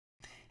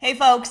Hey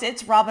folks,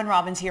 it's Robin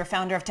Robbins here,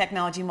 founder of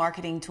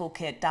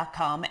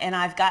TechnologyMarketingToolkit.com, and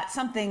I've got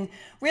something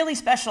really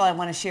special I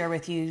want to share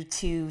with you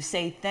to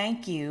say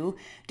thank you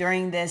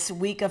during this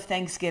week of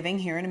Thanksgiving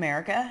here in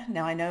America.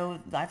 Now I know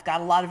I've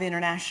got a lot of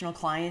international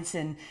clients,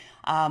 and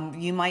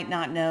you might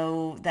not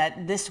know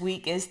that this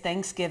week is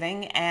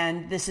Thanksgiving,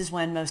 and this is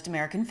when most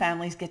American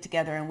families get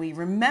together and we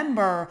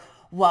remember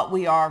what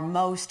we are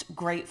most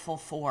grateful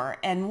for.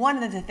 And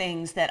one of the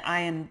things that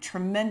I am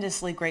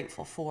tremendously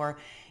grateful for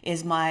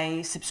is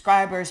my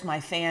subscribers,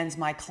 my fans,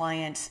 my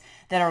clients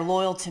that are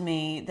loyal to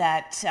me,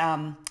 that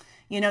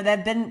that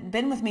have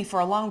been with me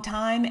for a long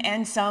time,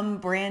 and some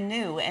brand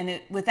new.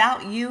 And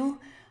without you,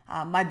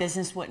 my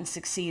business wouldn't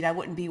succeed. I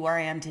wouldn't be where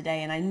I am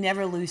today, and I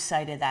never lose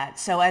sight of that.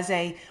 So as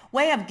a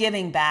way of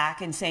giving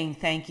back and saying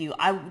thank you,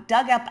 I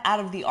dug up out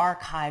of the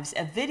archives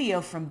a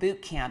video from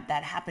boot camp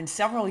that happened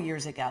several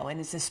years ago, and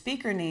it's a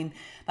speaker named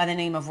by the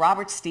name of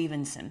Robert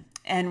Stevenson.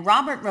 And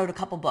Robert wrote a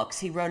couple books.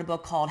 He wrote a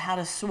book called How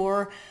to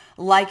Soar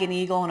Like an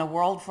Eagle in a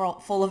World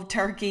Full of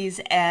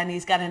Turkeys, and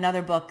he's got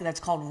another book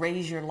that's called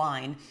Raise Your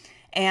Line.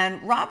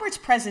 And Robert's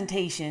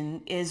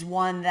presentation is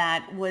one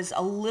that was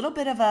a little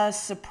bit of a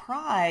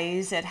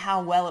surprise at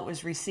how well it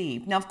was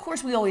received. Now, of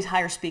course, we always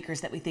hire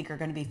speakers that we think are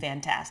going to be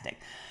fantastic.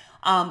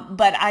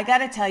 But I got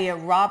to tell you,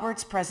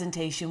 Robert's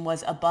presentation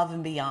was above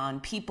and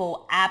beyond.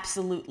 People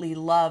absolutely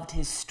loved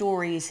his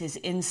stories, his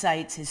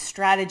insights, his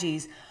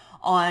strategies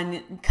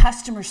on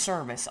customer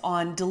service,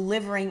 on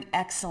delivering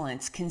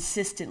excellence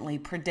consistently,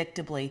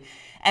 predictably.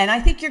 And I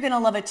think you're going to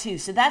love it too.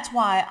 So that's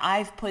why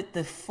I've put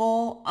the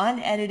full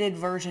unedited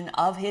version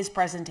of his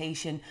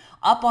presentation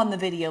up on the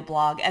video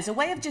blog as a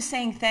way of just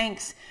saying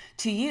thanks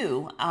to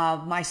you,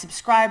 my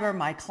subscriber,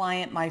 my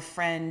client, my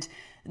friend,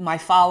 my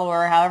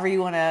follower, however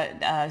you want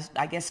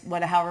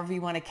to, however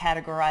you want to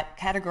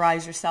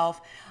categorize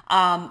yourself.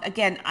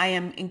 Again, I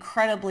am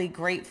incredibly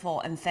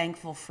grateful and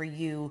thankful for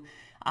you.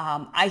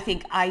 I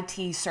think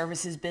IT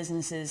services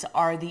businesses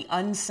are the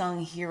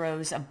unsung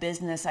heroes of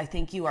business. I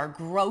think you are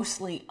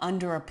grossly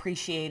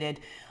underappreciated.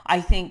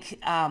 I think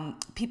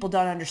people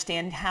don't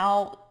understand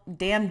how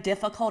damn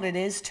difficult it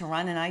is to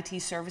run an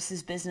IT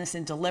services business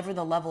and deliver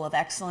the level of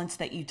excellence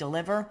that you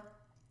deliver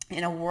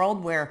in a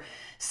world where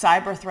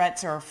cyber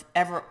threats are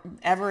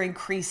ever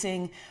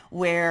increasing,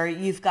 where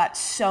you've got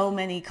so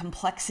many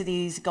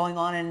complexities going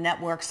on in a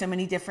network, so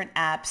many different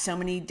apps, so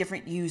many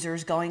different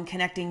users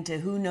connecting to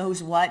who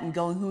knows what and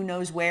going who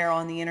knows where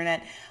on the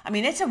internet. I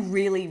mean, it's a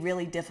really,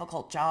 really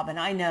difficult job. And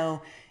I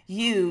know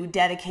you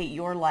dedicate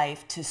your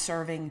life to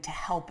serving, to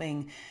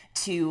helping,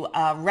 to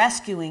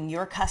rescuing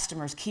your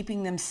customers,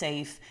 keeping them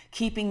safe,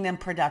 keeping them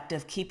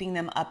productive, keeping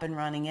them up and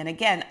running. And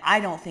again, I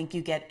don't think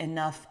you get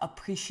enough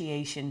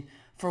appreciation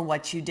for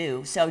what you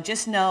do. So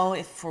just know,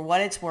 if for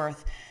what it's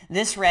worth,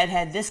 this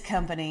redhead, this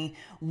company,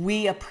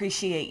 we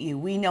appreciate you.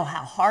 We know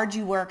how hard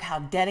you work, how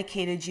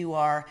dedicated you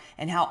are,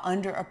 and how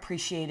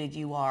underappreciated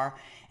you are.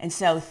 And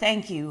so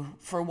thank you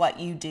for what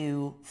you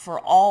do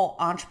for all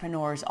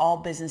entrepreneurs, all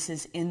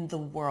businesses in the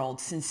world.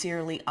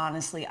 Sincerely,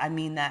 honestly, I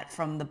mean that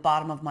from the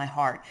bottom of my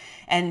heart.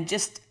 And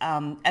just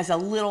as a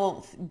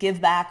little give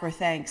back or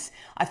thanks,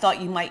 I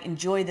thought you might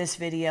enjoy this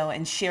video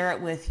and share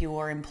it with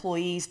your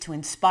employees to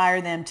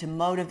inspire them, to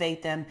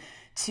motivate them,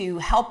 to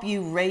help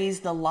you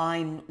raise the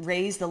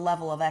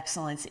level of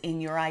excellence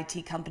in your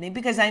IT company,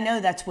 because I know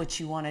that's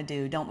what you want to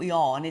do, don't we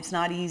all? And it's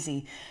not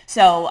easy.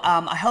 So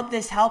I hope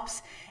this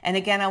helps. And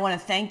again, I want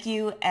to thank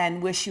you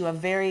and wish you a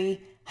very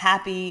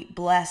happy,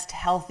 blessed,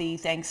 healthy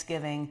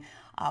Thanksgiving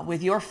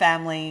with your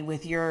family,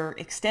 with your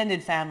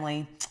extended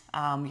family,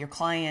 your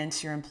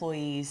clients, your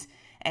employees.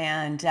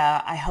 And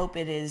I hope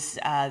it is,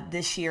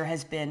 this year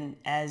has been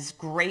as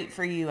great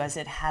for you as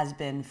it has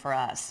been for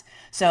us.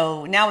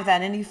 So now,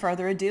 without any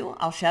further ado,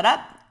 I'll shut up,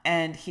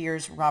 and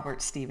here's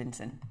Robert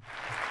Stevenson.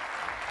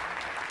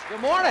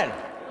 Good morning.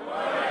 Good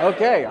morning.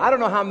 Okay, I don't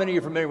know how many of you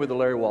are familiar with the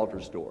Larry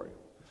Walters story,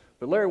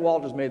 but Larry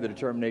Walters made the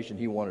determination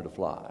he wanted to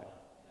fly.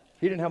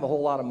 He didn't have a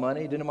whole lot of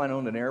money, didn't mind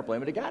owning an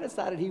airplane, but the guy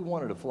decided he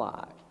wanted to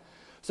fly.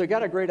 So he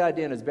got a great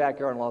idea in his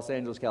backyard in Los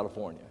Angeles,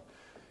 California.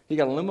 He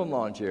got an aluminum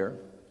lawn chair.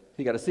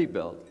 He got a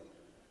seatbelt.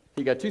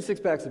 He got 2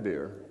 6-packs of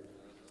beer,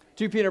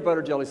 2 peanut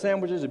butter jelly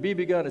sandwiches, a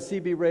BB gun, a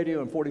CB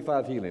radio, and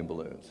 45 helium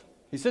balloons.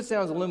 He sits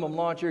down in his aluminum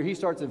lawn chair. He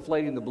starts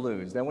inflating the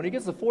balloons. Now, when he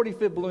gets the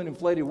 45th balloon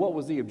inflated, what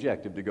was the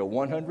objective? To go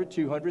 100,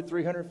 200,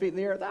 300 feet in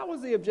the air? That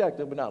was the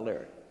objective, but not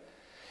Larry.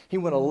 He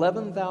went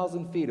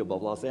 11,000 feet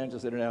above Los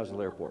Angeles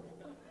International Airport.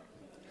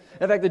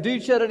 In fact, the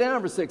dude shut it down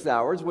for 6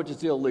 hours, which is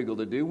still legal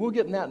to do. We'll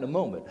get in that in a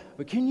moment.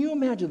 But can you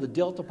imagine the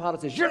Delta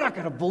pilot says, "You're not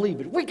going to believe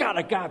it. We got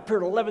a guy up here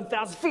at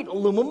 11,000 feet,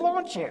 aluminum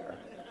lawn chair."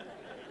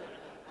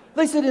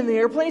 They said in the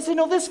airplane, he said,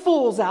 "No, this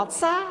fool's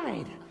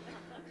outside."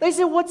 They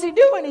said, "What's he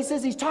doing?" He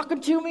says, "He's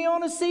talking to me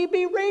on a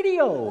CB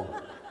radio.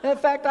 In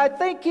fact, I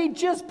think he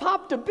just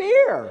popped a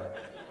beer."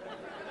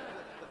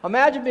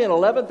 Imagine being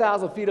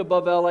 11,000 feet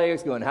above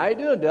LAX going, "How you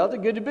doing, Delta?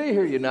 Good to be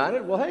here,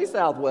 United." "Well, hey,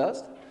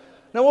 Southwest."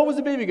 Now, what was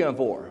the BB gun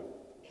for?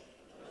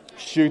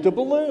 Shoot the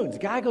balloons.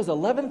 Guy goes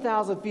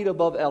 11,000 feet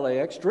above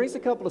LAX, drinks a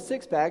couple of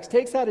six-packs,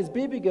 takes out his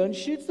BB gun,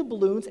 shoots the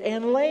balloons,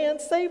 and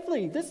lands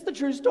safely. This is the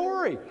true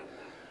story.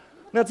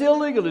 Now, it's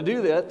illegal to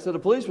do that, so the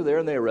police were there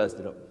and they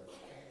arrested him.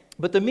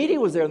 But the media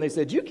was there and they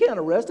said, you can't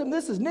arrest him,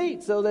 this is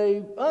neat, so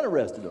they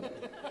unarrested him.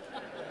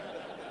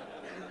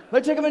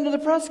 They took him into the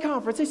press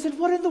conference. They said,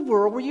 what in the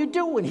world were you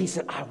doing? He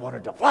said, I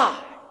wanted to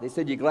fly. They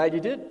said, you glad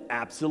you did?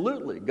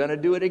 Absolutely. Gonna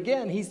do it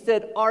again. He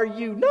said, are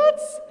you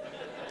nuts?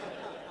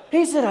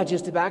 He said, I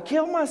just about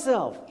killed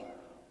myself.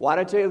 Why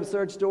did I tell you the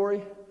third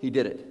story? He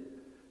did it.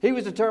 He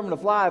was determined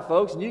to fly,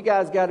 folks, and you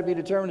guys got to be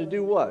determined to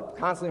do what?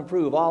 Constantly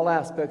improve all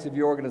aspects of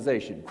your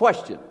organization.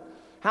 Question,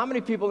 how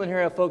many people in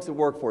here have folks that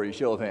work for you?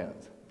 Show of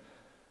hands.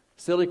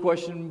 Silly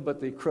question,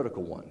 but the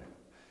critical one.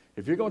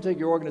 If you're going to take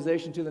your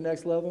organization to the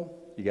next level,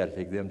 you got to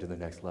take them to the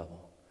next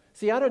level.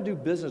 See, I don't do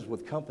business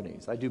with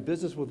companies. I do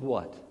business with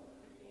what?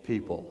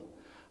 People.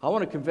 I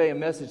want to convey a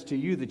message to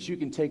you that you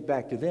can take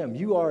back to them.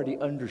 You already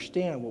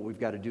understand what we've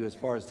got to do as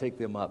far as take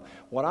them up.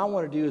 What I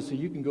want to do is so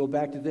you can go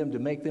back to them to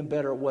make them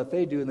better at what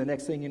they do, and the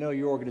next thing you know,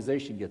 your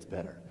organization gets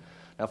better.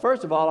 Now,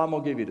 first of all, I'm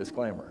going to give you a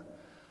disclaimer.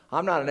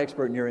 I'm not an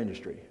expert in your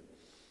industry.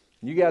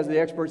 You guys are the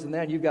experts in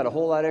that, and you've got a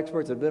whole lot of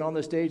experts that have been on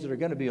this stage that are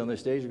going to be on this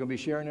stage. They're going to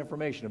be sharing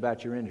information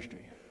about your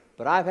industry.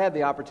 But I've had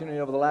the opportunity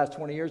over the last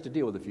 20 years to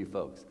deal with a few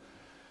folks.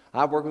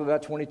 I've worked with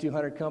about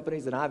 2,200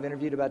 companies, and I've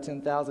interviewed about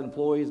 10,000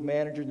 employees,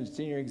 managers, and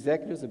senior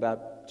executives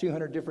about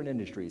 200 different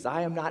industries.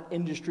 I am not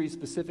industry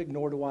specific,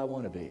 nor do I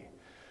want to be.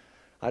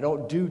 I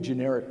don't do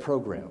generic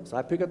programs.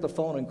 I pick up the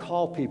phone and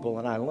call people,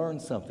 and I learn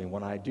something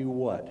when I do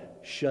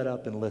what? Shut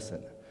up and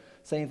listen.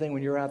 Same thing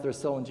when you're out there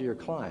selling to your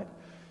client.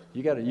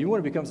 You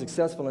want to become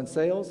successful in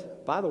sales?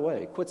 By the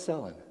way, quit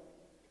selling.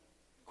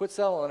 Quit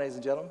selling, ladies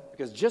and gentlemen,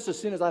 because just as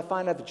soon as I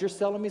find out that you're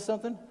selling me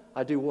something,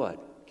 I do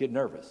what? Get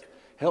nervous.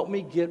 Help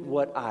me get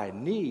what I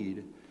need,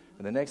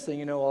 and the next thing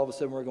you know, all of a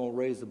sudden we're going to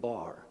raise the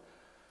bar.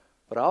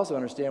 But I also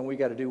understand we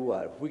got to do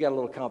what? We got a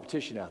little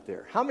competition out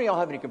there. How many of y'all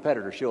have any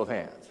competitors? Show of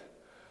hands.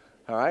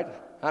 All right?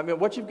 I mean,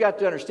 what you've got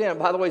to understand,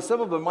 by the way, some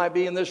of them might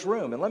be in this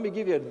room, and let me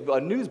give you a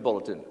news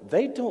bulletin.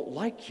 They don't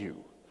like you.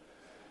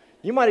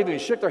 You might even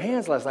shook their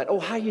hands last night. Oh,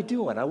 how you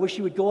doing? I wish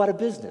you would go out of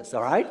business,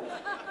 all right?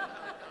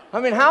 I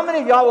mean, how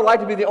many of y'all would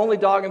like to be the only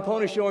dog and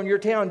pony show in your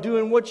town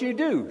doing what you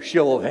do?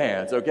 Show of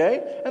hands,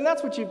 okay? And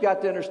that's what you've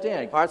got to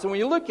understand. All right, so when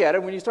you look at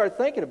it, when you start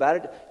thinking about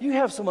it, you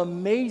have some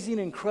amazing,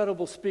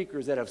 incredible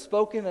speakers that have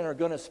spoken and are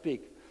going to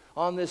speak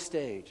on this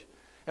stage.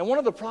 And one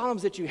of the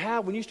problems that you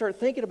have when you start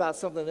thinking about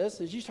something like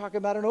this is you talk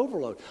about an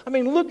overload. I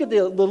mean, look at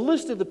the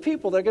list of the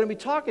people that are going to be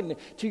talking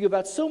to you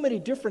about so many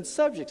different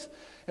subjects.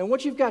 And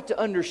what you've got to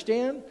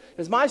understand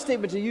is my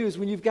statement to you is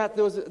when you've got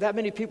that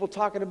many people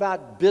talking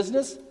about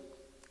business,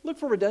 look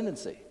for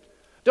redundancy.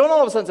 Don't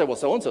all of a sudden say, well,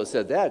 so-and-so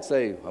said that.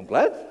 Say, I'm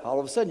glad. All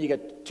of a sudden, you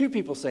got 2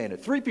 people saying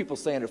it, 3 people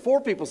saying it, 4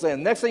 people saying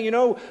it. Next thing you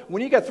know,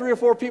 when you got 3 or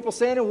 4 people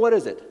saying it, what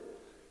is it?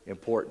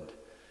 Important.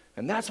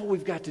 And that's what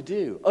we've got to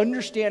do.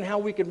 Understand how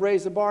we can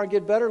raise the bar and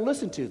get better.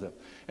 Listen to them.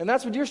 And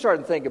that's what you're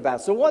starting to think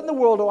about. So what in the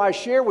world do I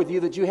share with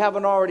you that you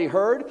haven't already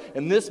heard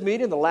in this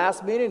meeting, the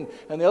last meeting,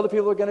 and the other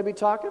people are going to be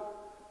talking?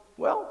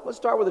 Well, let's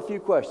start with a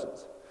few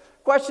questions.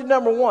 Question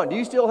number 1, do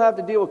you still have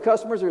to deal with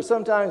customers who are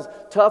sometimes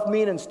tough,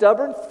 mean, and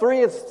stubborn? 3,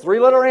 it's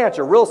 3-letter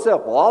answer, real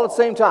simple, all at the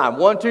same time.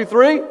 1, 2,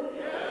 3? Yeah.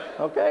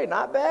 Okay,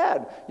 not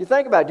bad. You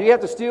think about it, do you have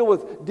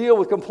to deal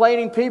with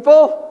complaining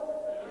people?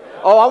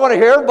 Yeah. Oh, I want to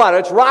hear about it.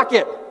 It's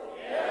rocket.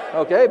 Yeah.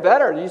 Okay,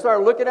 better. Do you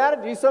start looking at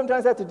it? Do you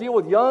sometimes have to deal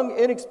with young,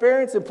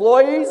 inexperienced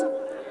employees?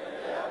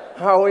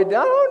 Yeah. Are we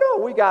done? Oh,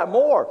 no, we got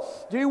more.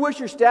 Do you wish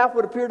your staff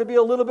would appear to be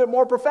a little bit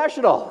more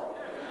professional?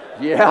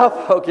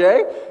 Yeah,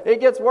 okay.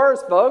 It gets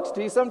worse, folks.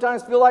 Do you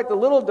sometimes feel like the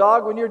little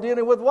dog when you're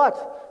dealing with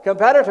what?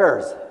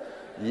 Competitors.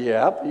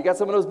 Yep. You got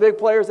some of those big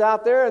players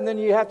out there, and then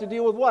you have to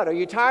deal with what? Are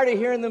you tired of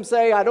hearing them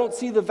say, I don't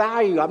see the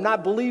value, I'm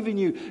not believing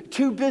you,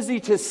 too busy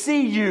to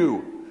see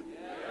you?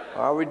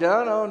 Yeah. Are we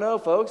done? Oh, no,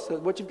 folks.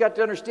 What you've got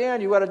to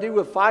understand, you got to do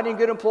with finding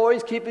good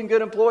employees, keeping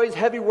good employees,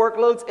 heavy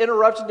workloads,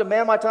 interruptions,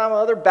 demand my time on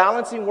other,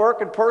 balancing work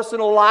and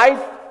personal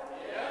life.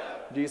 Yeah.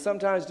 Do you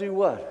sometimes do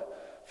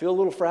what? Feel a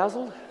little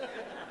frazzled?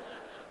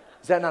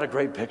 Is that not a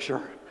great picture?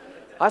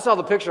 I saw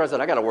the picture, I said,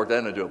 I got to work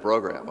that into a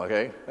program,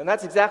 okay? And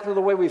that's exactly the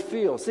way we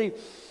feel. See,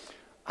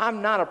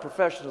 I'm not a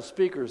professional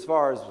speaker as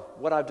far as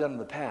what I've done in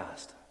the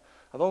past.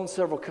 I've owned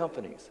several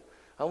companies.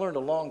 I learned a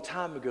long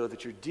time ago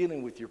that you're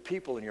dealing with your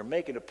people and you're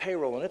making a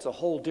payroll, and it's a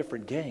whole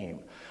different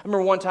game. I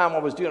remember one time I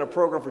was doing a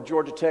program for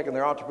Georgia Tech and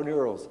their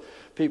entrepreneurs,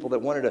 people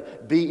that wanted to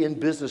be in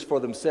business for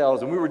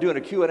themselves, and we were doing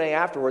a Q&A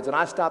afterwards, and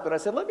I stopped and I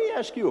said, let me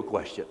ask you a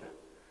question.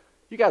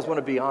 You guys want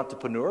to be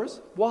entrepreneurs?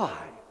 Why?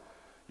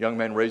 Young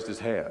man raised his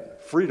hand.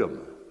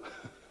 Freedom.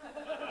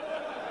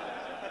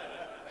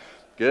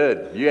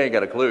 Good. You ain't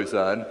got a clue,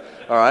 son.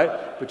 All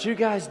right? But you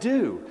guys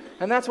do.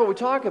 And that's what we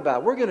talk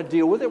about. We're going to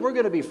deal with it. We're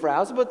going to be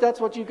frazzled, but that's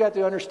what you've got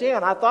to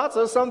understand. I thought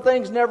so. Some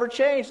things never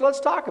change.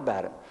 Let's talk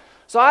about it.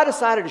 So I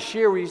decided to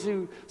share with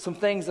you some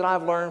things that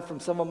I've learned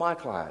from some of my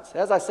clients.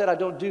 As I said, I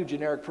don't do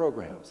generic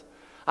programs.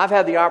 I've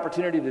had the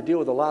opportunity to deal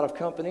with a lot of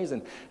companies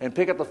and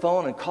pick up the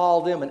phone and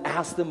call them and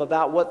ask them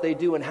about what they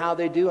do and how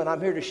they do, and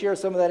I'm here to share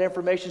some of that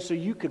information so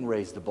you can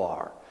raise the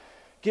bar.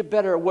 Get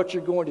better at what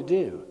you're going to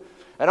do.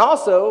 And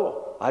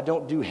also, I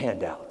don't do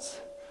handouts.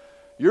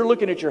 You're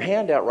looking at your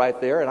handout right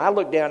there, and I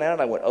looked down at it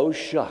and I went, oh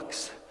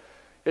shucks.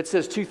 It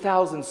says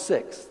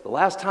 2006. The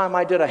last time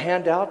I did a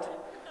handout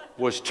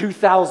was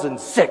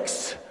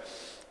 2006.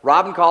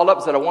 Robin called up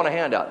and said, I want a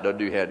handout. Don't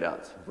do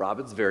handouts.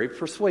 Robin's very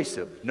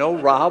persuasive. No,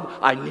 Rob,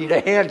 I need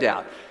a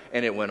handout.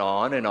 And it went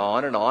on and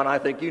on and on. I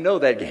think you know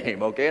that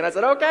game, okay? And I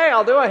said, okay,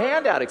 I'll do a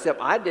handout,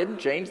 except I didn't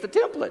change the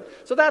template.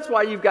 So that's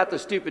why you've got the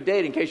stupid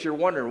date, in case you're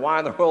wondering why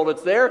in the world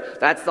it's there.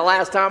 That's the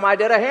last time I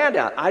did a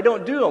handout. I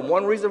don't do them.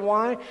 One reason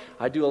why,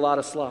 I do a lot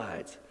of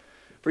slides.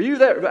 For you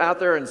that out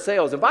there in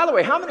sales, and by the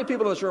way, how many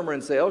people in this room are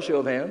in sales? Show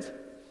of hands.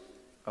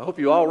 I hope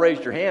you all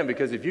raised your hand,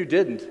 because if you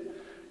didn't,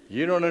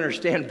 you don't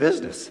understand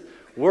business.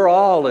 We're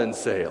all in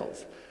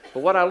sales.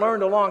 But what I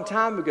learned a long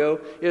time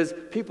ago is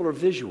people are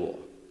visual.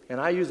 And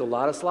I use a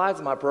lot of slides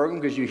in my program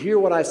because you hear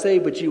what I say,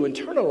 but you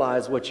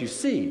internalize what you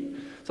see.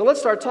 So let's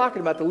start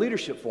talking about the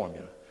leadership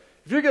formula.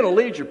 If you're going to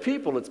lead your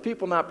people, it's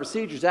people, not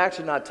procedures,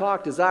 action, not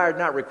talk, desired,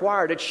 not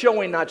required. It's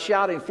showing, not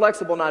shouting,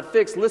 flexible, not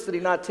fixed,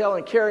 listening, not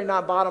telling, caring,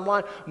 not bottom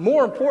line.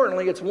 More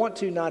importantly, it's want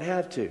to, not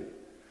have to.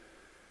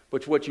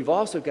 But what you've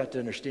also got to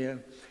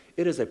understand,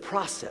 it is a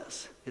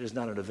process. It is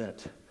not an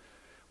event.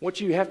 What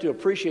you have to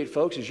appreciate,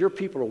 folks, is your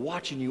people are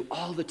watching you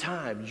all the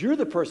time. You're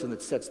the person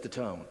that sets the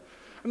tone.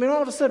 I mean,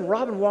 all of a sudden,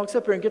 Robin walks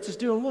up here and gets us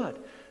doing what?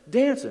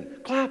 Dancing,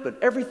 clapping,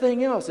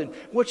 everything else. And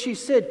what she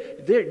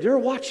said, they're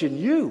watching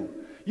you.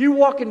 You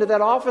walk into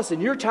that office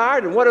and you're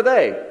tired, and what are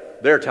they?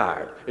 They're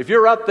tired. If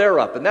you're up, they're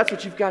up. And that's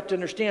what you've got to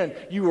understand.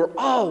 You are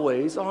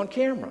always on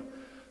camera.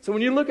 So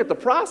when you look at the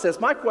process,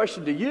 my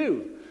question to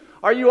you,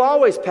 are you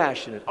always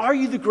passionate? Are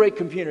you the great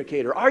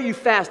communicator? Are you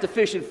fast,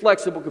 efficient,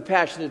 flexible,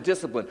 compassionate,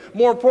 disciplined?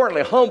 More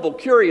importantly, humble,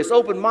 curious,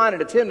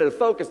 open-minded, attentive,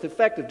 focused,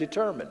 effective,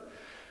 determined.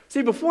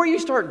 See, before you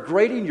start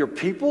grading your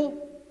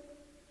people,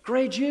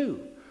 grade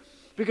you.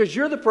 Because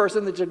you're the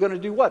person that you're going to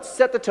do what?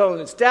 Set the tone,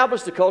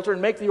 establish the culture,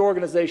 and make the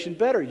organization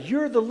better.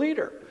 You're the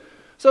leader.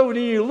 So when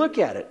you look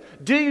at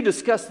it, do you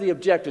discuss the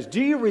objectives?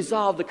 Do you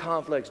resolve the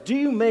conflicts? Do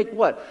you make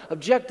what?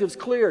 Objectives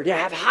clear? Do you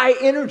have high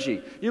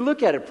energy? You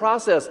look at it,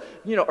 process,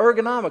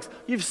 ergonomics.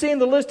 You've seen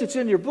the list, it's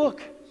in your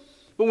book.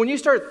 But when you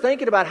start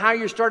thinking about how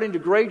you're starting to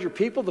grade your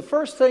people, the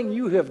first thing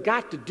you have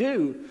got to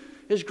do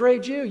is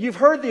grade you. You've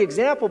heard the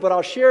example, but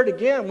I'll share it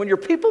again. When your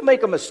people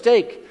make a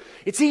mistake,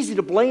 it's easy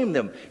to blame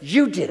them.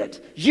 You did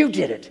it. You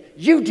did it.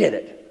 You did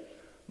it.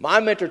 My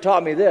mentor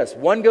taught me this.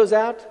 1 goes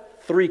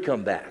out, 3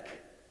 come back.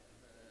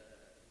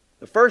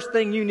 The first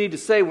thing you need to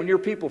say when your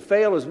people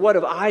fail is, what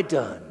have I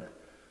done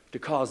to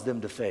cause them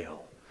to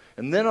fail?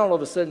 And then all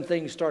of a sudden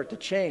things start to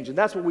change. And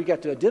that's what we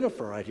got to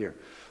identify right here.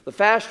 The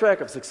fast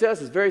track of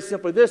success is very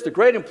simply this. The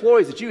great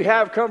employees that you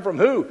have come from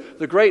who?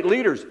 The great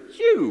leaders.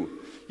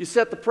 You. You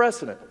set the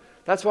precedent.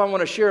 That's why I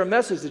want to share a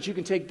message that you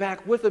can take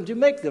back with them to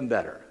make them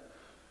better.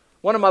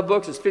 One of my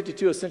books is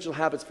 52 Essential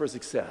Habits for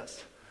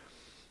Success.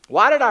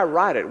 Why did I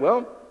write it?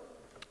 Well,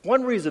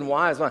 one reason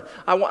why is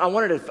I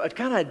wanted to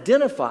kind of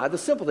identify the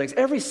simple things.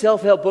 Every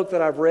self-help book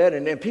that I've read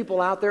and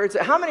people out there,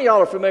 how many of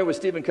y'all are familiar with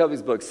Stephen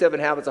Covey's book, 7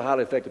 Habits of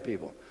Highly Effective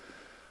People?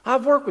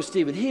 I've worked with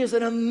Stephen. He is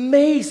an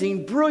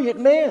amazing, brilliant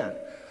man.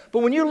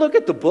 But when you look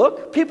at the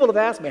book, people have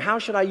asked me, how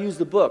should I use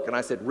the book? And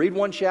I said, read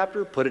 1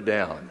 chapter, put it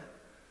down.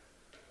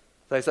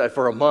 They said,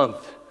 for a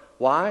month.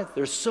 Why?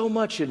 There's so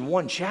much in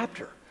 1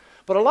 chapter.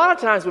 But a lot of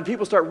times when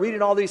people start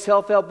reading all these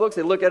self-help books,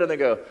 they look at it and they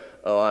go,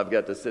 oh, I've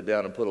got to sit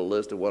down and put a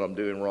list of what I'm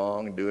doing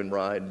wrong and doing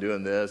right and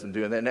doing this and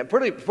doing that. And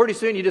pretty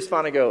soon you just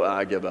finally go,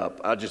 I give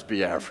up. I'll just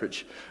be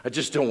average. I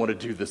just don't want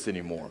to do this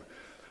anymore.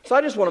 So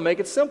I just want to make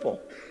it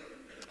simple.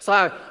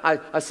 So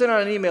I sent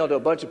out an email to a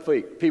bunch of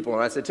people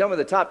and I said, tell me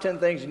the top 10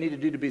 things you need to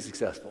do to be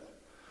successful.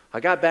 I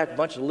got back a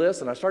bunch of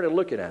lists and I started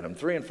looking at them.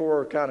 3 and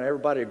 4 kind of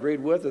everybody agreed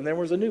with, and then there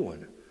was a new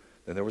one.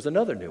 Then there was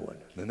another new one.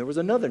 Then there was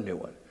another new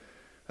one.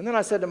 And then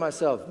I said to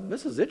myself,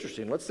 this is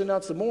interesting. Let's send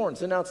out some more and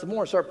send out some more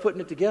and start putting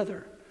it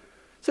together.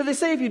 So they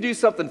say if you do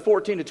something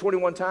 14 to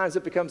 21 times,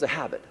 it becomes a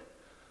habit.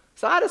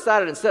 So I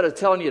decided instead of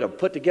telling you to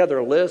put together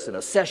a list and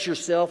assess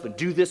yourself and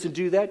do this and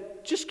do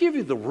that, just give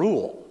you the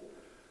rule.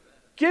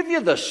 Give you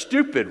the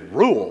stupid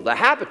rule, the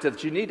habit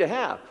that you need to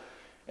have,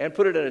 and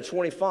put it in a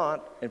 20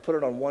 font and put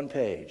it on 1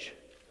 page.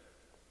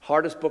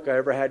 Hardest book I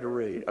ever had to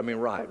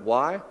write.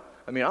 Why?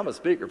 I'm a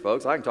speaker,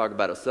 folks. I can talk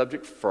about a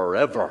subject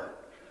forever.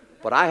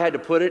 But I had to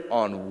put it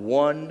on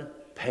 1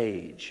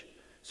 page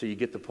so you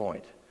get the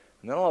point.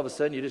 And then all of a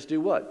sudden you just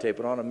do what? Tape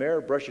it on a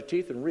mirror, brush your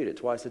teeth, and read it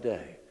twice a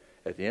day.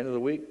 At the end of the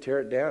week, tear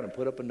it down and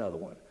put up another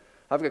one.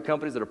 I've got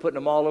companies that are putting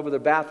them all over their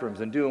bathrooms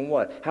and doing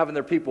what? Having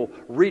their people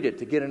read it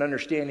to get an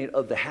understanding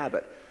of the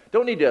habit.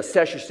 Don't need to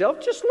assess yourself.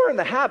 Just learn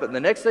the habit. And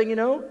the next thing you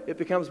know, it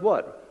becomes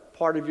what?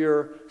 Part of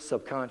your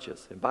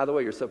subconscious. And by the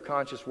way, your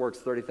subconscious works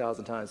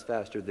 30,000 times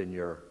faster than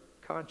your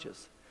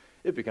conscious.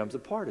 It becomes a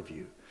part of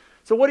you.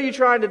 So what are you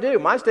trying to do?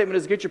 My statement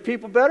is get your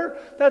people better.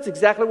 That's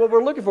exactly what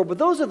we're looking for. But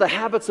those are the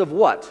habits of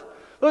what?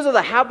 Those are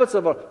the habits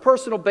of a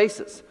personal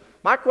basis.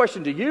 My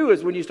question to you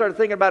is when you start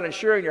thinking about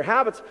ensuring your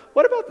habits,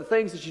 what about the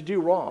things that you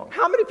do wrong?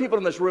 How many people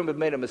in this room have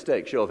made a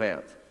mistake? Show of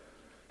hands.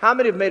 How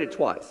many have made it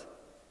twice?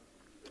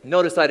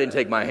 Notice I didn't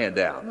take my hand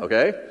down,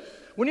 okay?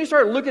 When you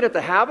start looking at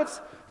the habits,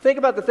 think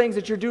about the things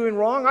that you're doing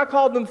wrong. I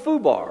called them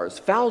FUBARs,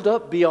 fouled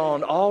up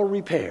beyond all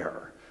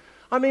repair.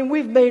 I mean,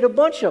 we've made a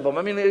bunch of them.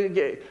 I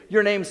mean,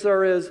 your name,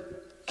 sir, is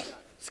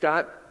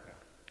Scott.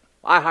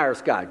 I hire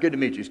Scott. Good to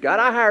meet you, Scott.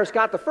 I hire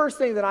Scott. The first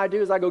thing that I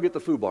do is I go get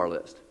the FUBAR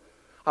list.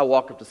 I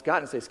walk up to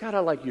Scott and say, Scott, I'd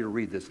like you to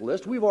read this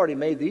list. We've already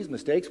made these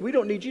mistakes. We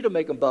don't need you to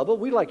make them, Bubba.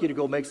 We'd like you to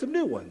go make some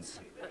new ones.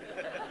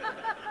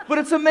 But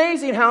it's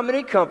amazing how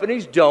many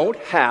companies don't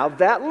have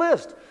that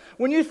list.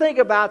 When you think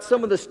about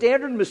some of the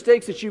standard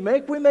mistakes that you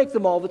make, we make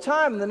them all the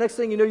time. And the next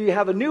thing you know, you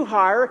have a new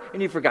hire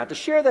and you forgot to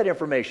share that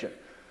information.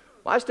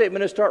 My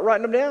statement is start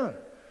writing them down.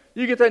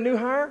 You get that new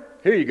hire?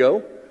 Here you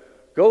go.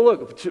 Go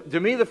look. To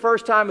me, the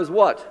first time is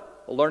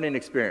what? A learning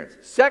experience.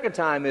 Second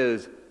time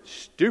is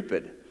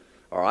stupid.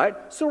 All right?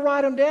 So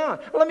write them down.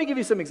 Let me give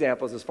you some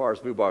examples as far as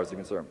FUBARs are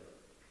concerned.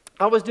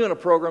 I was doing a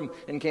program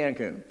in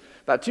Cancun.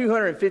 About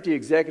 250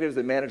 executives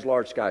that manage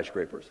large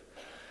skyscrapers.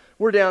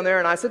 We're down there,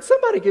 and I said,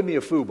 somebody give me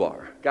a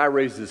FUBAR. Guy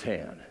raised his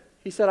hand.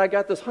 He said, I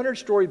got this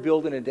 100-story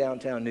building in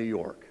downtown New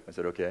York. I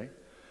said, okay.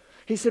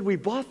 He said, we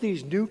bought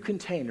these new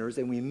containers,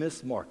 and we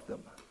mismarked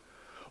them.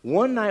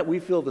 One night, we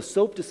filled the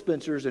soap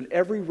dispensers in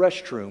every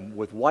restroom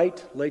with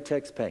white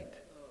latex paint.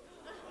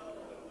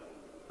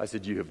 I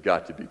said, you have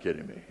got to be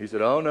kidding me. He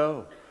said, oh,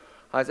 no.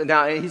 I said,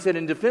 now, he said,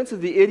 in defense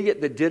of the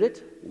idiot that did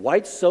it,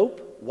 white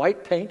soap,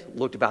 white paint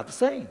looked about the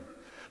same.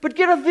 But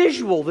get a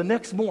visual the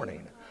next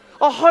morning.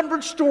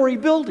 100-story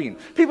building.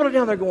 People are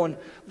down there going,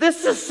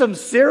 this is some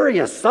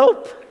serious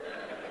soap.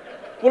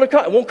 Well,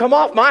 it won't come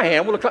off my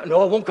hand.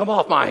 No, it won't come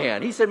off my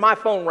hand. He said, my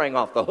phone rang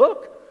off the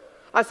hook.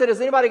 I said, has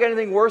anybody got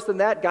anything worse than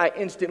that? Guy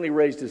instantly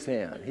raised his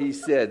hand. He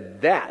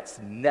said, that's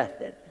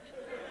nothing.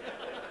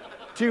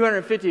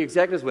 250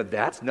 executives went,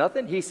 that's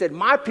nothing? He said,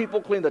 my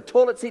people clean the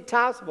toilet seat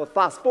tops with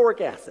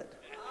phosphoric acid.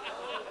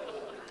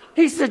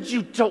 He said,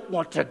 you don't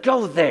want to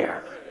go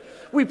there.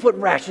 We put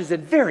rashes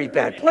in very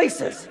bad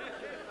places.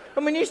 I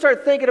mean, you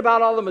start thinking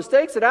about all the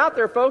mistakes that are out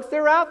there, folks.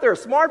 They're out there.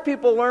 Smart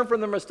people learn from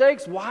their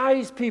mistakes.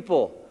 Wise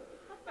people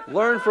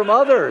learn from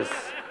others.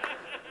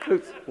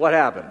 What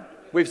happened?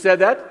 We've said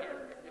that?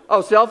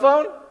 Oh, cell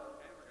phone?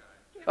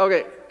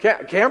 Okay.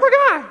 Camera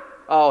guy?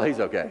 Oh,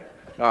 he's okay.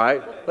 All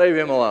right. Leave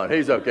him alone.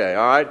 He's okay.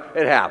 All right.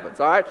 It happens.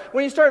 All right.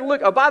 When you start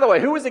looking, oh, by the way,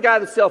 who was the guy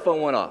that's cell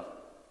phone went off?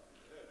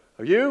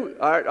 Are you?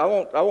 All right.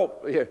 I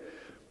won't. Here.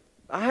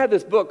 I had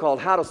this book called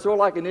How to Soar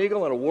Like an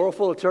Eagle in a World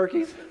Full of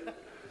Turkeys.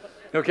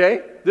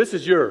 Okay? This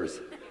is yours.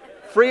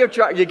 Free of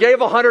charge. You gave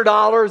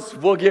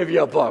 $100, we'll give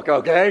you a book,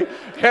 okay?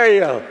 There you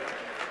go.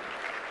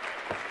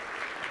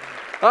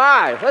 All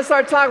right, let's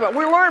start talking about,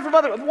 we're learning from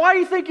others. Why do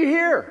you think you're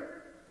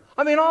here?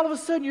 I mean, all of a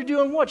sudden you're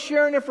doing what?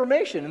 Sharing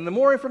information. And the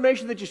more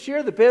information that you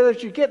share, the better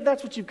that you get.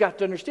 That's what you've got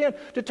to understand.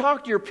 To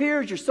talk to your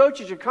peers, your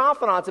associates, your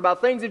confidants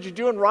about things that you're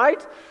doing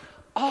right.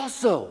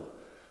 Also,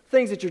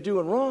 things that you're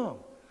doing wrong.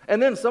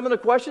 And then some of the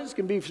questions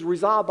can be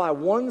resolved by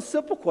one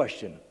simple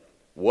question.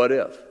 What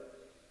if?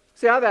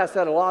 See, I've asked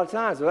that a lot of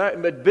times.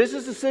 But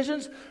business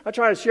decisions, I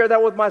try to share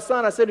that with my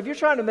son. I said, if you're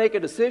trying to make a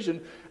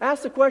decision,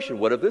 ask the question,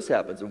 what if this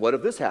happens? And what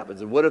if this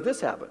happens? And what if this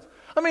happens?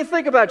 I mean,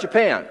 think about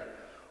Japan.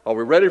 Are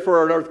we ready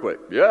for an earthquake?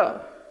 Yeah.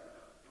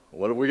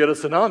 What if we get a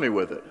tsunami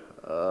with it?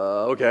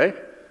 Okay.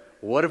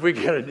 What if we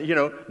get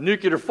a,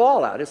 nuclear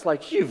fallout? It's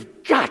like,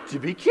 you've got to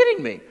be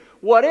kidding me.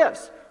 What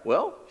ifs?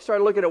 Well, you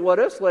start looking at what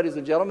ifs, ladies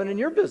and gentlemen, in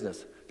your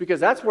business. Because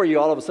that's where you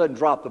all of a sudden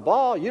drop the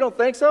ball. You don't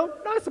think so?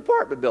 Nice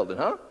apartment building,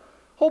 huh?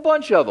 Whole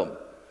bunch of them.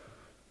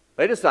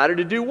 They decided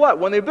to do what?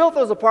 When they built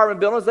those apartment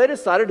buildings, they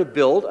decided to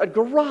build a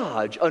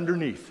garage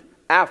underneath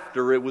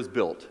after it was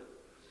built.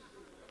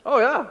 Oh,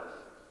 yeah.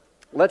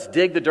 Let's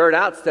dig the dirt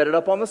out, set it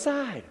up on the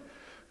side.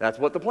 That's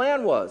what the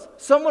plan was.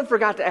 Someone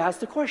forgot to ask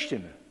the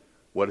question,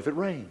 what if it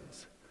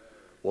rains?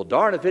 Well,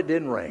 darn if it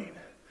didn't rain.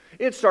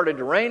 It started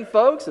to rain,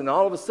 folks, and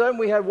all of a sudden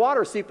we had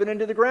water seeping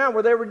into the ground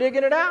where they were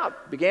digging it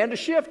out. Began to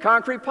shift.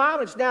 Concrete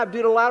pilings snapped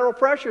due to lateral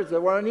pressures that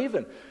were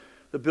uneven.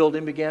 The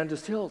building began to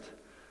tilt.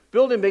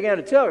 Building began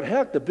to tilt.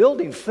 Heck, the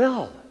building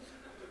fell.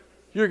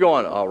 You're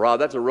going, oh, Rob,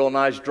 that's a real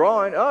nice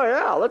drawing. Oh,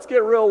 yeah, let's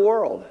get real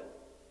world.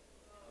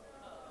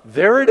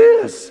 There it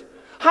is.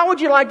 How would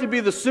you like to be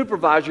the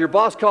supervisor? Your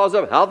boss calls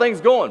up, how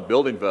things going?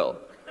 Building fell.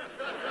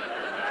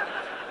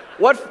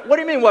 What do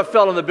you mean what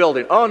fell in the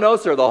building? Oh, no,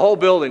 sir, the whole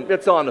building,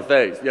 it's on the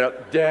face,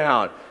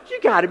 down. You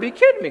got to be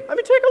kidding me. I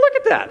mean, take a look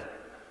at that.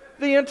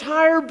 The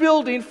entire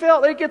building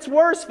fell. It gets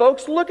worse,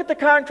 folks. Look at the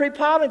concrete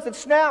pilings that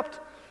snapped.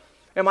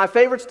 And my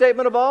favorite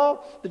statement of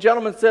all, the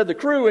gentleman said, the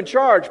crew in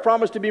charge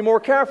promised to be more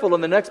careful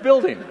in the next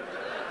building.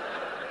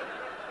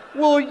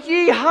 Well,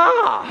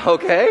 yee-haw,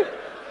 okay?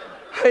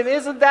 And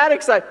isn't that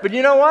exciting? But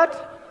you know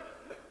what?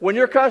 When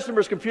your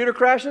customer's computer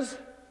crashes,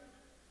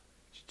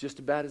 it's just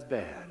about as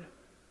bad.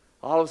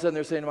 All of a sudden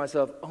they're saying to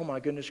myself, oh my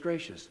goodness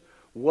gracious,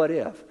 what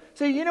if?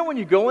 See, when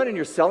you go in and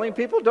you're selling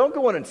people, don't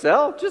go in and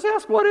sell. Just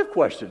ask what if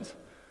questions.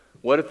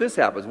 What if this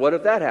happens? What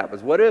if that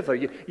happens? What if?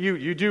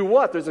 You do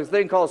what? There's a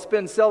thing called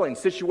spin selling,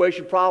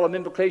 situation, problem,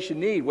 implication,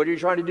 need. What are you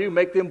trying to do?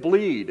 Make them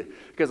bleed.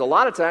 Because a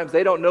lot of times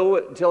they don't know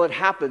it until it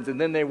happens and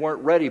then they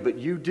weren't ready, but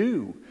you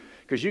do.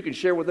 Because you can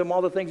share with them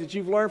all the things that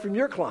you've learned from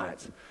your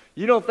clients.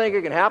 You don't think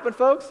it can happen,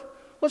 folks?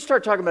 Let's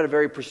start talking about a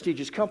very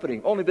prestigious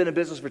company. Only been in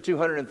business for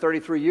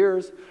 233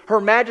 years.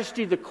 Her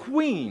Majesty the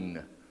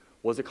Queen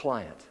was a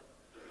client.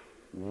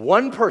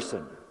 One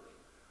person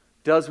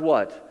does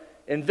what?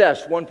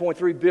 Invests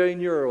 1.3 billion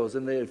euros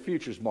in the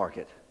futures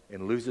market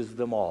and loses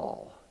them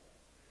all.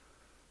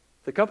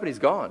 The company's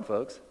gone,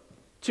 folks.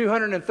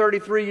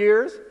 233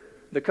 years,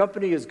 the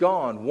company is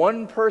gone.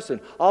 One person,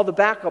 all the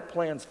backup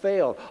plans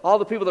failed. All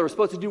the people that were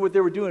supposed to do what they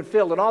were doing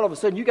failed. And all of a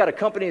sudden, you got a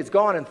company that's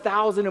gone and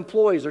 1,000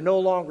 employees are no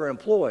longer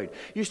employed.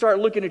 You start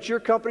looking at your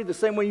company the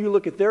same way you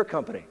look at their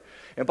company.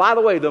 And by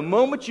the way, the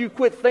moment you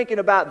quit thinking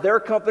about their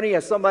company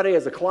as somebody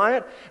as a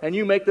client and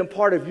you make them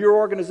part of your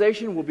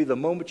organization will be the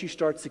moment you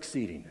start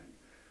succeeding.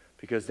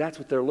 Because that's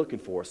what they're looking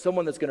for,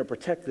 someone that's going to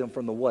protect them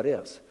from the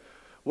what-ifs.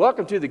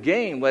 Welcome to the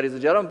game, ladies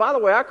and gentlemen. By the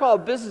way, I call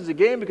business a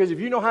game because if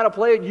you know how to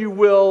play it, you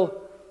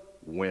will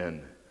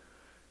win.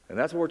 And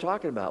that's what we're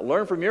talking about.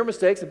 Learn from your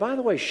mistakes. And by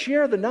the way,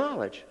 share the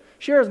knowledge.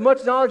 Share as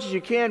much knowledge as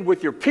you can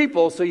with your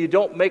people so you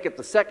don't make it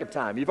the second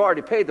time. You've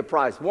already paid the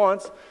price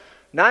once.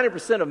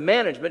 90% of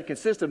management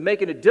consists of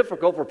making it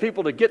difficult for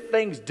people to get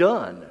things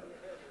done.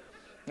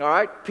 All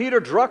right?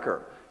 Peter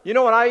Drucker. You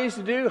know what I used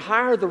to do?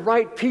 Hire the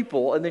right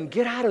people and then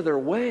get out of their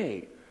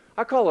way.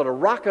 I call it a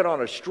rocket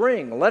on a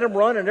string. Let them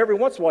run, and every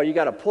once in a while you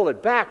got to pull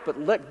it back,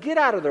 but get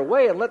out of their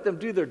way and let them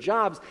do their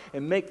jobs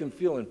and make them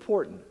feel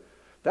important.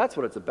 That's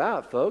what it's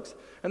about, folks.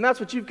 And that's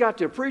what you've got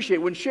to appreciate.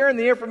 When sharing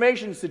the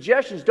information and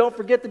suggestions, don't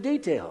forget the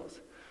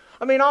details.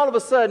 I mean, all of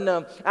a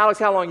sudden, Alex,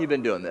 how long have you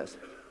been doing this?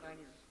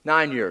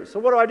 9 years.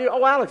 So what do?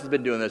 Oh, Alex has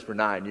been doing this for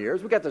 9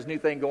 years. We got this new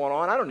thing going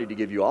on. I don't need to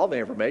give you all the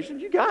information.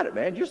 You got it,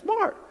 man. You're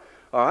smart.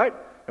 All right?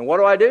 And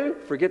what do?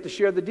 Forget to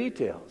share the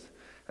details.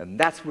 And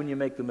that's when you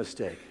make the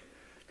mistake.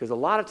 Because a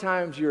lot of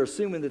times you're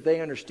assuming that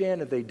they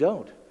understand that they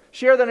don't.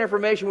 Share that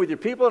information with your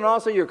people and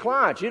also your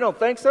clients. You don't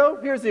think so?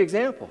 Here's the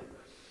example.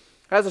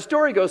 As the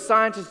story goes,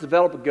 scientists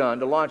develop a gun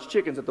to launch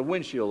chickens at the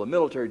windshield of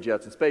military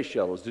jets and space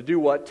shuttles. To do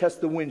what? Test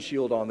the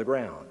windshield on the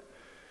ground.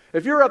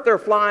 If you're up there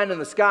flying in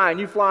the sky and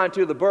you fly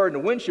into the bird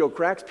and the windshield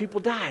cracks, people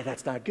die.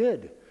 That's not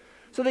good.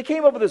 So they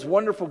came up with this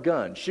wonderful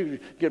gun.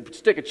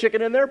 Stick a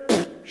chicken in there,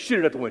 shoot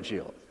it at the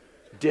windshield.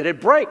 Did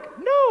it break?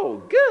 No.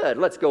 Good.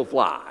 Let's go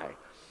fly.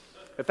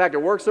 In fact, it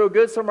worked so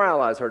good, some of our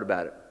allies heard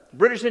about it.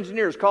 British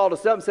engineers called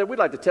us up and said, we'd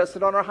like to test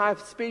it on our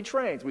high-speed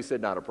trains. We said,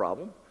 not a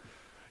problem.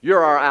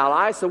 You're our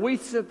ally. So we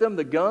sent them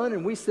the gun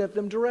and we sent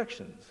them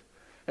directions.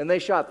 And they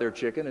shot their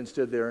chicken and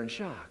stood there in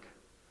shock.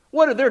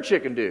 What did their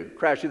chicken do?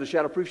 Crash through the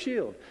shatterproof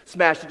shield.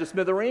 Smashed it to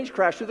smithereens,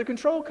 crashed through the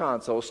control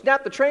console.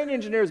 Snapped the train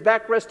engineer's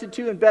back rested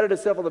to, embedded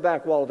itself on the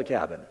back wall of the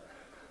cabin.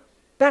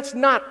 That's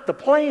not the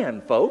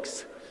plan,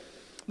 folks.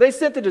 They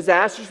sent the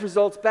disastrous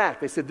results back.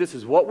 They said, this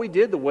is what we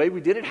did, the way we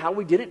did it, how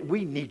we did it.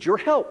 We need your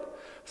help.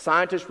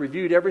 Scientists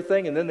reviewed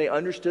everything, and then they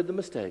understood the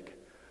mistake.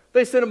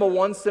 They sent them a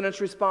one-sentence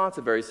response,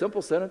 a very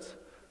simple sentence.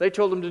 They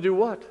told them to do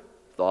what?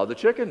 Thaw the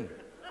chicken.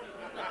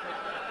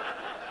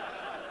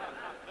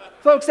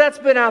 Folks, that's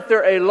been out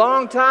there a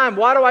long time.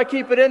 Why do I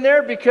keep it in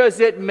there?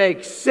 Because it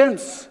makes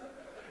sense.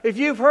 If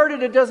you've heard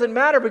it, it doesn't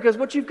matter, because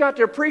what you've got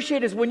to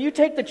appreciate is when you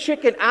take the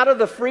chicken out of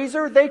the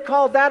freezer, they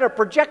call that a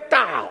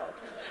projectile.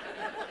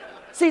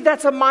 See,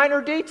 that's a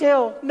minor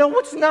detail. No,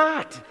 it's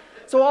not.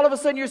 So all of a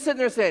sudden you're sitting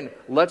there saying,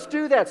 let's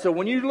do that. So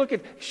when you look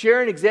at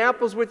sharing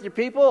examples with your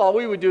people, all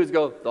we would do is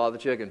go, thaw the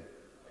chicken.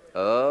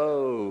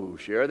 Oh,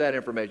 share that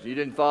information. You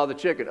didn't thaw the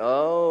chicken.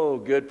 Oh,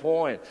 good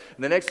point.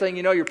 And the next thing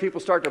you know, your people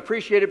start to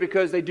appreciate it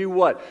because they do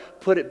what?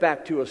 Put it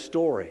back to a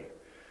story.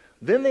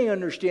 Then they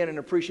understand and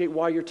appreciate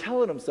why you're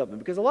telling them something.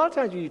 Because a lot of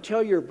times when you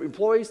tell your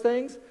employees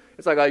things,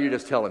 it's like, oh, you're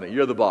just telling me.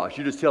 You're the boss.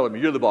 You're just telling me.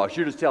 You're the boss.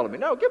 You're just telling me.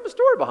 No, give them a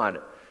story behind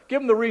it. Give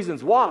them the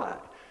reasons why.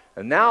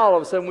 And now all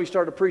of a sudden we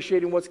start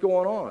appreciating what's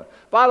going on.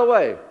 By the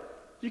way,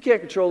 you can't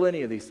control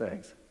any of these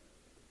things.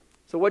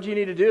 So what you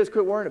need to do is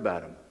quit worrying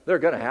about them. They're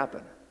going to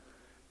happen.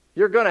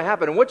 You're going to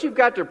happen. And what you've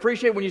got to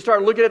appreciate when you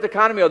start looking at the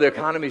economy, oh, the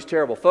economy's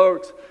terrible.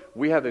 Folks,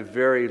 we have a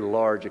very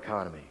large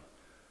economy.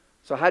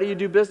 So how do you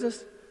do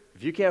business?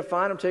 If you can't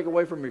find them, take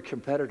away from your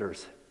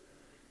competitors.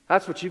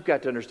 That's what you've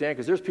got to understand,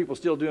 because there's people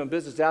still doing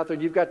business out there,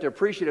 and you've got to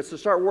appreciate it. So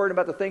start worrying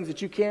about the things that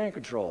you can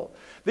control.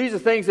 These are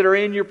things that are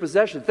in your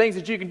possession, things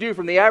that you can do,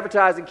 from the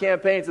advertising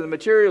campaigns and the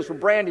materials, from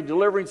branding,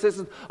 delivering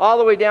systems, all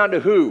the way down to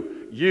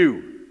who?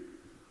 You.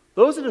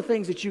 Those are the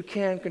things that you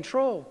can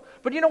control.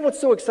 But you know what's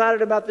so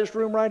exciting about this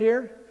room right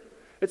here?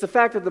 It's the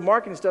fact that the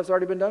marketing stuff's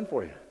already been done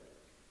for you.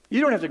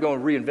 You don't have to go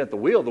and reinvent the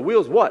wheel. The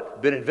wheel's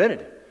what? Been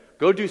invented.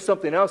 Go do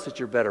something else that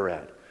you're better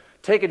at.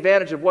 Take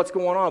advantage of what's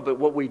going on. But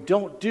what we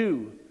don't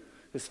do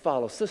is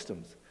follow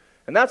systems.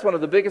 And that's one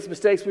of the biggest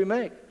mistakes we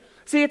make.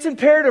 See, it's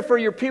imperative for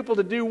your people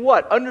to do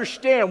what?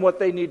 Understand what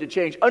they need to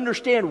change.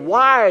 Understand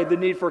why the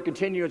need for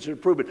continuous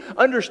improvement.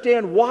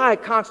 Understand why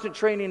constant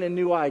training and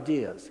new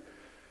ideas.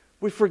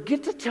 We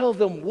forget to tell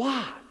them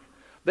why.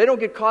 They don't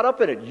get caught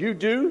up in it. You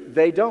do,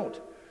 they don't.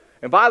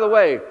 And by the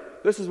way,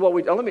 this is what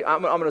I'm going to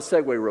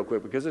segue real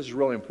quick because this is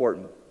really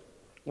important.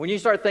 When you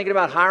start thinking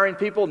about hiring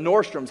people,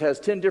 Nordstrom's has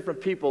 10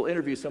 different people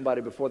interview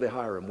somebody before they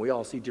hire them. We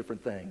all see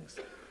different things.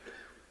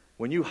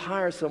 When you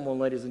hire someone,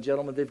 ladies and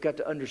gentlemen, they've got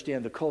to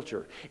understand the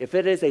culture. If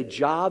it is a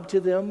job to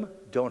them,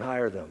 don't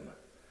hire them.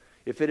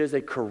 If it is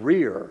a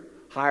career,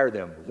 hire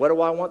them. What do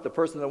I want? The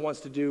person that wants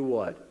to do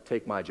what?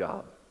 Take my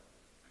job.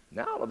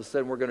 Now, all of a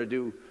sudden, we're going to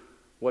do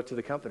what to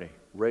the company?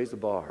 Raise the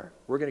bar.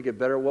 We're going to get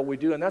better at what we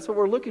do, and that's what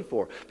we're looking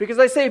for. Because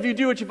they say if you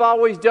do what you've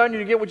always done,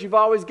 you get what you've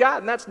always got,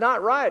 and that's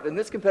not right in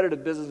this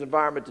competitive business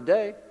environment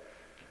today.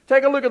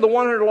 Take a look at the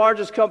 100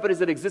 largest companies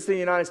that exist in the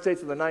United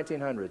States in the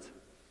 1900s.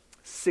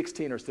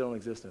 16 are still in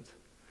existence.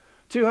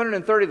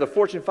 230 of the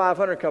Fortune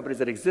 500 companies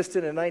that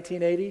existed in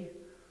 1980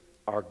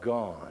 are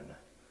gone.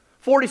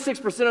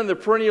 46% of the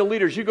perennial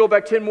leaders, you go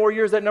back 10 more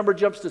years, that number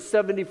jumps to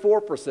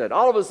 74%.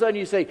 All of a sudden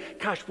you say,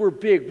 gosh, we're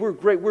big, we're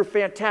great, we're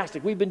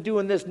fantastic. We've been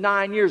doing this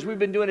 9 years, we've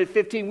been doing it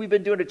 15, we've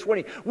been doing it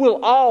 20.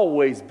 We'll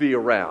always be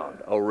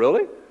around. Oh,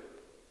 really?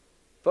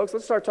 Folks,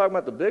 let's start talking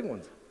about the big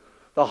ones.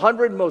 The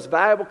 100 most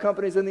valuable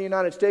companies in the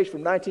United States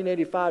from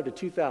 1985 to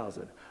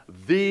 2000.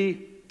 The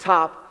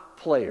top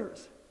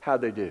players.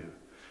 How'd they do?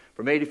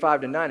 From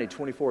 85 to 90,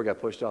 24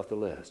 got pushed off the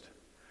list.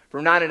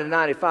 From 90 to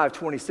 95,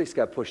 26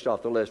 got pushed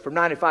off the list. From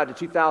 95 to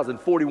 2000,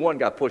 41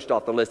 got pushed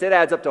off the list. It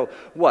adds up to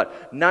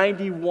what?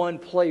 91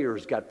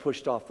 players got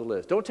pushed off the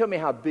list. Don't tell me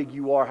how big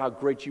you are, how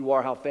great you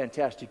are, how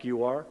fantastic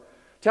you are.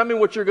 Tell me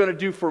what you're going to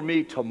do for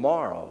me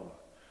tomorrow.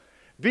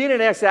 Being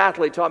an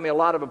ex-athlete taught me a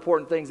lot of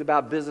important things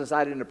about business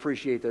I didn't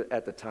appreciate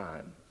at the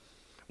time.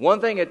 One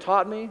thing it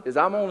taught me is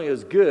I'm only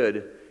as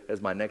good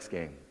as my next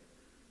game.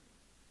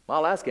 My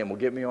last game will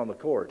get me on the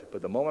court,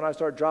 but the moment I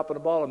start dropping the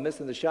ball and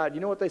missing the shot,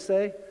 you know what they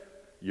say?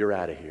 You're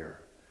out of here.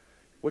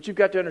 What you've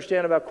got to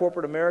understand about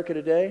corporate America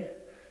today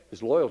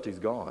is loyalty's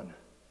gone.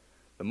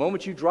 The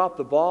moment you drop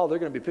the ball, they're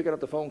going to be picking up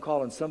the phone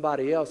calling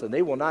somebody else, and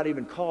they will not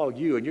even call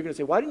you. And you're going to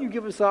say, why didn't you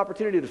give us the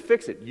opportunity to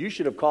fix it? You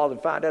should have called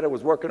and found out it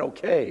was working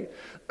okay.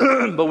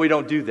 But we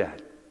don't do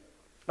that.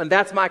 And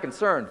that's my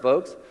concern,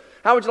 folks.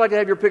 How would you like to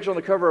have your picture on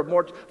the cover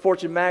of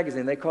Fortune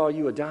magazine? They call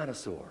you a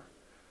dinosaur.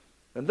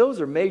 And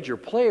those are major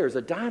players,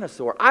 a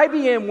dinosaur.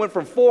 IBM went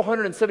from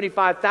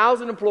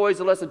 475,000 employees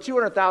to less than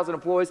 200,000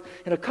 employees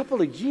in a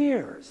couple of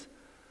years.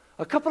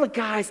 A couple of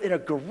guys in a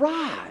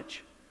garage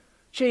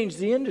changed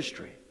the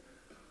industry.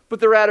 But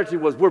their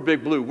attitude was, we're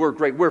Big Blue, we're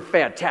great, we're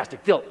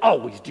fantastic. They'll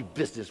always do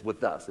business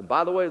with us. And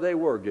by the way, they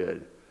were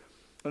good.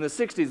 In the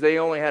 60s, they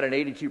only had an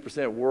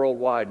 82%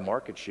 worldwide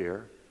market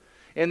share.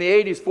 In the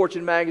 80s,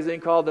 Fortune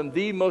magazine called them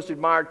the most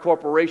admired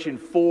corporation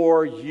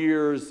 4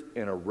 years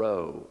in a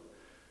row.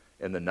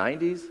 In the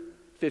 90s,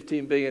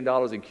 $15 billion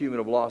in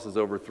cumulative losses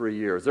over 3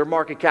 years. Their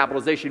market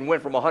capitalization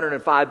went from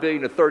 $105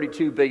 billion to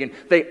 $32 billion.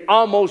 They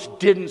almost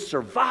didn't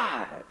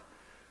survive.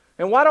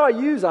 And why do I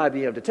use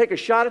IBM? To take a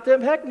shot at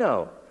them? Heck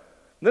no.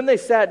 Then they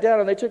sat down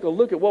and they took a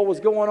look at what was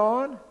going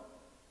on,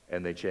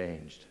 and they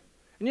changed.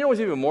 And you know what's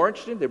even more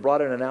interesting? They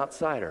brought in an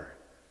outsider.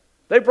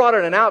 They brought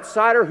in an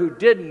outsider who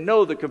didn't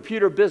know the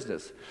computer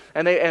business.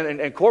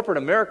 And corporate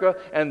America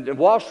and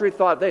Wall Street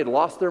thought they'd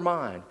lost their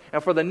mind.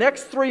 And for the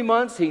next 3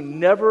 months, he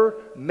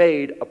never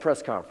made a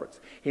press conference.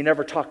 He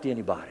never talked to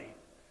anybody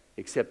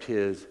except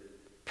his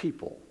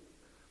people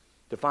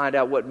to find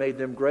out what made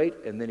them great,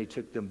 and then he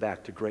took them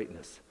back to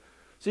greatness.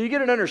 So you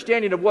get an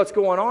understanding of what's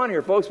going on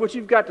here, folks. What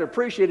you've got to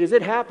appreciate is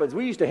it happens.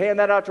 We used to hand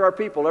that out to our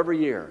people every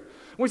year.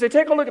 We say,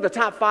 take a look at the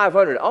top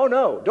 500. Oh,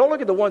 no. Don't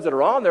look at the ones that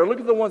are on there. Look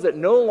at the ones that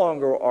no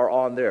longer are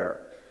on there.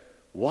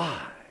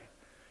 Why?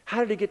 How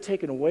did it get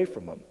taken away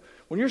from them?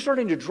 When you're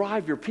starting to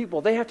drive your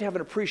people, they have to have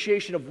an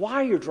appreciation of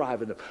why you're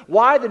driving them,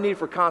 why the need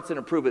for constant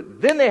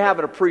improvement. Then they have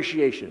an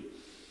appreciation.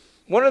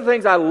 One of the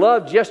things I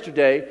loved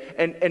yesterday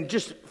and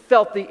just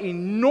felt the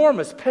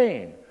enormous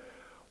pain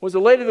was a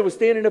lady that was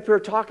standing up here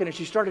talking, and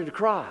she started to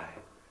cry.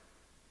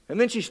 And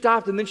then she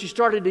stopped, and then she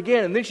started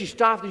again, and then she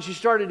stopped, and she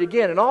started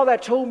again. And all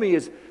that told me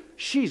is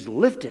she's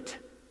lived it.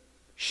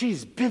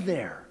 She's been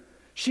there.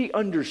 She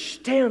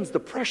understands the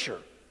pressure.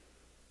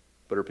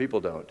 But her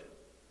people don't.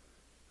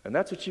 And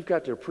that's what you've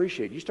got to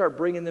appreciate. You start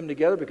bringing them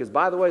together because,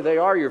 by the way, they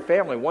are your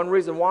family. One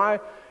reason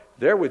why,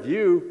 they're with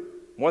you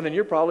more than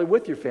you're probably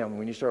with your family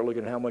when you start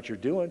looking at how much you're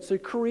doing. So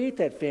create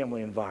that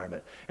family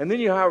environment. And then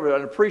you have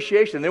an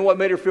appreciation. And then what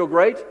made her feel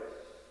great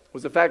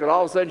was the fact that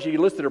all of a sudden she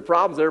listed her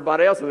problems to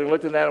everybody else, and they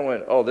looked at that and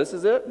went, oh, this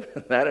is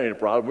it? That ain't a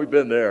problem. We've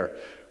been there.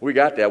 We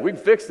got that. We can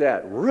fix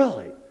that.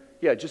 Really?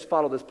 Yeah, just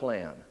follow this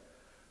plan.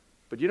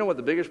 But you know what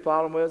the biggest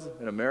problem is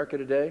in America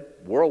today,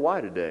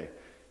 worldwide today?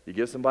 You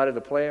give somebody the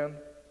plan,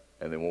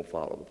 and they won't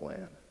follow the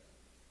plan.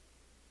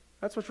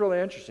 That's what's really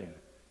interesting.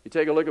 You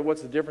take a look at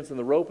what's the difference in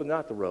the rope and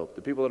not the rope.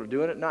 The people that are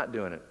doing it, not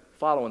doing it,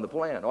 following the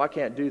plan. Oh, I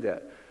can't do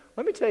that.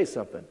 Let me tell you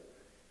something.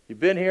 You've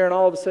been here, and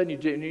all of a sudden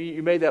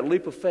you made that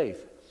leap of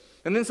faith.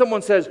 And then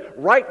someone says,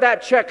 write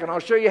that check, and I'll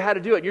show you how to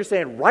do it. And you're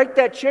saying, write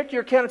that check?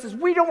 Your accountant says,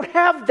 we don't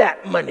have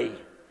that money.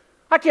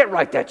 I can't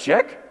write that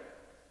check.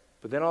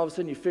 But then all of a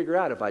sudden you figure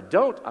out, if I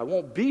don't, I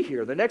won't be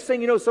here. The next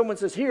thing you know, someone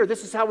says, here,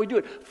 this is how we do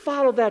it.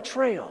 Follow that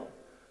trail.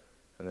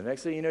 And the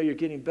next thing you know, you're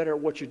getting better at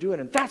what you're doing.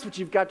 And that's what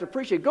you've got to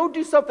appreciate. Go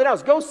do something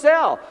else. Go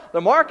sell.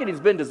 The marketing's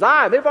been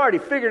designed. They've already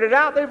figured it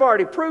out. They've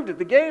already proved it.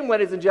 The game,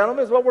 ladies and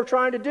gentlemen, is what we're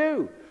trying to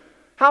do.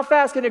 How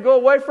fast can it go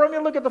away from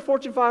you? Look at the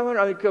Fortune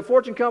 500,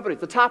 Fortune companies,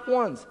 the top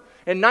ones.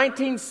 In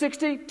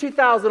 1960,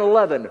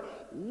 2011,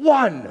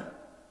 one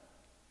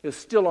is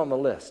still on the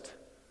list.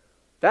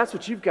 That's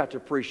what you've got to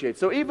appreciate.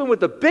 So even with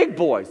the big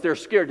boys, they're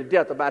scared to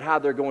death about how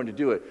they're going to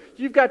do it.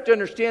 You've got to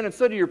understand, and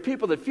so do your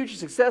people, that future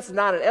success is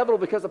not inevitable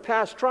because of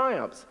past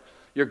triumphs.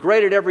 You're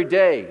graded every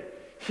day,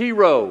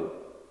 0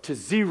 to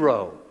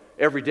 0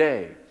 every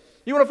day.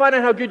 You want to find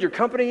out how good your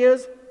company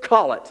is?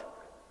 Call it.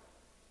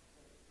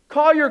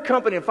 Call your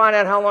company and find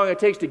out how long it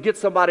takes to get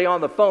somebody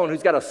on the phone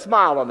who's got a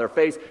smile on their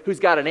face, who's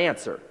got an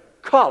answer.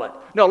 Call it.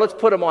 No, let's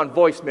put them on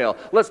voicemail.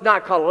 Let's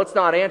not call it. Let's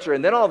not answer.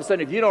 And then all of a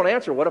sudden, if you don't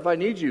answer, what if I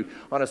need you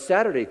on a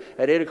Saturday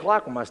at 8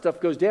 o'clock when my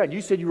stuff goes down?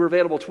 You said you were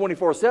available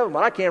 24/7,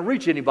 but I can't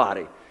reach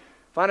anybody.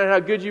 Find out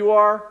how good you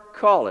are,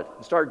 call it,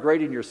 and start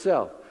grading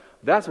yourself.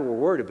 That's what we're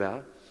worried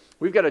about.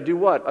 We've got to do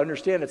what?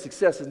 Understand that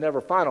success is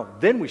never final.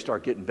 Then we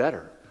start getting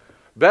better.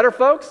 Better,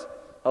 folks?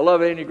 I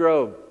love Andy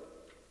Grove.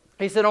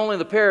 He said only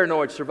the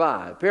paranoid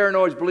survive.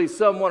 Paranoids believe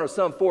someone or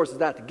some force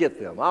is out to get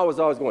them. I was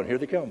always going, here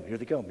they come, here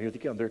they come, here they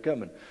come, they're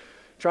coming.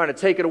 Trying to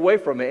take it away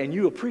from me, and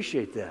you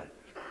appreciate that.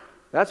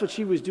 That's what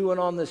she was doing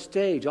on this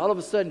stage. All of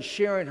a sudden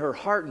sharing her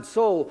heart and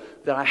soul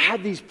that I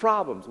had these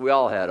problems. We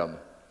all had them.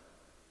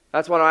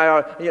 That's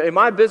why in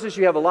my business,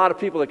 you have a lot of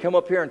people that come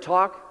up here and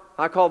talk.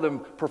 I call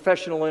them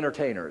professional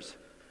entertainers.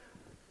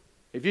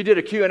 If you did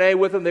a Q&A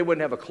with them, they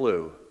wouldn't have a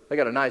clue. They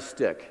got a nice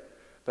stick.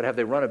 But have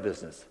they run a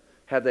business?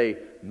 Have they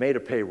made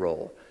a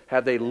payroll?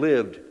 Have they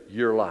lived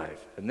your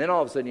life? And then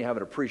all of a sudden you have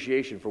an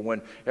appreciation for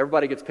when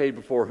everybody gets paid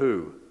before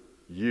who?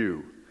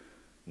 You.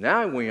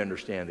 Now we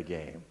understand the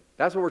game.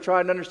 That's what we're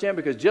trying to understand,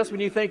 because just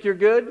when you think you're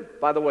good,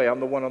 by the way, I'm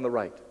the one on the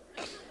right.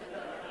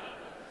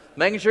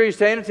 Making sure you're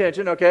staying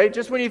attention, okay?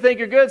 Just when you think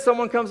you're good,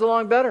 someone comes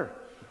along better.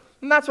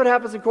 And that's what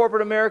happens in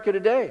corporate America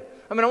today.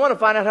 I mean, I want to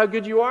find out how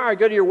good you are. I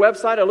go to your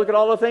website, I look at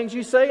all the things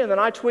you say, and then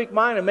I tweak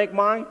mine and make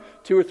mine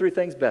 2 or 3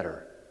 things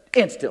better.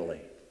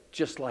 Instantly.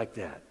 Just like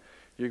that.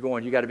 You're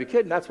going, you got to be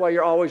kidding. That's why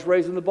you're always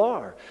raising the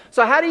bar.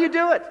 So how do you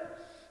do it?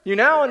 You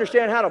now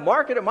understand how to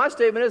market it. My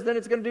statement is, then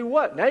it's going to do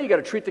what? Now you got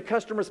to treat the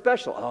customer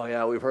special. Oh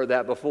yeah, we've heard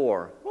that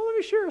before. Well, let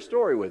me share a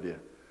story with you.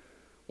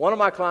 One of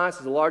my clients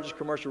is the largest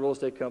commercial real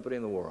estate company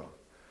in the world.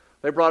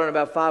 They brought in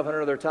about 500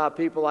 of their top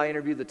people. I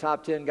interviewed the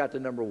top 10, got to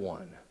number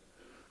 1.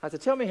 I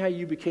said, tell me how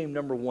you became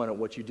number 1 at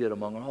what you did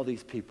among all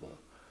these people.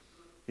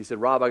 He said,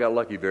 Rob, I got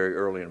lucky very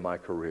early in my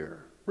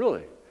career.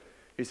 Really?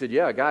 He said,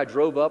 yeah, a guy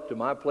drove up to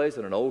my place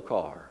in an old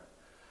car.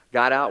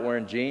 Got out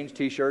wearing jeans,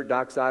 T-shirt,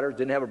 Docksiders,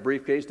 didn't have a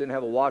briefcase, didn't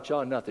have a watch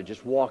on, nothing.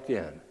 Just walked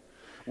in.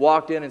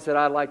 Walked in and said,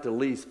 I'd like to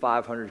lease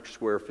 500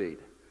 square feet.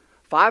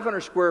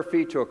 500 square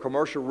feet to a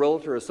commercial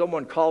realtor is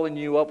someone calling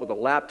you up with a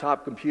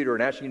laptop computer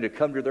and asking you to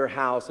come to their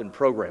house and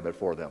program it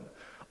for them.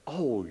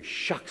 Oh,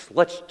 shucks,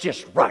 let's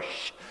just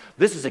rush.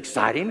 This is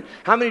exciting.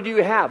 How many do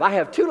you have? I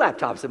have 2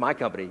 laptops in my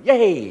company.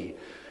 Yay!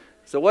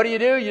 So what do?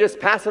 You just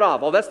pass it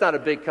off. Oh, that's not a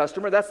big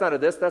customer. That's not a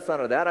this. That's not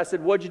a that. I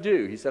said, what'd you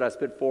do? He said, I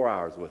spent 4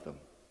 hours with them.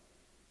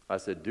 I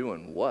said,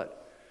 doing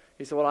what?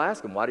 He said, well, I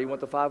asked him, why do you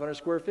want the 500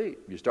 square feet?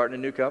 You starting a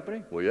new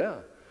company? Well, yeah.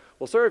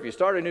 Well, sir, if you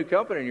start a new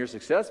company and you're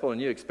successful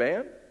and you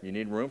expand, you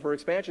need room for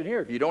expansion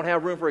here. If you don't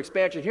have room for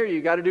expansion here,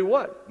 you got to do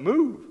what?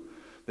 Move.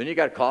 Then you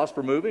got cost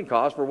for moving,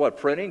 cost for what?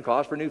 Printing,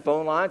 cost for new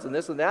phone lines and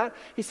this and that.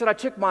 He said, I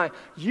took my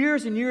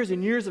years and years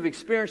and years of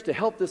experience to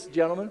help this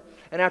gentleman,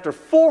 and after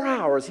 4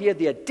 hours, he had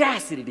the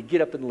audacity to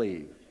get up and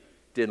leave.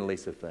 Didn't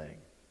lease a thing.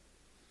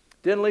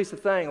 Didn't lease a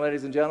thing,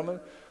 ladies and gentlemen.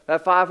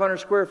 That 500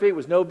 square feet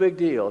was no big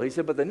deal. He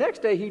said, but the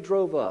next day he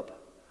drove up.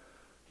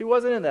 He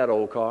wasn't in that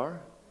old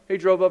car. He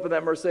drove up in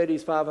that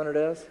Mercedes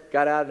 500S,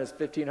 got out in his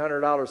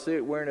 $1,500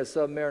 suit, wearing his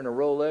Submariner, a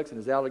Rolex, and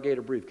his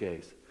alligator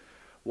briefcase.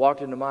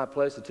 Walked into my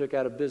place and took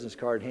out a business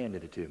card and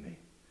handed it to me.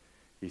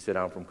 He said,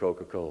 I'm from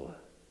Coca-Cola.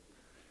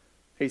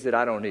 He said,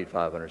 I don't need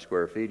 500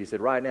 square feet. He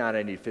said, right now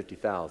I need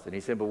 50,000. He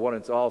said, but when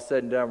it's all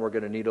said and done, we're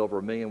going to need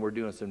over $1 million. We're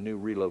doing some new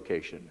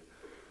relocation.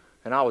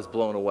 And I was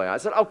blown away. I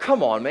said, oh,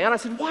 come on, man. I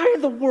said, why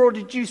in the world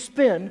did you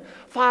spend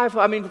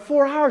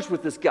 4 hours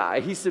with this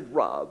guy? He said,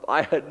 Rob,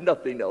 I had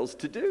nothing else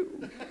to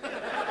do.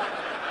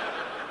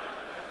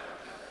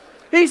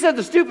 He said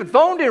the stupid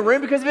phone didn't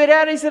ring because if it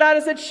had, he said, I'd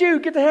have said,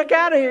 shoot, get the heck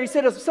out of here. He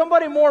said, if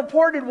somebody more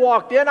important had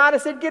walked in, I'd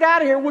have said, get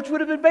out of here, which would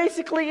have been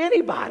basically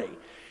anybody.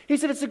 He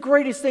said, it's the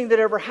greatest thing that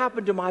ever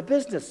happened to my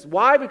business.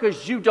 Why?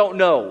 Because you don't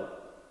know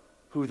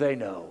who they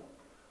know.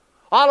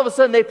 All of a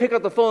sudden, they pick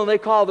up the phone and they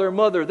call their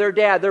mother, their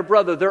dad, their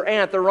brother, their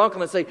aunt, their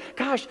uncle, and say,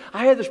 gosh,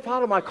 I had this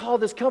problem. I called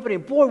this company,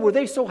 and boy, were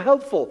they so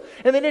helpful.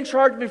 And they didn't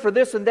charge me for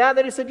this and that.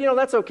 Then he said,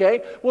 that's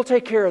okay. We'll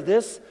take care of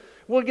this.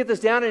 We'll get this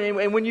down,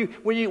 and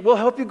we'll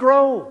help you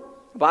grow.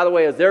 By the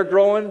way, as they're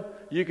growing,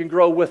 you can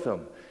grow with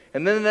them.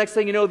 And then the next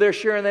thing you know, they're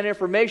sharing that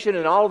information,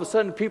 and all of a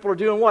sudden, people are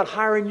doing what?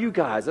 Hiring you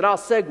guys. And I'll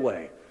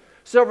segue.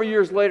 Several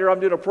years later, I'm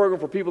doing a program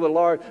for people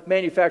that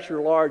manufacture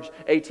large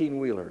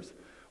 18-wheelers.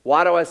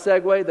 Why do I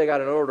segue? They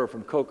got an order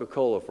from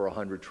Coca-Cola for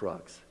 100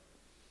 trucks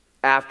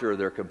after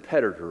their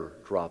competitor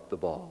dropped the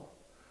ball.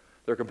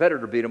 Their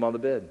competitor beat them on the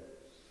bid.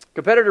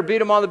 Competitor beat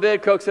them on the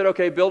bid. Coke said,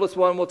 okay, build us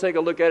one. We'll take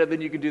a look at it.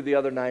 Then you can do the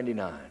other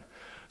 99.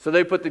 So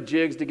they put the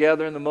jigs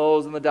together and the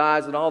molds and the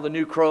dies and all the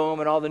new chrome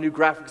and all the new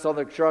graphics on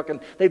the truck.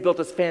 And they built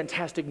this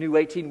fantastic new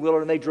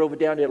 18-wheeler and they drove it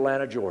down to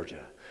Atlanta,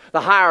 Georgia.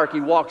 The hierarchy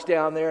walks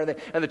down there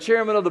and the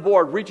chairman of the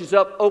board reaches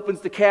up,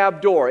 opens the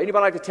cab door.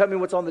 Anybody like to tell me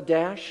what's on the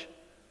dash?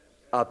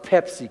 A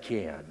Pepsi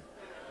can.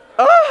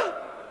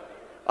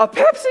 A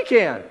Pepsi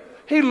can.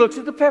 He looks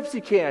at the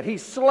Pepsi can. He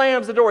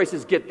slams the door. He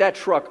says, get that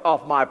truck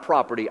off my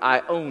property. I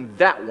own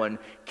that one.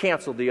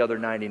 Cancel the other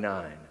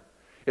 99.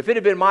 If it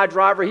had been my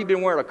driver, he'd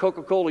been wearing a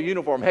Coca-Cola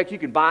uniform. Heck, you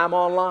can buy them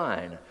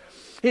online.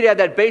 He'd had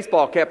that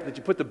baseball cap that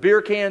you put the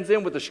beer cans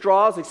in with the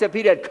straws, except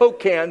he'd had Coke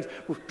cans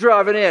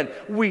driving in.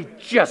 We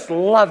just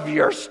love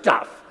your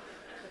stuff.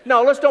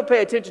 No, let's don't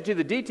pay attention to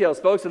the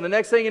details, folks. And the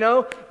next thing you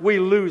know, we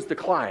lose the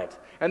client.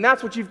 And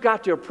that's what you've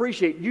got to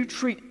appreciate. You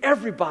treat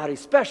everybody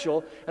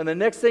special, and the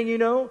next thing you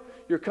know,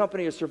 your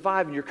company is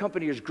surviving, your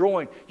company is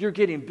growing, you're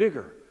getting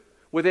bigger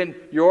within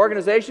your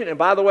organization. And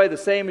by the way, the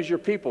same as your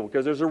people,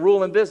 because there's a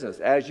rule in business.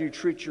 As you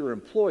treat your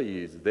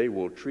employees, they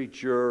will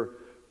treat your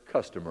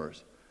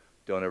customers.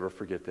 Don't ever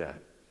forget that.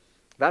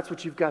 That's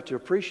what you've got to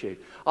appreciate.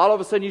 All of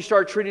a sudden, you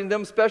start treating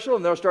them special,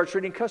 and they'll start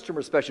treating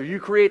customers special. You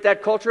create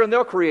that culture, and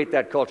they'll create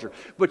that culture.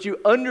 But you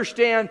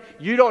understand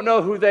you don't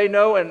know who they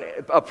know, and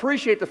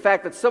appreciate the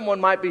fact that someone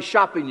might be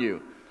shopping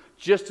you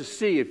just to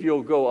see if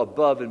you'll go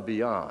above and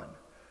beyond.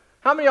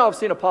 How many of y'all have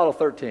seen Apollo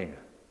 13?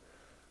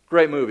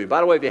 Great movie.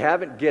 By the way, if you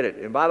haven't, get it.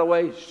 And by the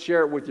way,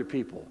 share it with your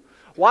people.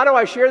 Why do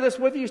I share this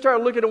with you? You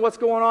start looking at what's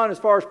going on as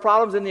far as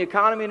problems in the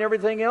economy and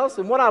everything else.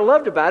 And what I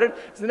loved about it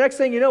is the next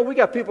thing you know, we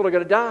got people that are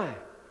going to die.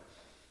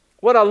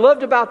 What I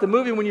loved about the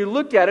movie, when you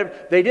looked at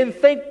it, they didn't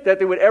think that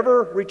they would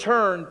ever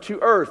return to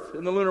Earth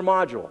in the lunar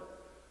module.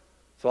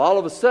 So all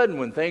of a sudden,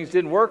 when things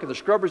didn't work and the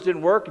scrubbers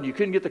didn't work and you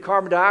couldn't get the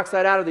carbon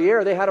dioxide out of the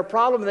air, they had a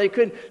problem and they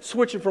couldn't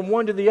switch it from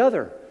one to the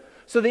other.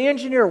 So the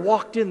engineer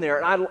walked in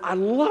there, and I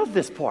love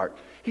this part.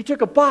 He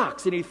took a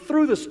box and he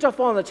threw the stuff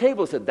on the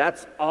table and said,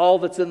 that's all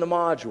that's in the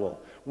module.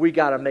 We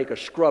got to make a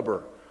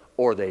scrubber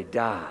or they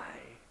die.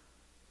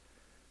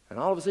 And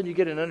all of a sudden you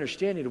get an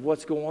understanding of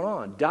what's going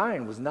on.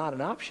 Dying was not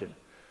an option.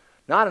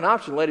 Not an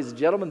option, ladies and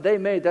gentlemen. They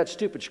made that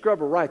stupid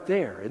scrubber right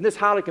there. In this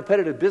highly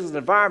competitive business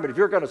environment, if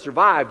you're going to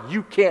survive,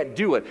 you can't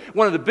do it.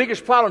 One of the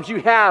biggest problems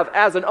you have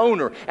as an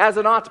owner, as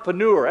an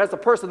entrepreneur, as the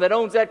person that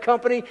owns that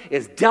company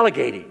is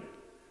delegating.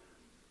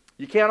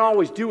 You can't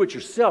always do it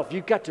yourself.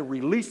 You've got to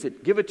release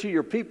it. Give it to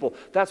your people.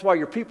 That's why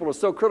your people are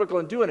so critical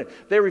in doing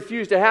it. They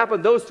refuse to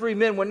happen. Those 3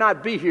 men would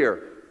not be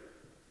here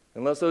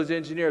unless those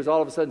engineers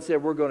all of a sudden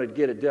said, we're going to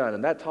get it done.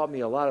 And that taught me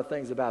a lot of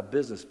things about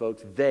business,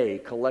 folks. They,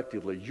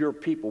 collectively, your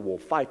people will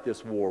fight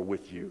this war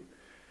with you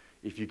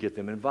if you get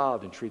them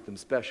involved and treat them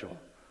special.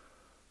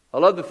 I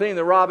love the thing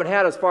that Robin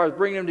had as far as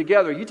bringing them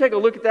together. You take a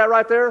look at that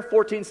right there,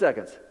 14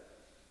 seconds.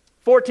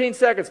 14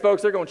 seconds,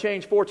 folks, they're going to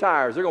change 4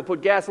 tires. They're going to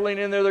put gasoline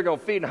in there. They're going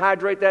to feed and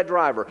hydrate that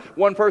driver.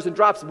 One person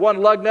drops one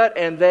lug nut,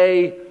 and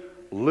they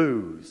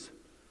lose.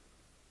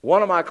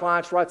 One of my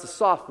clients writes a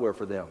software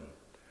for them.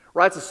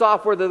 Writes a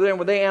software that then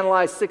when they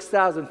analyze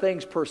 6,000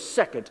 things per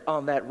second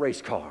on that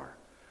race car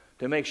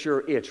to make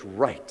sure it's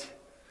right.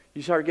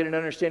 You start getting an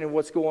understanding of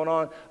what's going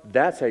on.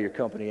 That's how your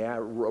company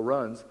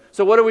runs.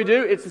 So what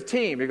do? It's a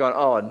team. You're going,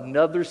 oh,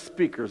 another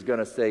speaker's going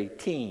to say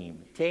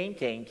team. Team,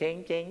 team,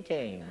 team, team,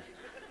 team.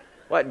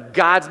 What in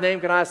God's name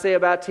can I say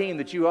about team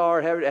that you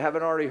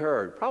haven't already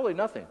heard? Probably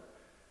nothing,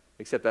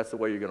 except that's the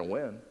way you're going to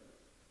win.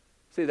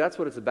 See, that's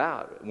what it's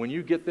about. When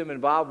you get them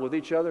involved with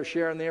each other,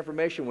 sharing the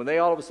information, when they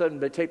all of a sudden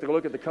they take a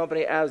look at the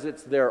company as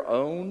it's their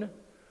own,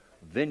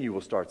 then you will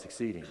start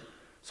succeeding.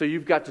 So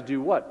you've got to do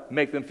what?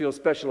 Make them feel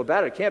special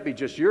about it. It can't be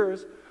just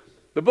yours.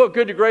 The book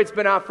Good to Great's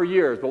been out for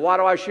years, but why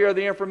do I share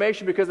the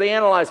information? Because they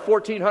analyzed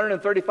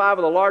 1,435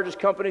 of the largest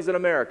companies in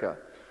America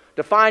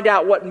to find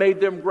out what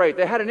made them great.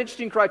 They had an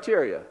interesting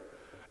criteria.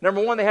 Number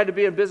one, they had to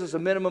be in business a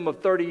minimum of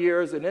 30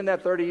 years, and in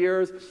that 30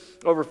 years,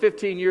 over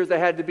 15 years, they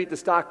had to beat the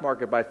stock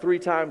market by 3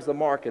 times the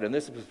market, and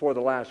this is before the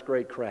last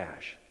great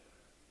crash.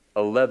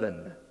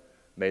 11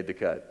 made the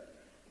cut.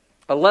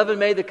 11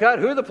 made the cut.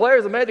 Who are the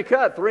players that made the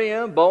cut?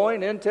 3M, Boeing,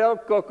 Intel,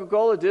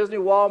 Coca-Cola, Disney,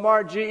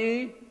 Walmart,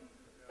 GE?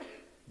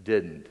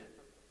 Didn't.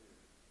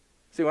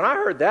 See, when I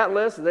heard that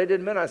list and they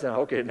didn't win, I said,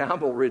 okay, now I'm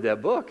going to read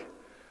that book.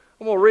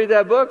 I'm going to read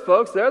that book,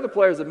 folks. They're the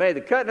players that made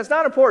the cut, and it's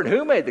not important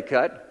who made the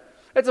cut.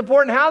 It's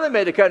important how they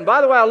made the cut. And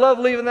by the way, I love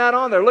leaving that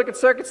on there. Look at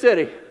Circuit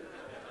City.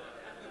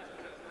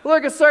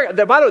 Look at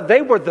Circuit. By the way,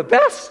 they were the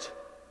best.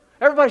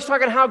 Everybody's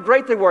talking how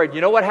great they were.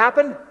 You know what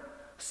happened?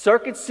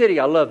 Circuit City,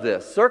 I love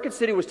this. Circuit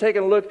City was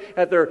taking a look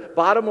at their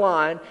bottom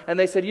line, and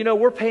they said, you know,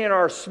 we're paying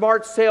our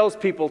smart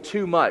salespeople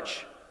too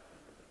much.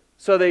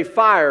 So they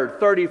fired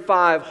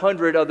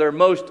 3,500 of their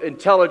most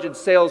intelligent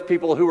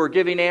salespeople who were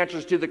giving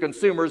answers to the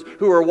consumers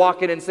who were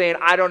walking in saying,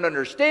 I don't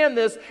understand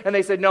this. And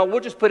they said, no,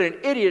 we'll just put an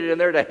idiot in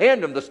there to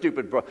hand them the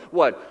stupid,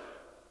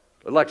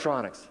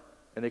 electronics.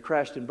 And they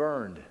crashed and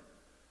burned.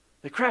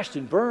 They crashed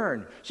and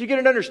burned. So you get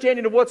an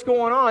understanding of what's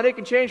going on. It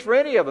can change for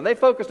any of them. They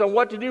focused on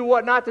what to do,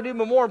 what not to do,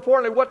 but more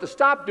importantly, what to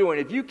stop doing.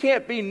 If you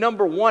can't be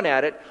number one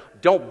at it,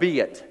 don't be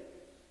it.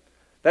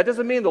 That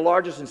doesn't mean the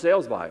largest in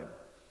sales volume.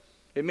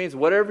 It means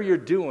whatever you're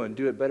doing,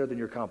 do it better than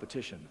your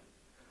competition.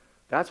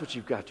 That's what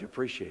you've got to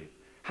appreciate.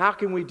 How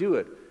can we do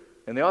it?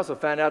 And they also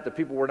found out that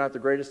people were not the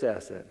greatest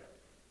asset.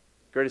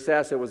 The greatest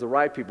asset was the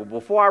right people.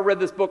 Before I read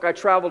this book, I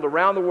traveled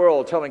around the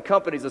world telling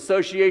companies,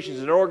 associations,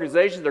 and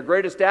organizations their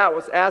greatest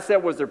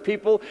asset was their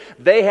people.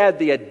 They had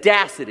the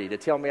audacity to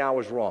tell me I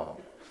was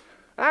wrong.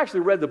 I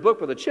actually read the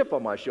book with a chip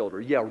on my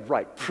shoulder. Yeah,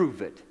 right,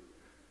 prove it.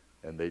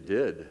 And they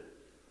did.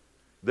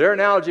 Their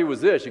analogy was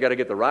this: you got to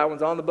get the right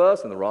ones on the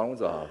bus and the wrong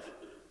ones off.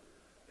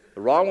 The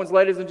wrong ones,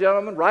 ladies and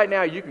gentlemen, right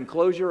now you can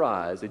close your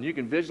eyes and you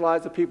can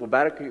visualize the people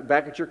back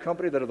at your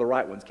company that are the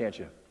right ones, can't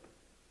you?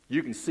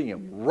 You can see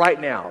them right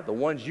now, the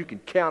ones you can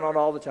count on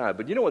all the time.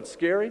 But you know what's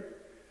scary?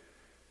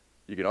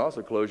 You can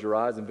also close your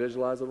eyes and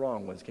visualize the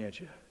wrong ones, can't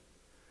you?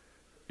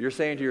 You're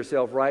saying to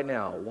yourself right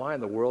now, why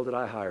in the world did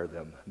I hire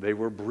them? They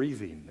were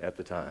breathing at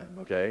the time,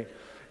 okay?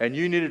 And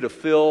you needed to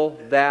fill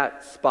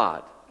that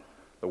spot.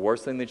 The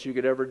worst thing that you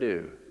could ever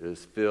do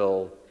is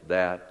fill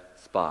that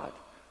spot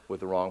with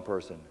the wrong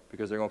person,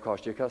 because they're going to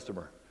cost you a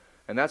customer.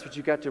 And that's what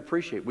you got to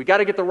appreciate. We got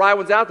to get the right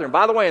ones out there. And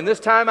by the way, in this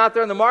time out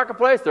there in the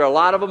marketplace, there are a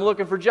lot of them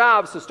looking for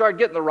jobs, so start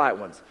getting the right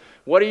ones.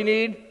 What do you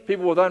need?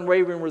 People with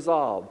unwavering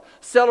resolve.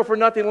 Settle for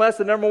nothing less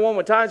than number one.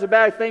 When times are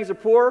bad, things are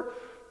poor,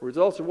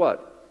 results are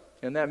what?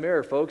 In that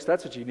mirror, folks.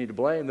 That's what you need to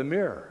blame, the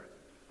mirror.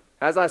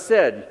 As I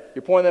said,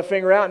 you point that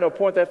finger out and they'll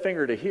point that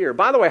finger to here.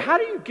 By the way, how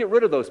do you get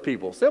rid of those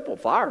people? Simple,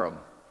 fire them.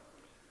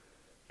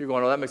 You're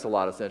going, oh, that makes a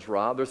lot of sense,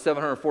 Rob. There's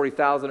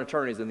 740,000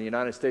 attorneys in the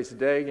United States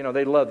today. You know,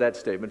 they love that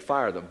statement,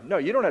 fire them. No,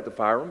 you don't have to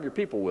fire them. Your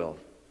people will.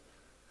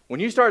 When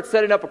you start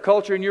setting up a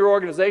culture in your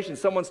organization,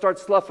 someone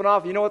starts sloughing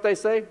off, you know what they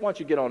say? Why don't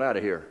you get on out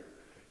of here?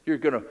 You're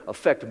going to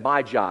affect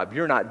my job.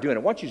 You're not doing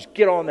it. Why don't you just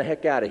get on the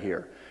heck out of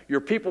here? Your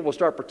people will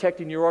start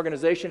protecting your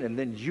organization, and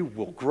then you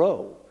will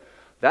grow.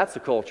 That's the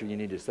culture you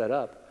need to set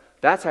up.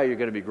 That's how you're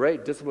going to be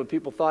great. Disciplined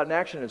people, thought, and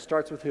action. It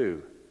starts with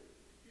who?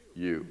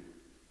 You.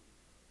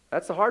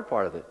 That's the hard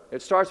part of it.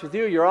 It starts with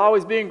you. You're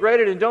always being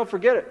graded, and don't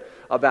forget it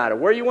about it.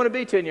 Where you want to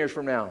be 10 years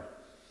from now.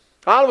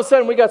 All of a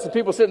sudden, we got some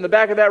people sitting in the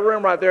back of that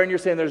room right there, and you're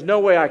saying, there's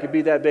no way I could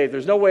be that big.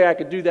 There's no way I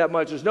could do that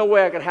much. There's no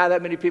way I could have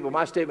that many people.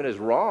 My statement is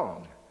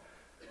wrong.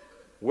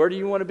 Where do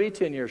you want to be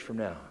 10 years from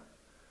now?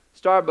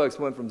 Starbucks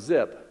went from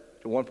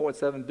zip to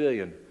 1.7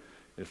 billion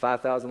in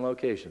 5,000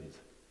 locations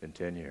in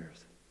 10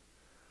 years.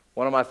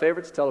 One of my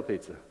favorites,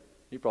 Telepizza.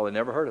 You probably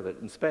never heard of it,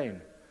 in Spain.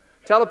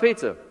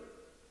 Telepizza,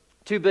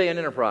 2 billion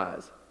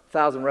enterprise.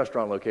 1,000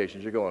 restaurant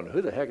locations. You're going,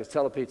 who the heck is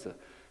Telepizza?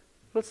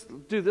 Let's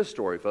do this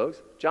story,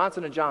 folks.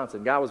 Johnson &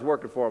 Johnson, guy was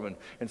working for him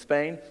in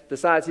Spain,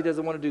 decides he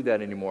doesn't want to do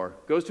that anymore.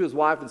 Goes to his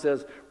wife and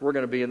says, we're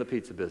going to be in the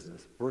pizza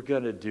business. We're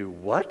going to do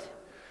what?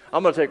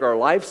 I'm going to take our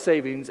life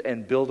savings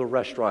and build a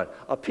restaurant,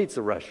 a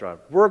pizza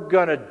restaurant. We're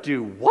going to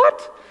do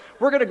what?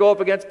 We're going to go up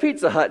against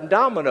Pizza Hut and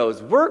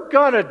Domino's. We're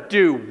going to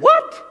do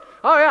what?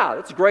 Oh, yeah,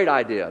 that's a great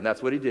idea. And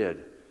that's what he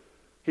did.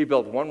 He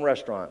built one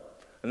restaurant.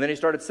 And then he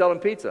started selling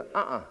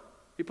pizza.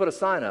 He put a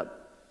sign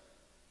up.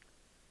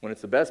 When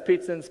it's the best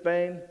pizza in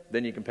Spain,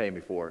 then you can pay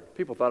me for it.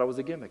 People thought it was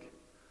a gimmick.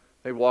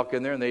 They'd walk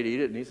in there and they'd eat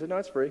it, and he said, no,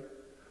 it's free.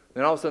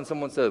 Then all of a sudden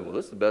someone said, well,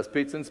 this is the best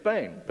pizza in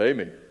Spain. Pay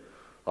me.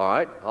 All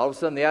right. All of a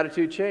sudden the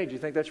attitude changed. You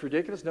think that's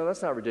ridiculous? No,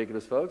 that's not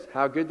ridiculous, folks.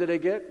 How good did they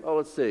get? Oh,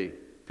 let's see.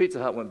 Pizza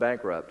Hut went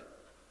bankrupt.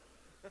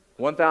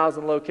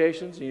 1,000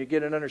 locations, and you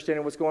get an understanding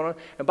of what's going on.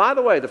 And by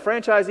the way, the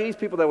franchisees,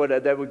 people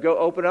that would go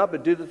open up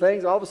and do the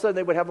things, all of a sudden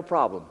they would have a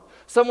problem.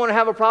 Someone would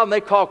have a problem,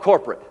 they call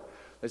corporate.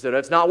 They said,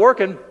 that's not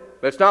working.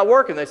 That's not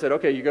working. They said,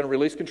 okay, you're going to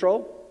release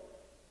control?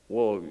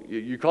 Well,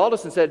 you called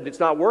us and said it's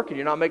not working.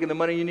 You're not making the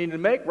money you need to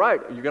make? Right.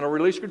 You're going to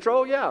release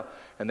control? Yeah.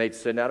 And they'd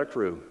send out a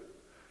crew.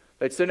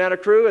 They'd send out a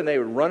crew, and they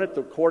would run it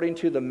according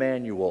to the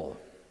manual.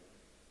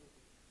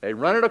 They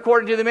run it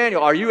according to the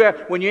manual.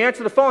 When you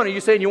answer the phone, are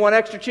you saying you want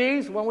extra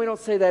cheese? Well, we don't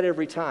say that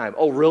every time.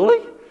 Oh,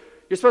 really?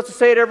 You're supposed to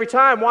say it every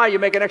time. Why? You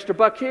make an extra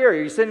buck here. Are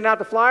you sending out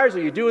the flyers?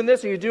 Are you doing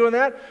this? Are you doing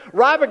that?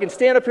 Robin can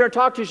stand up here and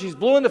talk to you. She's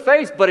blue in the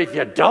face. But if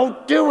you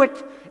don't do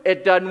it,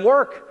 it doesn't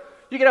work.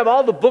 You can have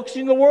all the books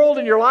in the world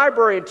in your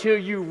library until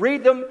you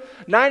read them.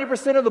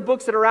 90% of the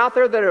books that are out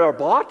there that are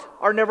bought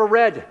are never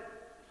read.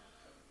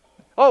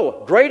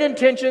 Oh, great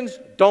intentions,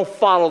 don't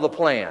follow the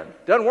plan.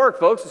 Doesn't work,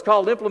 folks. It's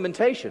called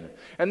implementation.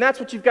 And that's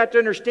what you've got to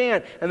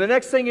understand. And the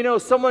next thing you know,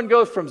 someone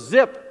goes from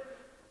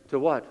zip to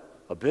what?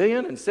 1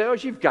 billion in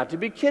sales? You've got to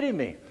be kidding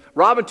me.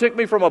 Robin took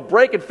me from a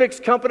break and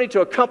fix company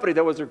to a company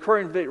that was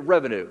recurring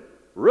revenue.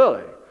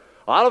 Really?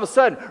 All of a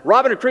sudden,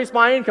 Robin increased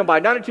my income by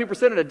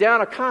 92% in a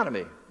down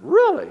economy.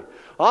 Really?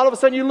 All of a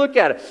sudden, you look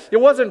at it. It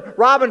wasn't,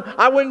 Robin,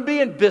 I wouldn't be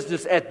in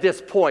business at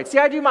this point. See,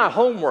 I do my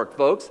homework,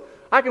 folks.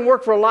 I can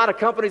work for a lot of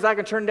companies. I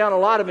can turn down a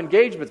lot of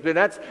engagements, but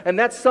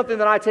that's something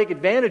that I take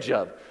advantage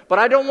of. But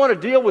I don't want to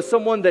deal with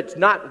someone that's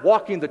not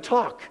walking the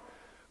talk.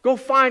 Go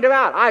find them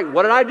out.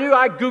 What did I do?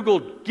 I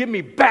Googled, give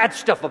me bad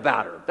stuff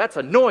about her. That's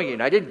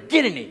annoying. I didn't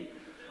get any.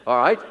 All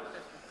right?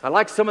 I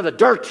like some of the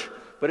dirt,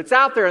 but it's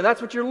out there, and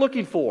that's what you're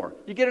looking for.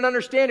 You get an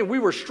understanding. We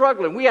were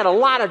struggling. We had a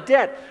lot of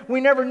debt.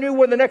 We never knew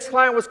where the next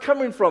client was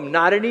coming from.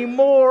 Not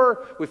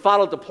anymore. We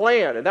followed the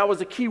plan, and that was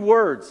the key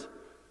words.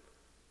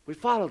 We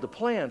followed the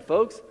plan,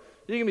 folks.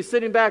 You can be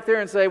sitting back there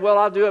and say, well,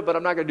 I'll do it, but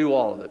I'm not going to do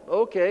all of it.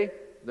 Okay,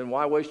 then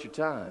why waste your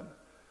time?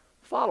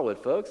 Follow it,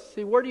 folks.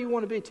 See, where do you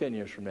want to be 10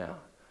 years from now?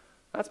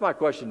 That's my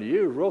question to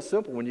you. Real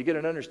simple. When you get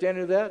an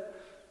understanding of that,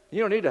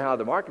 you don't need to hire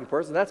the marketing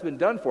person. That's been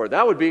done for it.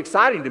 That would be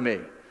exciting to me.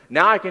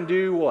 Now I can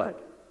do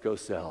what? Go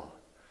sell.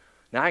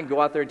 Now I can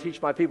go out there and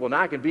teach my people.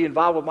 Now I can be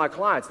involved with my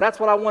clients. That's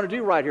what I want to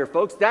do right here,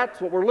 folks.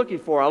 That's what we're looking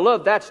for. I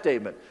love that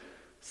statement.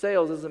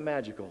 Sales isn't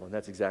magical, and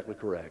that's exactly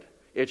correct.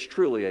 It's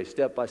truly a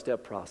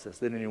step-by-step process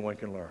that anyone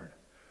can learn.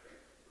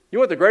 You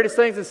want the greatest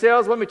things in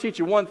sales? Let me teach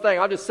you one thing.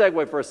 I'll just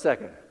segue for a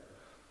second.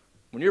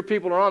 When your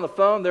people are on the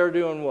phone, they're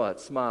doing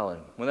what?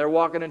 Smiling. When they're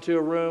walking into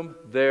a room,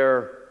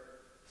 they're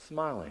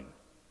smiling.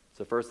 It's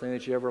the first thing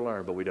that you ever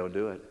learn, but we don't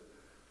do it.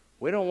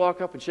 We don't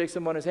walk up and shake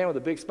someone's hand with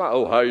a big smile.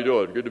 Oh, how you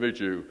doing? Good to meet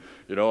you.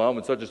 You know, I'm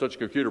in such and such a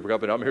computer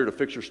company. I'm here to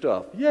fix your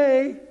stuff.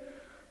 Yay.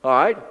 All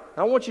right.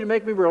 I want you to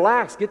make me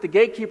relax. Get the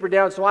gatekeeper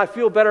down so I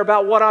feel better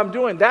about what I'm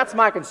doing. That's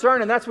my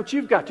concern, and that's what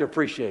you've got to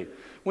appreciate.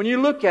 When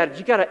you look at it,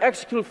 you've got to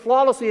execute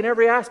flawlessly in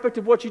every aspect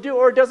of what you do,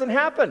 or it doesn't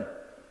happen.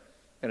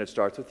 And it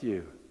starts with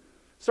you.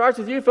 Starts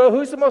with you, folks.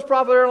 Who's the most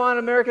popular airline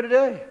in America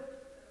today?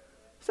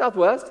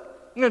 Southwest.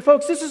 And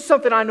folks, this is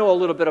something I know a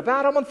little bit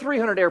about. I'm on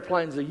 300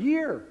 airplanes a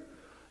year.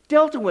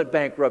 Delta went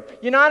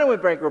bankrupt. United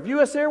went bankrupt.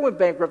 US Air went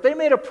bankrupt. They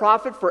made a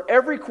profit for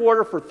every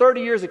quarter for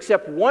 30 years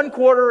except one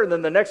quarter, and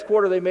then the next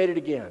quarter they made it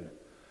again.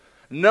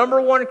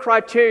 Number one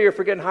criteria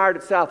for getting hired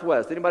at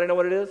Southwest. Anybody know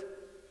what it is?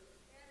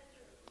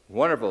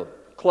 Wonderful.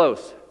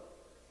 Close.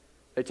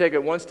 They take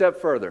it one step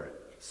further.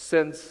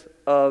 Sense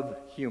of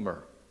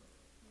humor.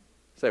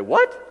 Say,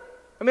 what?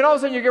 I mean, all of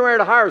a sudden you're getting ready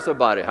to hire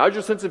somebody. How's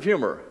your sense of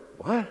humor?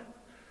 What? What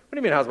do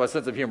you mean, how's my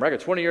sense of humor? I got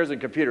 20 years in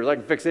computers. I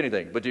can fix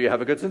anything. But do you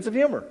have a good sense of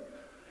humor?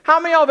 How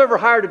many of y'all have ever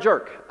hired a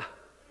jerk?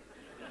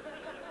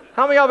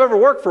 How many of y'all have ever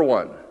worked for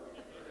one?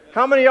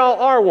 How many of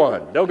y'all are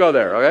one? Don't go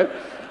there, okay?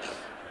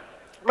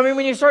 I mean,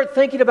 when you start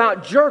thinking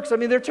about jerks, I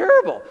mean, they're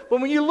terrible.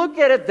 But when you look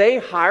at it, they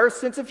hire a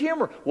sense of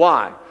humor.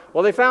 Why?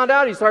 Well, they found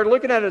out, you started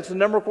looking at it, it's a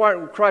number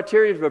of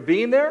criteria for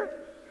being there.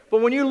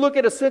 But when you look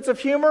at a sense of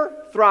humor,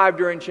 thrive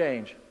during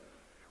change.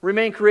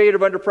 Remain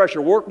creative under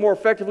pressure. Work more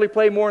effectively,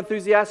 play more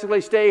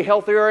enthusiastically, stay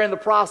healthier in the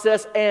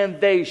process,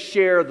 and they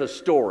share the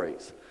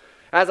stories.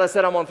 As I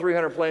said, I'm on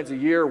 300 planes a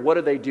year. What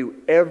do they do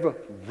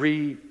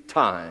every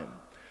time?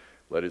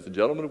 Ladies and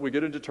gentlemen, if we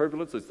get into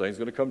turbulence, this thing's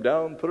going to come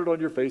down. Put it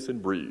on your face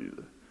and breathe.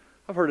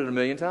 I've heard it a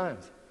million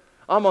times.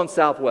 I'm on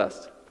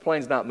Southwest. The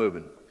plane's not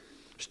moving.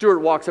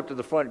 Stewart walks up to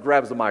the front,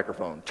 grabs the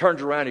microphone,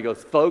 turns around, he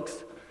goes,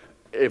 folks,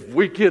 if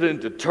we get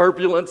into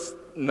turbulence,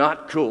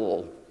 not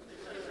cool.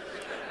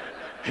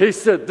 He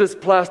said, this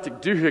plastic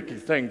doohickey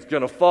thing's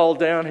going to fall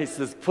down. He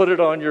says, put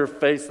it on your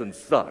face and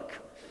suck.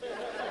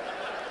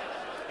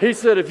 He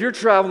said, if you're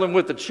traveling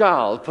with a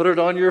child, put it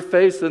on your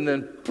face and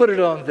then put it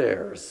on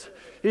theirs.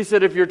 He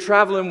said, if you're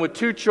traveling with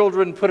two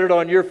children, put it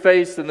on your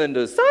face and then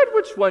decide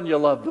which one you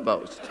love the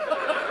most.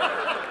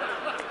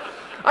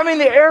 I mean,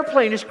 the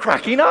airplane is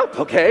cracking up,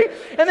 okay?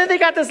 And then they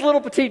got this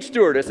little petite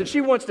stewardess, and she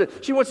wants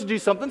to do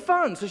something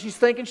fun. So she's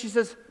thinking, she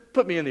says,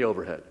 put me in the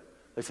overhead.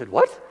 They said,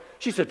 what?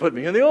 She said, put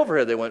me in the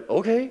overhead. They went,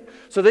 okay.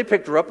 So they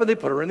picked her up and they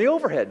put her in the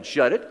overhead and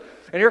shut it.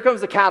 And here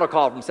comes the cattle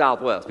call from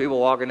Southwest. People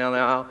walking down the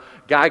aisle.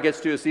 Guy gets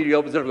to a seat, he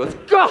opens it up and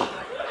goes, God!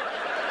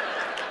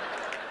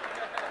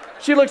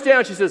 She looks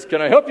down, she says,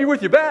 can I help you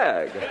with your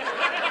bag?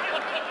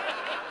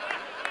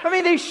 I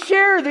mean, they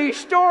share these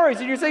stories,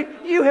 and you're saying,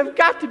 you have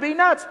got to be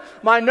nuts.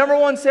 My number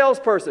one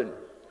salesperson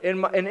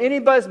in any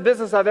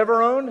business I've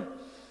ever owned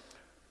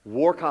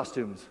wore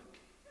costumes.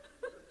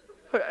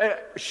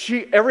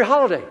 Every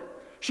holiday.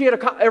 She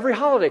had every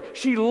holiday.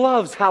 She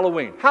loves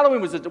Halloween.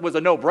 Halloween was a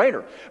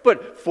no-brainer.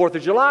 But 4th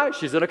of July,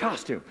 she's in a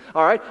costume.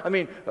 All right? I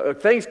mean,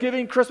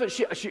 Thanksgiving,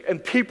 Christmas,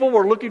 and people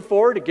were looking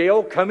forward to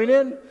Gail coming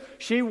in.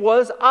 She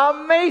was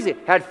amazing.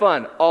 Had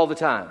fun all the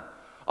time.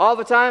 All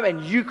the time,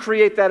 and you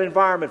create that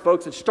environment,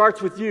 folks. It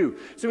starts with you.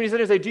 So when you sit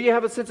there and say, do you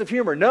have a sense of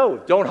humor? No,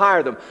 don't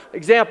hire them.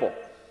 Example,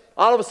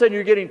 all of a sudden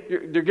they're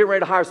getting ready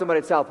to hire somebody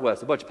at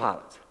Southwest, a bunch of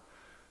pilots.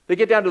 They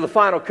get down to the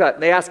final cut,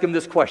 and they ask them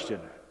this question.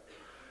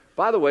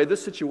 By the way,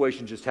 this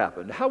situation just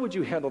happened. How would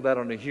you handle that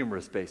on a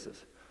humorous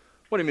basis?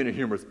 What do you mean a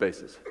humorous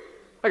basis?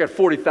 I got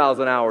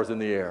 40,000 hours in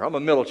the air. I'm a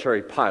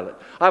military pilot.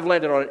 I've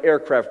landed on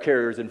aircraft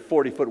carriers in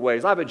 40-foot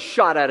waves. I've been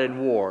shot at in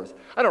wars.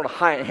 I don't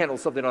handle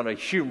something on a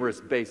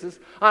humorous basis.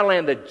 I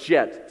land the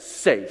jet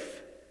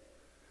safe.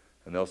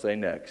 And they'll say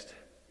next.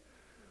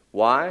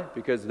 Why?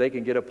 Because they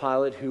can get a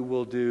pilot who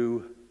will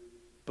do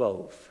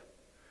both.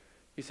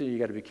 You say, you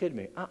got to be kidding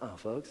me.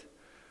 Folks.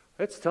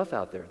 It's tough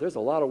out there. There's a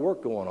lot of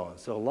work going on.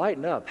 So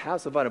lighten up.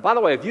 Have some fun. And by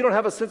the way, if you don't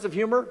have a sense of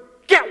humor,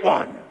 get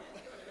one.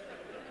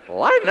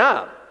 Lighten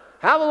up.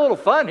 Have a little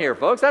fun here,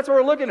 folks. That's what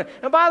we're looking at.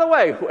 And by the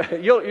way,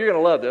 you're going to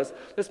love this.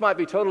 This might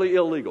be totally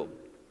illegal,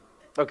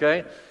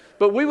 okay?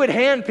 But we would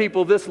hand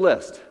people this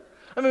list.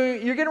 I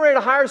mean, you're getting ready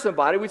to hire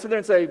somebody. We sit there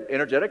and say,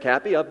 energetic,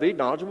 happy, upbeat,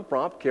 knowledgeable,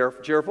 prompt,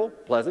 cheerful,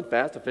 pleasant,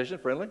 fast,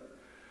 efficient, friendly.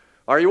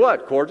 Are you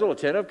what? Cordial,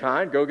 attentive,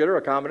 kind, go-getter,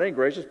 accommodating,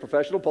 gracious,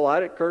 professional,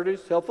 polite,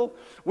 courteous, helpful?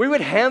 We would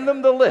hand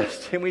them the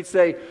list, and we'd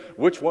say,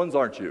 which ones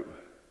aren't you?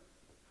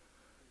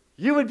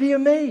 You would be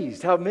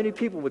amazed how many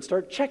people would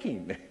start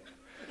checking.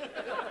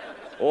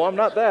 Oh, I'm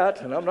not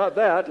that, and I'm not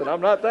that, and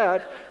I'm not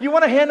that. You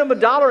want to hand them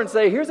 $1 and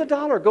say, here's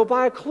 $1, go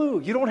buy a clue.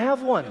 You don't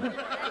have one.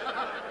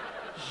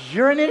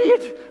 You're an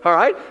idiot, all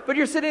right? But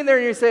you're sitting there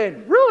and you're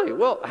saying, really?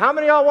 Well, how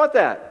many of y'all want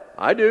that?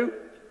 I do.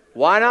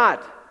 Why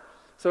not?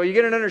 So you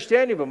get an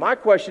understanding, but my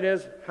question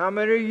is, how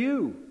many of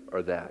you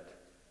are that?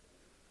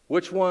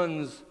 Which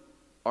ones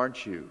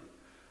aren't you?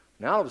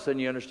 Now all of a sudden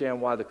you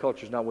understand why the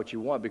culture is not what you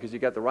want, because you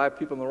got the right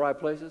people in the right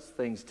places,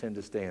 things tend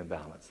to stay in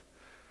balance.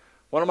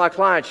 One of my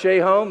clients, Shay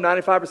Home,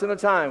 95% of the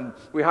time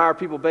we hire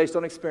people based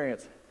on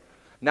experience.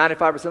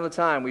 95% of the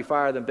time we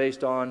fire them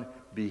based on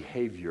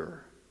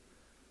behavior.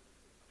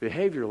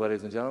 Behavior,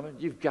 ladies and gentlemen,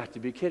 you've got to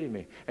be kidding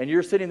me. And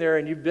you're sitting there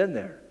and you've been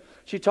there.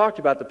 She talked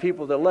about the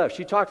people that left.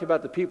 She talked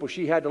about the people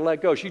she had to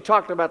let go. She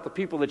talked about the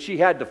people that she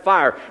had to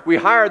fire. We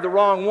hired the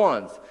wrong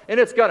ones, and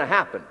it's going to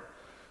happen.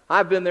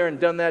 I've been there and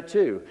done that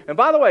too. And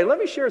by the way, let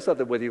me share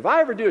something with you. If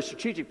I ever do a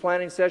strategic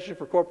planning session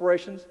for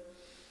corporations,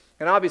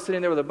 and I'll be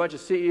sitting there with a bunch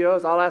of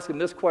CEOs, I'll ask them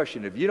this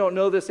question. If you don't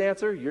know this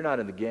answer, you're not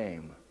in the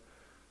game.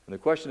 And the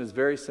question is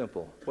very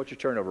simple. What's your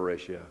turnover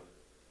ratio?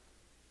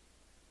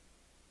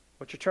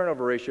 What's your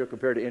turnover ratio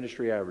compared to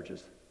industry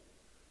averages?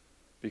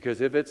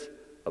 Because if it's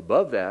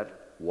above that,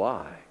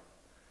 why?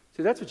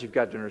 See, that's what you've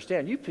got to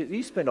understand.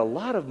 You spend a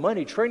lot of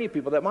money training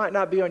people that might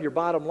not be on your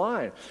bottom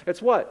line.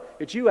 It's what?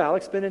 It's you,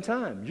 Alex, spending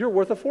time. You're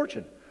worth a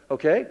fortune,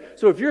 okay?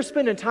 So if you're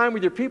spending time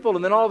with your people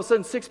and then all of a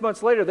sudden 6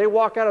 months later they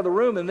walk out of the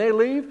room and they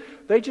leave,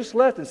 they just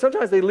left. And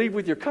sometimes they leave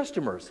with your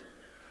customers.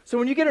 So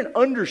when you get an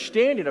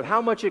understanding of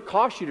how much it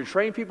costs you to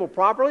train people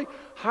properly,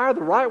 hire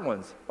the right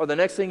ones. Or the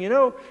next thing you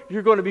know,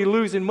 you're going to be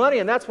losing money.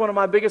 And that's one of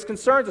my biggest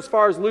concerns as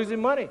far as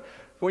losing money.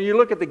 When you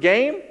look at the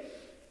game,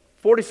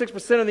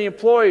 46% of the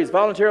employees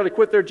voluntarily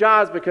quit their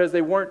jobs because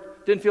they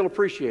didn't feel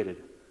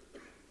appreciated.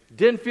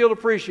 Didn't feel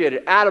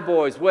appreciated.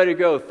 Attaboys, way to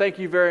go. Thank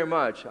you very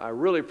much. I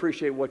really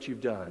appreciate what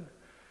you've done.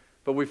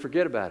 But we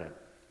forget about it.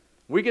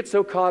 We get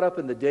so caught up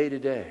in the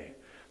day-to-day,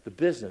 the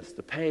business,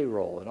 the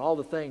payroll, and all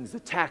the things, the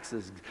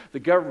taxes, the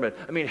government,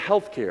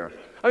 healthcare.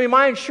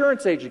 My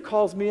insurance agent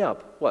calls me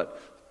up,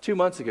 2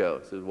 months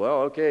ago. Says,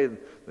 well, okay,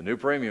 the new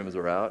premiums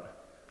are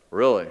out.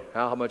 Really?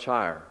 How much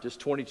higher?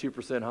 Just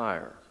 22%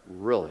 higher.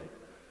 Really?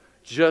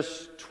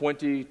 Just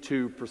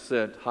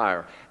 22%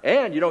 higher.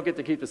 And you don't get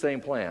to keep the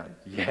same plan.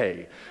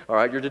 Yay. All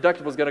right, your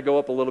deductible is going to go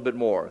up a little bit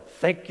more.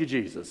 Thank you,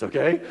 Jesus,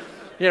 okay?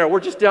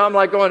 We're just down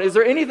like going, is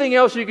there anything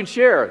else you can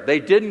share? They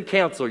didn't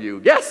cancel you.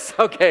 Yes,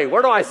 okay,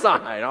 where do I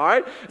sign, all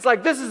right? It's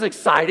like, this is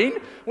exciting.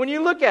 When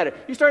you look at it,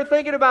 you start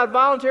thinking about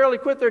voluntarily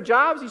quit their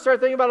jobs, you start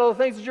thinking about all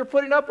the things that you're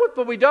putting up with,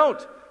 but we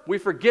don't. We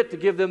forget to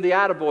give them the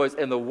attaboys,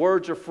 and the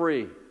words are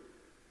free.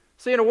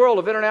 See, in a world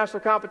of international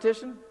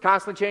competition,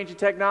 constantly changing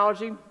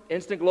technology,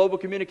 instant global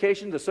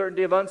communication, the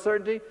certainty of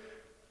uncertainty,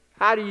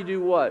 how do you do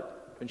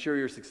what? Ensure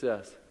your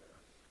success.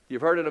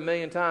 You've heard it a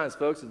million times,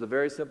 folks. It's a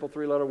very simple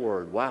 3-letter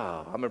word.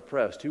 Wow, I'm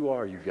impressed. Who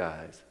are you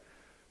guys?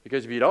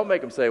 Because if you don't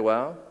make them say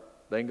wow,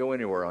 they can go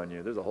anywhere on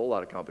you. There's a whole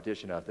lot of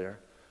competition out there.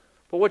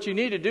 But what you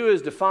need to do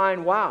is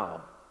define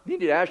wow. You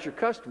need to ask your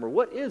customer,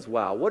 what is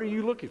wow? What are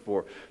you looking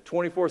for?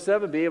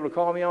 24/7, be able to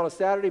call me on a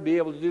Saturday, be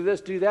able to do this,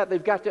 do that.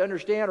 They've got to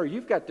understand, or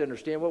you've got to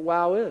understand what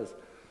wow is.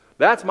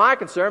 That's my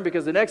concern,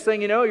 because the next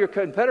thing you know, your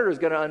competitor is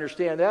going to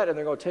understand that, and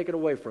they're going to take it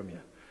away from you.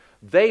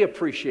 They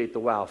appreciate the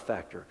wow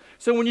factor.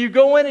 So when you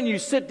go in and you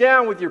sit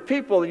down with your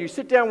people and you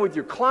sit down with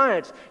your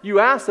clients, you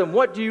ask them,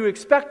 what do you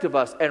expect of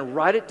us? And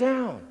write it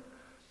down.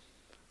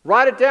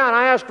 Write it down.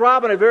 I asked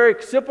Robin a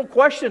very simple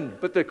question,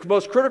 but the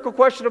most critical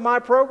question of my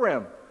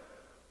program.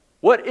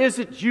 What is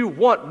it you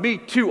want me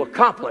to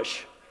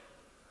accomplish?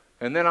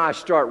 And then I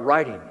start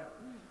writing.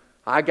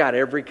 I got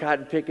every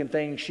cotton-picking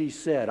thing she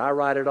said. I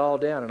write it all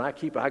down, and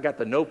I got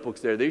the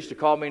notebooks there. They used to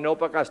call me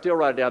notebook. I still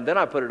write it down. Then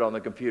I put it on the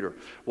computer.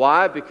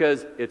 Why?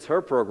 Because it's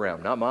her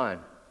program, not mine.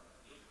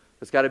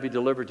 It's got to be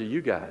delivered to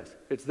you guys.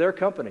 It's their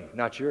company,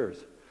 not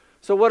yours.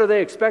 So what are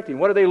they expecting?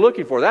 What are they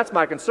looking for? That's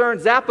my concern.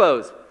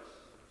 Zappos.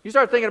 You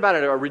start thinking about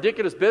it, a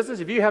ridiculous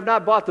business. If you have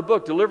not bought the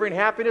book, Delivering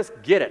Happiness,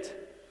 get it.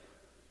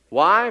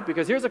 Why?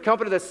 Because here's a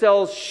company that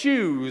sells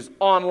shoes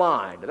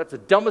online. That's the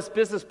dumbest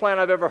business plan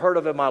I've ever heard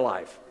of in my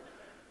life.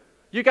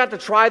 You got to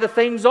try the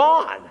things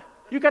on.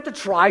 You got to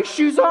try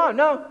shoes on.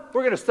 No,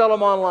 we're going to sell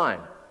them online.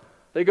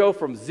 They go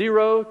from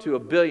 0 to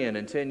 $1 billion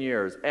in 10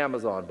 years.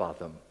 Amazon bought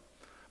them.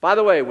 By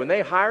the way, when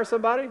they hire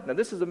somebody, now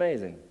this is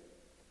amazing.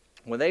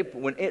 When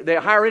they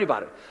hire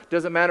anybody,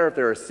 doesn't matter if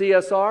they're a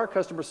CSR,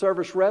 customer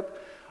service rep,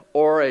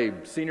 or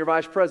a senior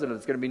vice president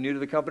that's going to be new to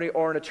the company,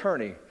 or an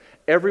attorney,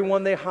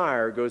 everyone they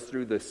hire goes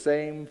through the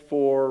same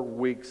 4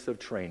 weeks of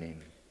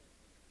training.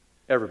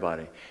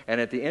 Everybody.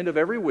 And at the end of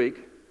every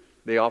week,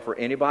 they offer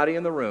anybody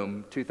in the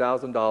room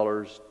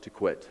 $2,000 to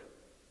quit.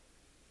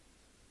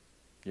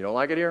 You don't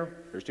like it here?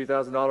 Here's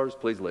 $2,000.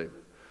 Please leave.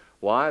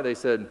 Why? They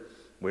said,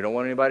 we don't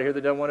want anybody here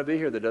that doesn't want to be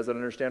here, that doesn't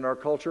understand our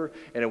culture,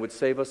 and it would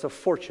save us a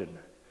fortune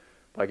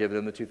by giving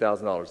them the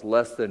 $2,000.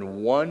 Less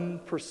than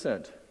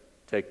 1%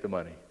 take the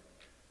money.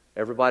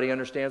 Everybody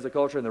understands the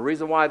culture, and the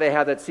reason why they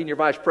have that senior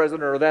vice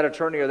president or that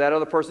attorney or that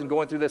other person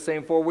going through the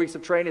same 4 weeks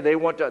of training, they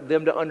want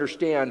them to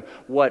understand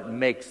what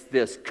makes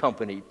this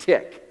company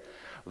tick.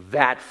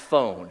 That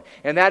phone.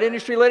 And that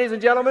industry, ladies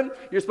and gentlemen,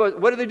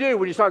 what do they do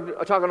when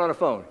you're talking on a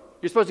phone?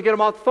 You're supposed to get them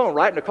off the phone,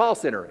 right, in the call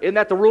center. Isn't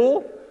that the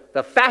rule?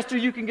 The faster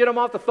you can get them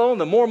off the phone,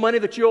 the more money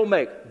that you'll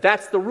make.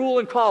 That's the rule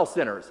in call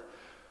centers.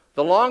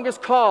 The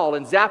longest call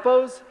in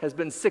Zappos has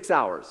been 6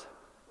 hours.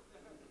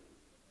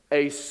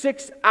 A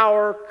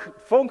 6-hour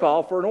phone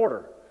call for an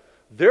order.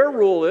 Their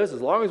rule is, as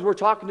long as we're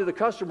talking to the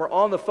customer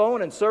on the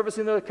phone and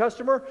servicing the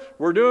customer,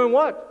 we're doing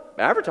what?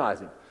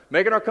 Advertising.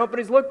 Making our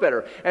companies look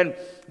better. And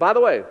by the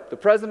way, the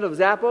president of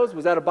Zappos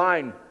was at a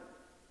buying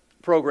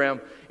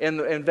program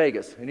in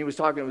Vegas, and he was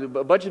talking,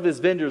 a bunch of his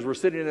vendors were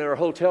sitting in their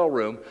hotel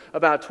room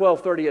about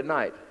 12:30 at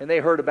night, and they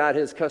heard about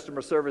his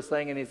customer service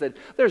thing, and he said,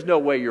 there's no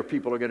way your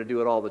people are going to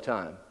do it all the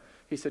time.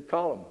 He said,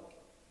 call them.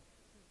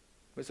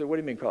 They said, what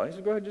do you mean call? He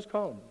said, go ahead and just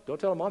call them. Don't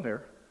tell them I'm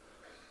here.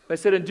 They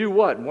said, and do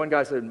what? And one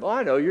guy said, oh,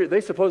 I know,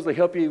 they supposedly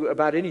help you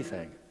about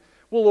anything.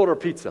 We'll order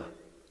pizza.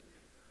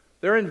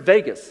 They're in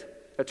Vegas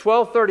at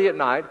 12:30 at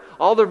night,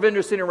 all their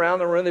vendors sitting around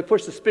the room, they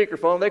push the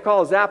speakerphone, they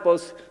call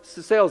Zappos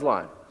sales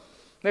line.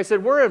 They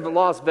said, we're in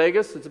Las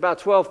Vegas, it's about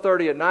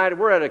 12:30 at night,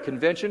 we're at a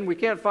convention, we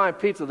can't find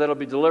pizza that'll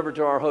be delivered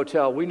to our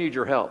hotel, we need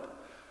your help.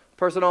 The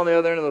person on the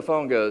other end of the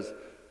phone goes,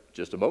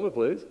 just a moment,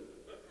 please.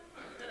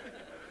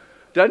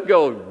 Doesn't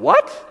go,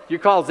 what? You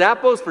call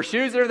Zappos for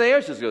shoes and everything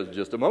else? Just goes,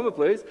 just a moment,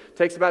 please.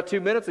 Takes about 2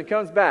 minutes and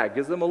comes back.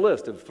 Gives them a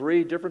list of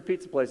 3 different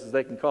pizza places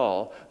they can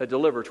call that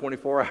deliver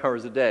 24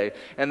 hours a day.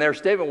 And their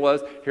statement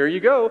was, here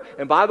you go.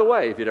 And by the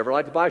way, if you'd ever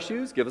like to buy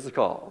shoes, give us a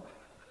call.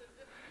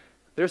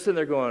 They're sitting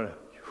there going,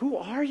 who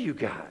are you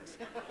guys?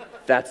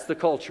 That's the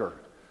culture.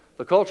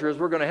 The culture is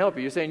we're going to help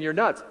you. You're saying you're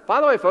nuts.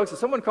 By the way, folks, if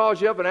someone calls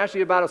you up and asks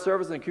you about a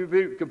service in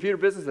the computer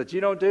business that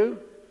you don't do,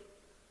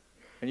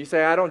 and you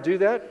say, I don't do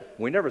that,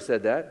 we never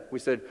said that. We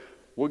said,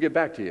 we'll get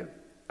back to you.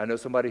 I know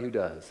somebody who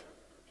does.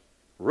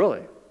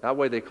 Really? That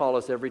way they call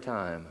us every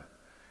time.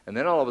 And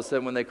then all of a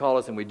sudden when they call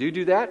us and we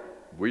do that,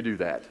 we do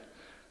that.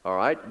 All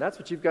right? And that's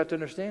what you've got to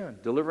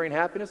understand. Delivering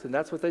happiness, and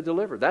that's what they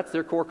deliver. That's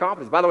their core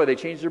competence. By the way, they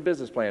changed their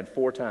business plan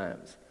 4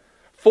 times.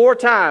 4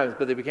 times,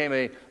 but they became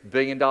a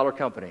billion-dollar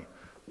company.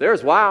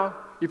 There's wow.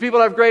 Your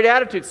people have great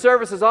attitude.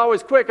 Service is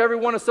always quick.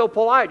 Everyone is so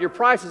polite. Your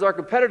prices are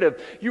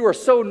competitive. You are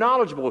so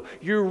knowledgeable.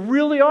 You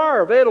really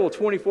are available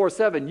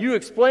 24/7. You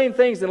explain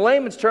things in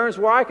layman's terms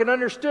where I can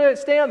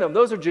understand them.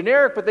 Those are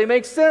generic, but they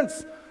make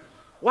sense.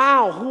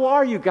 Wow, who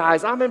are you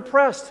guys? I'm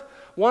impressed.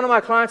 One of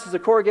my clients is a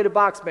corrugated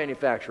box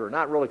manufacturer.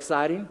 Not real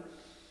exciting,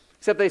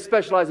 except they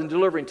specialize in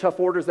delivering tough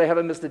orders. They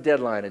haven't missed a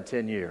deadline in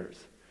 10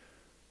 years.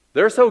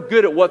 They're so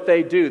good at what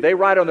they do. They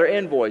write on their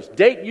invoice,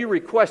 date you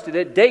requested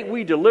it, date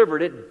we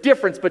delivered it,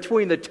 difference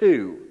between the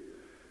two.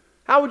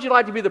 How would you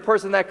like to be the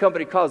person that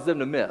company caused them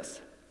to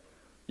miss?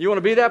 You want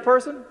to be that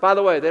person? By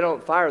the way, they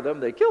don't fire them,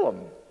 they kill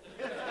them.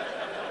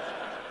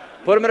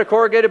 Put them in a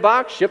corrugated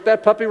box, ship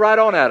that puppy right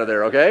on out of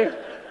there, okay?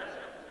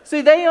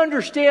 See, they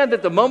understand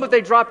that the moment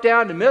they drop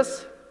down to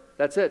miss,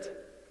 that's it.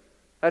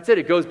 That's it.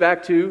 It goes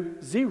back to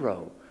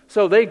 0.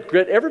 So they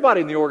get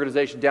everybody in the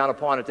organization down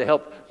upon it to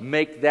help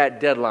make that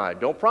deadline.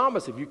 Don't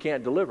promise if you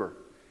can't deliver.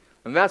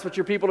 And that's what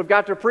your people have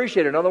got to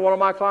appreciate. Another one of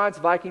my clients,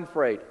 Viking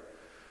Freight.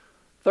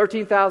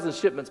 13,000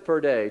 shipments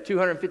per day,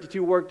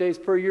 252 work days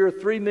per year,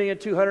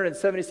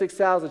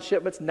 3,276,000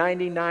 shipments,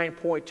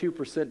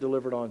 99.2%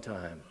 delivered on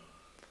time.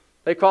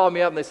 They called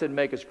me up and they said,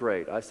 make us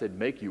great. I said,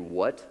 make you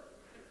what?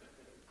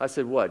 I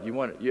said, what? You're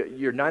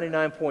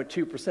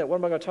 99.2%. What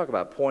am I going to talk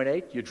about?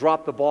 0.8? You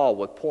dropped the ball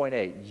with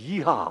 0.8.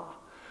 Yeehaw.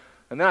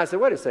 And then I said,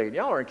 wait a second,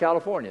 y'all are in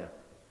California.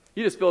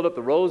 You just filled up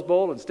the Rose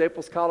Bowl and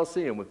Staples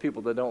Coliseum with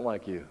people that don't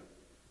like you.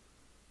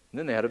 And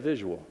then they had a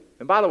visual.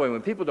 And by the way,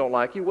 when people don't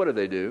like you, what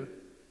do?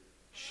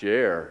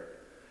 Share.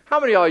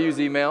 How many of y'all use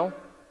email?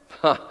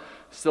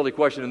 Silly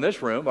question in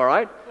this room, all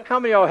right? How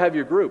many of y'all have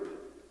your group?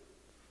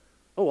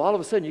 Oh, all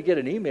of a sudden you get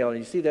an email and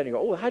you see that and you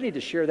go, oh, I need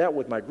to share that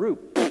with my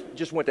group.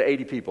 Just went to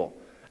 80 people.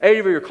 80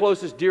 of your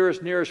closest,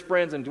 dearest, nearest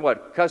friends and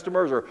what?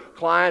 Customers or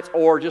clients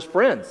or just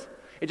friends.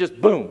 It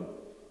just boom.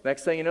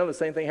 Next thing you know, the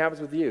same thing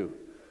happens with you.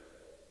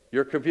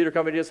 Your computer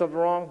company did something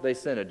wrong, they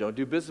send it. Don't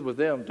do business with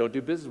them. Don't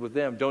do business with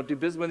them. Don't do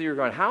business with them. You're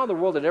going, how in the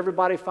world did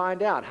everybody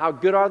find out? How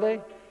good are they?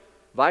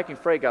 Viking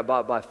Freight got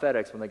bought by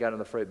FedEx when they got in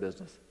the freight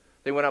business.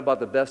 They went out and bought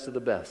the best of the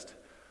best.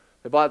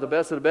 They bought the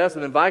best of the best,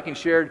 and then Viking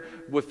shared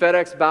with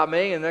FedEx about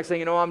me, and the next thing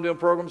you know, I'm doing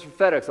programs for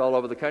FedEx all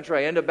over the country.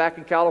 I end up back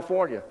in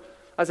California.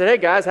 I said, hey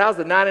guys, how's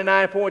the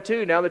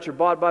 99.2 now that you're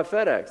bought by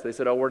FedEx? They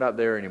said, oh, we're not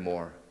there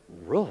anymore.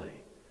 Really?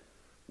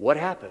 What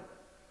happened?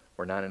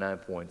 We're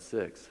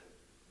 99.6.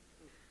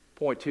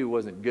 0.2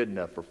 wasn't good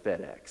enough for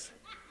FedEx.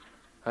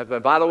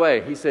 But by the way,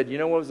 he said, you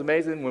know what was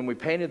amazing? When we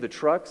painted the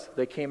trucks,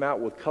 they came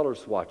out with color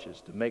swatches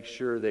to make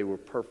sure they were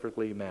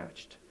perfectly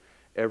matched.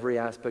 Every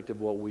aspect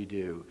of what we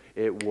do,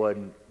 it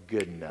wasn't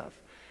good enough.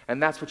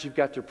 And that's what you've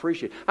got to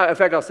appreciate. In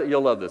fact, I'll say,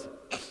 you'll love this.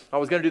 I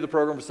was going to do the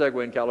program for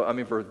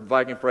Segway for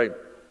Viking Freight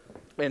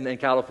in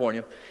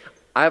California.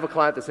 I have a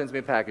client that sends me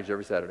a package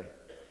every Saturday,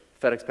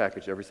 FedEx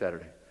package every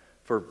Saturday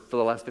for the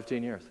last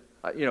 15 years.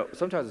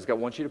 Sometimes it's got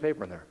one sheet of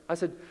paper in there. I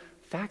said,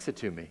 fax it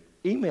to me,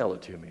 email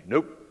it to me.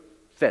 Nope,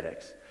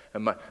 FedEx.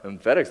 And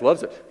FedEx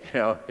loves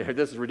it.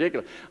 This is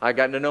ridiculous. I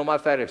got to know my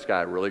FedEx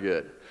guy really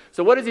good.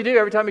 So what does he do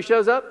every time he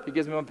shows up? He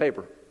gives me one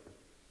paper.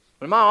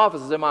 And my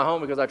office is in my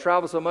home because I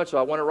travel so much, so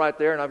I want it right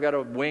there, and I've got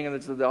a wing,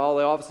 and all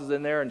the offices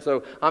in there, and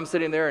so I'm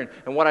sitting there,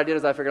 and what I did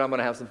is I figured I'm going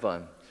to have some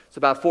fun. It's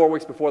about 4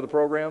 weeks before the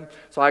program,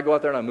 so I go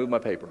out there and I move my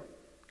paper,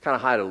 kind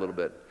of hide it a little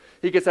bit.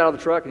 He gets out of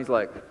the truck, and he's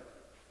like,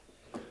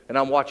 and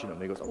I'm watching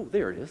him. He goes, oh,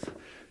 there it is.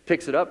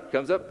 Picks it up,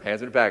 comes up, hands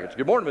me the package.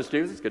 Good morning, Mr.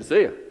 Stevenson. It's good to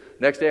see you.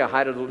 Next week, I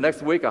hide it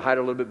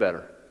a little bit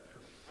better.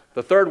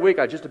 The third week,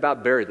 I just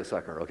about buried the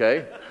sucker,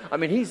 okay? I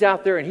mean, he's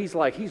out there, and he's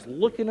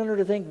looking under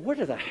the thing. What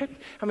the heck?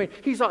 I mean,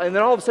 and then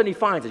all of a sudden he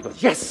finds it. He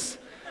goes, yes!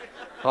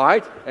 All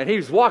right? And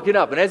he's walking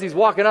up, and as he's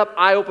walking up,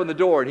 I open the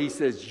door, and he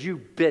says,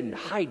 you've been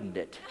hiding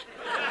it.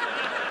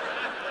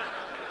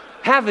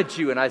 Haven't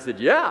you? And I said,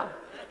 yeah.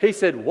 He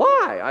said,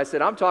 why? I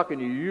said, I'm talking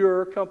to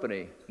your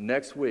company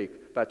next week,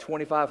 about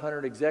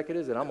 2,500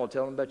 executives, and I'm going to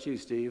tell them about you,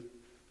 Steve.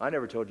 I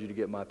never told you to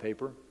get my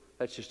paper.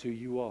 That's just who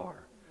you are.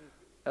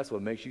 That's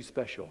what makes you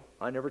special.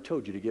 I never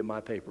told you to get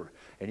my paper,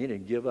 and you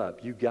didn't give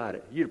up. You got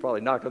it. You'd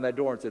probably knocked on that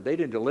door and said, they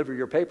didn't deliver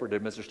your paper,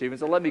 did Mr.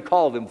 Stevenson? Let me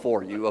call them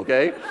for you,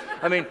 okay?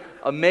 I mean,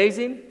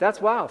 amazing.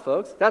 That's wow,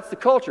 folks. That's the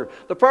culture.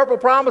 The Purple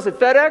Promise at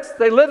FedEx,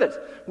 they live it.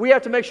 We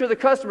have to make sure the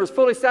customer is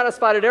fully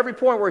satisfied at every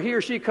point where he or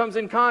she comes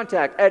in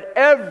contact, at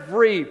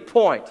every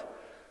point.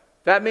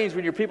 That means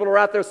when your people are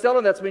out there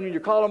selling, that's when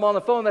you're calling them on the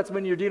phone, that's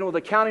when you're dealing with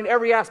accounting,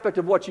 every aspect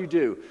of what you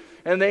do.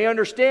 And they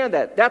understand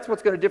that. That's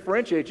what's going to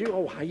differentiate you.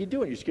 Oh, how you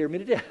doing? You scared me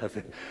to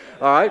death.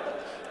 All right?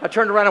 I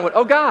turned around and went,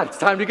 oh, God, it's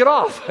time to get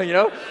off.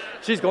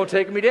 She's going to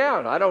take me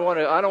down. I don't want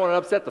to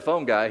upset the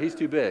phone guy. He's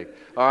too big.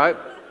 All right?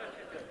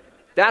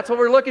 That's what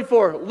we're looking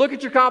for. Look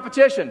at your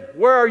competition.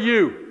 Where are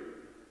you?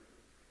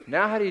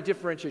 Now how do you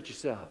differentiate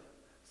yourself?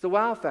 It's the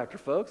wow factor,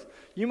 folks.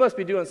 You must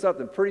be doing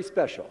something pretty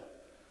special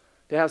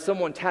to have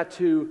someone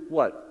tattoo,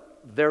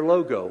 what? Their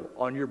logo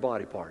on your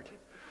body part.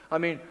 I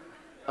mean,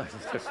 I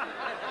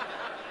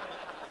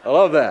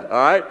love that, all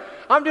right?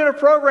 I'm doing a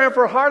program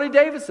for Harley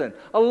Davidson.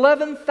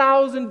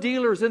 11,000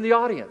 dealers in the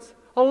audience.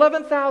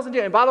 11,000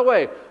 dealers. And by the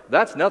way,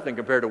 that's nothing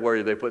compared to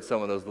where they put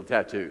some of those little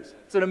tattoos.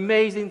 It's an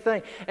amazing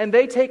thing. And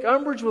they take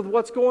umbrage with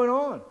what's going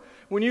on.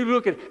 When you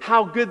look at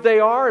how good they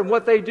are and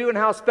what they do and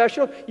how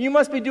special, you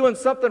must be doing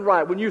something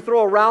right when you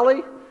throw a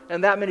rally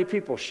and that many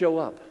people show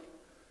up.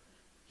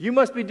 You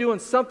must be doing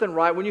something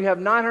right when you have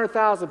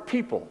 900,000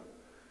 people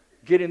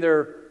getting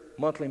their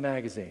monthly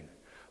magazine.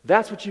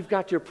 That's what you've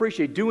got to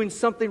appreciate. Doing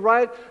something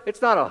right,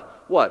 it's not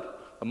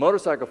a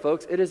motorcycle,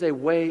 folks. It is a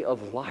way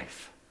of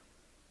life.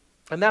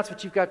 And that's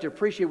what you've got to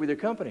appreciate with your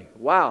company.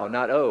 Wow,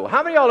 not oh.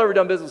 How many of y'all ever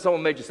done business with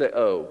someone made you say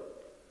oh?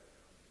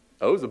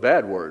 Oh's a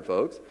bad word,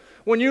 folks.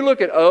 When you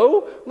look at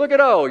O.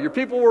 Your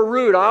people were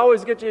rude. I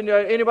always get you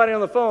anybody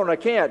on the phone. I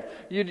can't.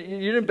 You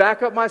didn't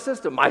back up my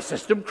system. My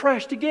system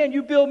crashed again.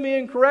 You billed me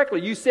incorrectly.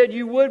 You said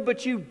you would,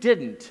 but you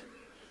didn't.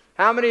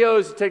 How many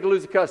O's does it take to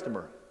lose a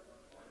customer?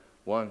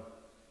 1.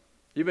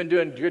 You've been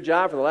doing a good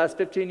job for the last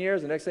 15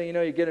 years. The next thing you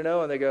know, you get an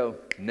O, and they go,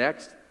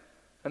 next.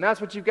 And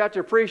that's what you've got to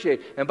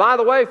appreciate. And by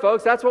the way,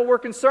 folks, that's what we're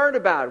concerned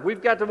about.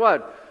 We've got to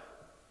what?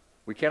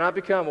 We cannot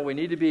become what we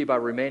need to be by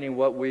remaining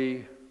what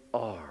we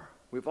are.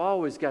 We've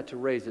always got to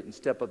raise it and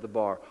step up the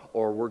bar,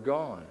 or we're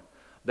gone.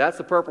 That's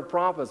the Purple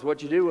Promise.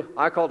 What you do,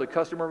 I called it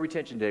Customer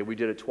Retention Day. We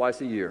did it twice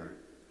a year.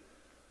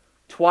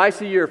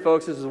 Twice a year,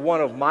 folks, this is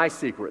one of my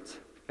secrets.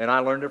 And I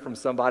learned it from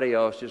somebody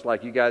else, just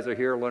like you guys are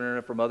here learning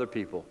it from other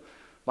people.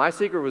 My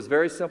secret was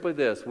very simply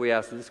this. We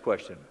asked this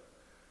question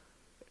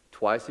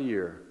twice a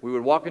year. We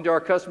would walk into our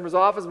customer's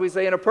office. We'd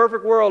say, in a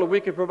perfect world, if we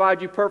could provide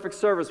you perfect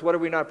service, what are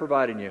we not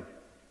providing you?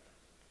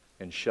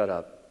 And shut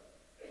up.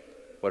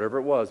 Whatever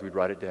it was, we'd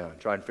write it down,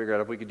 try and figure out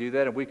if we could do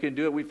that. If we couldn't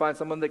do it, we'd find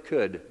someone that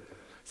could.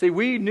 See,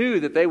 we knew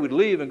that they would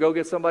leave and go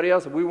get somebody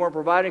else if we weren't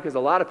providing, because a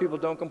lot of people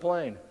don't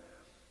complain.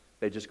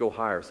 They just go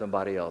hire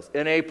somebody else.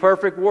 In a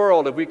perfect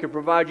world, if we could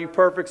provide you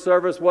perfect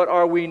service, what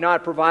are we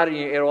not providing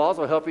you? It'll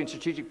also help you in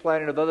strategic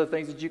planning of other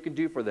things that you can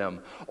do for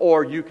them.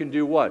 Or you can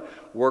do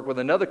what? Work with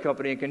another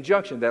company in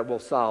conjunction that will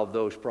solve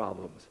those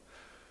problems.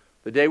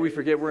 The day we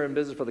forget we're in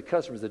business for the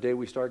customer is the day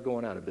we start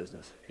going out of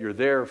business. You're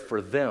there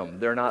for them.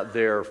 They're not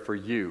there for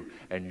you.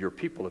 And your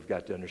people have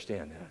got to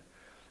understand that.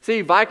 See,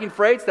 Viking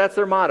Freights, that's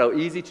their motto,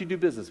 easy to do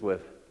business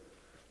with.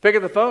 Pick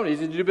up the phone,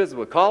 easy to do business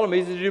with. Call them,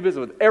 easy to do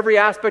business with. Every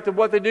aspect of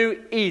what they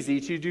do, easy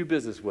to do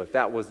business with.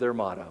 That was their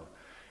motto.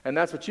 And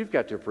that's what you've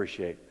got to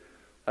appreciate.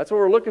 That's what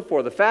we're looking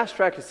for. The fast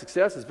track to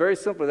success is very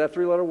simply that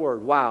 3-letter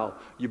word, wow.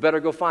 You better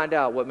go find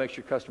out what makes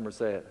your customers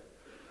say it.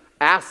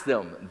 Ask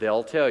them.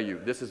 They'll tell you,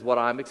 this is what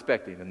I'm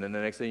expecting. And then the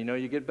next thing you know,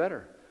 you get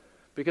better.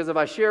 Because if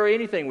I share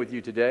anything with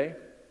you today,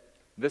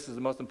 this is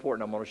the most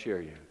important I'm going to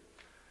share you.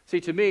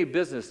 See, to me,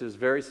 business is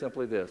very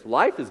simply this.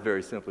 Life is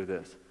very simply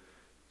this.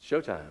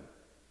 Showtime.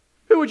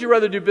 Who would you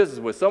rather do business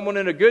with? Someone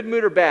in a good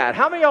mood or bad?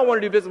 How many of y'all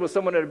want to do business with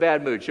someone in a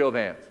bad mood? Show of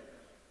hands.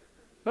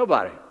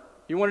 Nobody.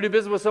 You want to do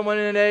business with someone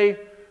in a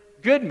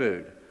good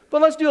mood.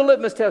 But let's do a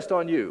litmus test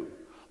on you.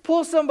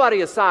 Pull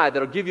somebody aside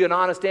that'll give you an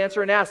honest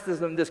answer and ask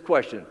them this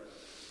question.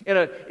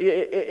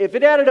 If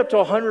it added up to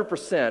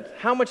 100%,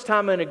 how much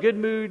time in a good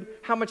mood?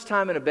 How much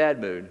time in a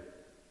bad mood?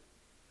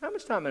 How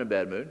much time in a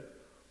bad mood?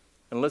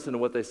 And listen to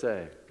what they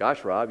say.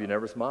 Gosh, Rob, you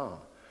never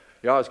smile.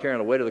 You're always carrying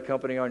the weight of the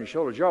company on your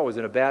shoulders. You're always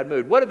in a bad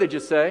mood. What did they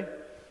just say?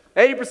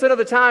 80% of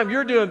the time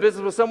you're doing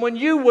business with someone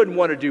you wouldn't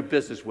want to do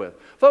business with.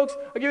 Folks,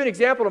 I'll give you an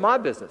example of my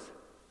business.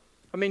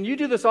 I mean, you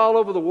do this all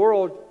over the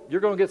world,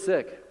 you're going to get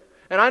sick.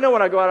 And I know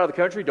when I go out of the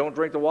country, don't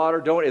drink the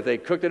water, if they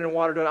cooked it in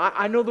water,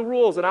 I know the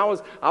rules. And I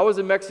was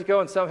in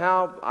Mexico and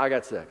somehow I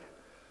got sick.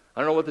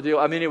 I don't know what the deal.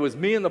 I mean, it was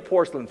me and the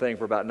porcelain thing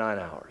for about 9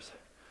 hours.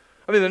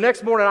 I mean, the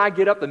next morning I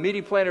get up, the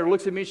meeting planner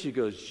looks at me, she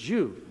goes,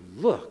 you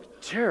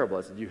look terrible.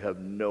 I said, you have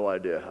no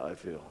idea how I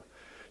feel.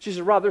 She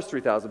said, Rob, there's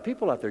 3,000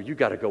 people out there. You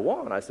got to go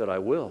on. I said, I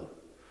will.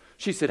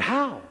 She said,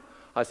 how?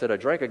 I said, I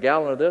drank a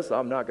gallon of this.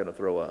 I'm not going to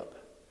throw up.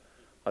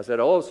 I said,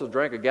 oh, so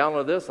drank a gallon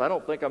of this. I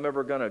don't think I'm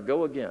ever going to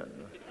go again.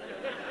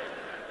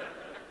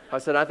 I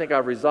said, I think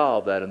I've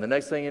resolved that. And the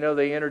next thing you know,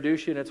 they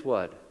introduce you, and it's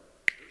what?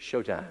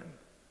 Showtime.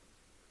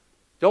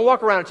 Don't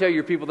walk around and tell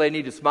your people they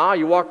need to smile.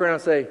 You walk around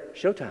and say,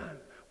 showtime.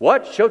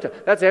 What?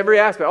 Showtime. That's every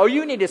aspect. Oh,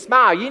 you need to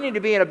smile. You need to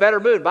be in a better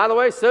mood. By the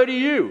way, so do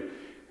you.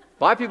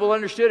 My people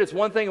understood it's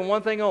one thing and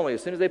one thing only.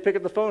 As soon as they pick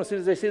up the phone, as soon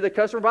as they see the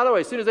customer, by the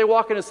way, as soon as they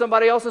walk into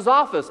somebody else's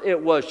office, it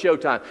was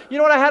showtime. You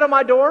know what I had on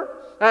my door?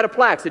 I had a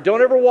plaque that said,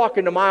 don't ever walk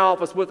into my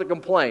office with a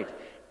complaint.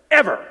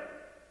 Ever.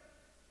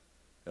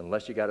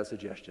 Unless you got a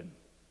suggestion.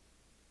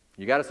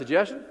 You got a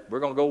suggestion? We're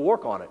going to go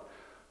work on it.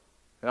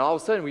 And all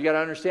of a sudden, we got to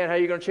understand how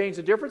you're going to change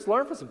the difference.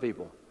 Learn from some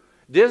people.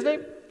 Disney,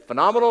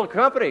 phenomenal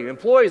company.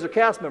 Employees are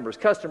cast members.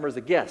 Customers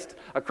a guest.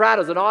 A crowd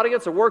is an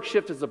audience. A work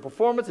shift is a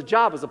performance. A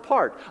job is a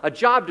part. A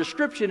job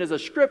description is a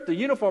script. The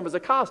uniform is a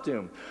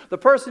costume. The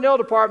personnel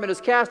department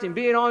is casting.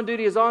 Being on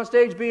duty is on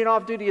stage. Being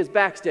off duty is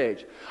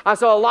backstage. I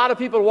saw a lot of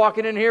people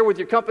walking in here with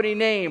your company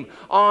name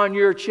on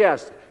your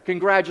chest.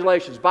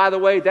 Congratulations. By the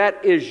way,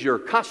 that is your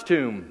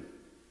costume.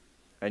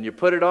 And you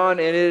put it on,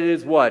 and it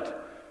is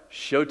what?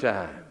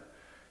 Showtime.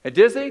 At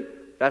Disney,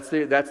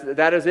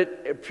 that is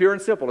it, pure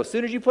and simple. As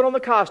soon as you put on the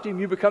costume,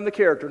 you become the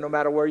character no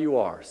matter where you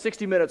are.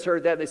 60 Minutes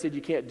heard that, and they said,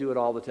 you can't do it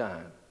all the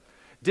time.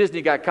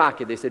 Disney got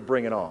cocky. They said,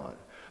 bring it on.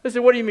 They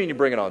said, what do you mean you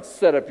bring it on?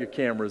 Set up your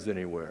cameras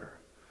anywhere.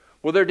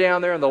 Well, they're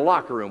down there in the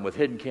locker room with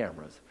hidden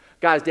cameras.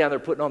 Guy's down there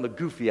putting on the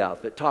goofy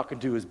outfit, talking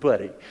to his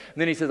buddy. And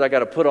then he says, I got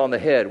to put on the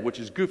head, which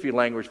is goofy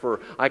language for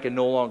I can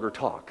no longer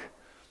talk.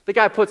 The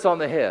guy puts on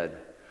the head.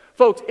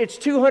 Folks, it's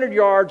 200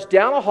 yards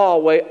down a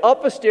hallway,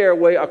 up a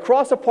stairway,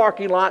 across a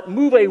parking lot,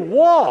 move a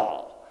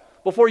wall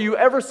before you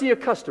ever see a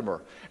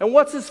customer. And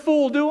what's this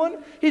fool doing?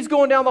 He's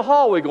going down the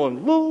hallway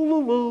going, la, la,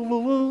 la,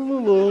 la,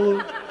 la,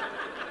 la.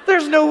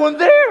 There's no one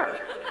there.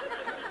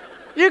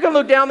 You can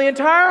look down the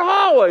entire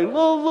hallway.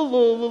 La, la, la,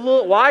 la,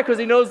 la. Why? Because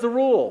he knows the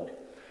rule.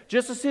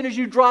 Just as soon as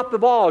you drop the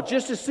ball,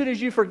 just as soon as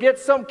you forget,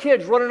 some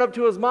kid's running up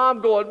to his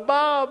mom going,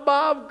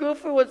 Mom,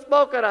 Goofy was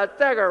smoking a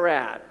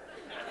cigarette.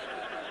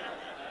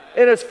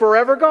 And it's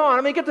forever gone.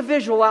 I mean, get the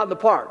visual out in the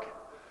park.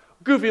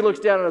 Goofy looks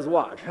down at his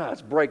watch. It's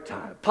break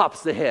time.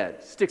 Pops the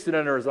head. Sticks it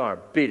under his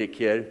arm. Beat it,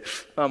 kid.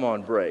 I'm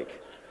on break.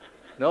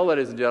 No,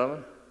 ladies and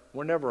gentlemen,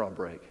 we're never on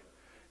break.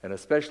 And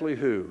especially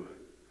who?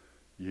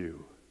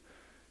 You.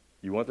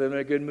 You want them in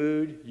a good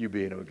mood? You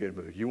be in a good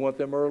mood. You want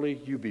them early?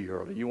 You be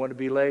early. You want to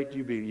be late?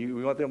 You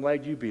want them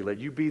late? You be late.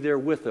 You be there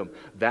with them.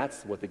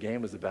 That's what the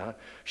game is about.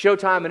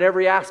 Showtime in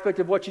every aspect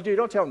of what you do.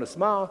 Don't tell them to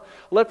smile.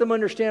 Let them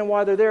understand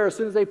why they're there. As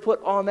soon as they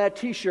put on that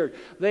T-shirt,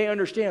 they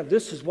understand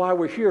this is why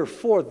we're here,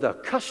 for the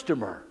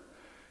customer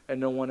and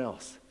no one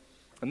else.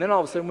 And then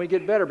all of a sudden we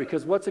get better,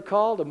 because what's it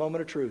called? A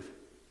moment of truth.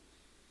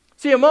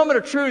 See, a moment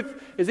of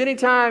truth is any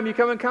time you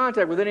come in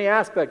contact with any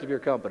aspect of your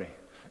company.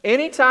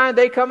 Anytime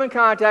they come in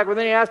contact with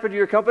any aspect of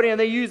your company, and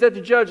they use that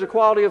to judge the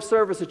quality of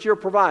service that you're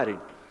providing.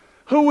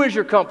 Who is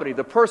your company?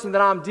 The person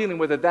that I'm dealing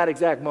with at that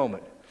exact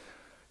moment.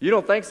 You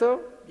don't think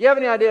so? You have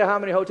any idea how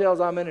many hotels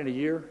I'm in a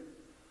year?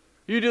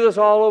 You do this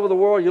all over the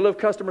world. You live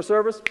customer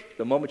service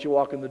the moment you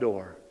walk in the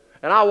door.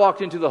 And I walked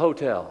into the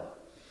hotel,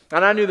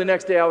 and I knew the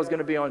next day I was going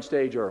to be on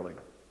stage early.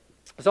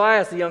 So I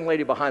asked the young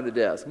lady behind the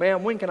desk,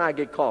 ma'am, when can I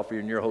get coffee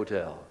in your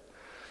hotel?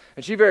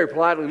 And she very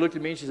politely looked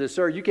at me and she said,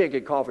 sir, you can't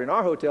get coffee in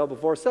our hotel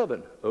before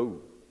 7. Oh.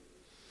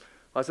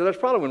 I said, that's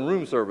probably when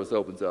room service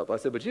opens up. I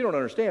said, but you don't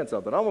understand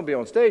something. I'm going to be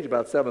on stage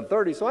about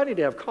 7:30, so I need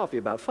to have coffee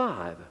about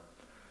 5.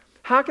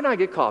 How can I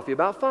get coffee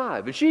about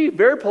 5? And she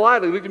very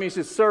politely looked at me and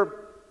said, sir,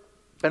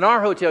 in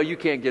our hotel, you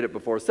can't get it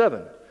before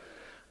 7.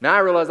 Now I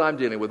realize I'm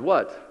dealing with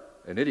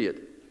what? An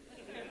idiot.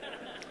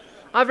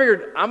 I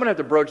figured I'm going to have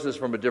to broach this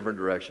from a different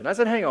direction. I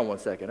said, hang on one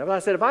second. I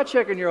said, if I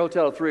check in your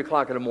hotel at 3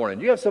 o'clock in the morning,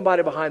 you have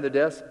somebody behind the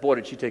desk? Boy,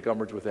 did she take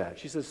umbrage with that.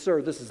 She says,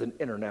 sir, this is an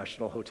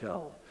international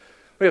hotel.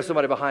 We have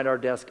somebody behind our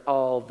desk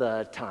all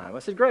the time. I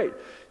said, great.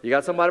 You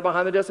got somebody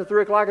behind the desk at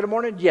 3 o'clock in the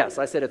morning? Yes.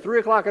 I said, at 3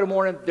 o'clock in the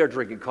morning, they're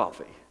drinking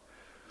coffee.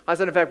 I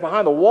said, in fact,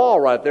 behind the wall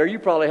right there, you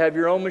probably have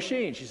your own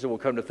machine. She said, well,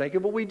 come to think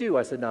of it, we do.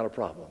 I said, not a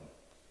problem.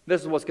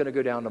 This is what's going to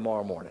go down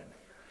tomorrow morning.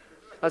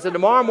 I said,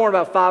 tomorrow morning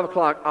about 5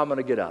 o'clock, I'm going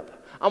to get up.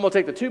 I'm going to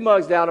take the 2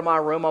 mugs down to my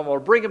room. I'm going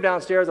to bring them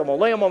downstairs. I'm going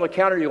to lay them on the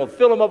counter. You're going to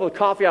fill them up with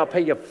coffee. I'll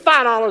pay you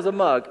 $5 a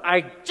mug.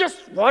 I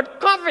just want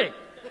coffee. And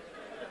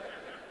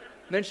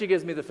then she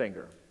gives me the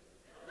finger.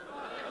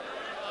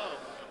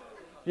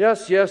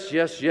 Yes, yes,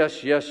 yes,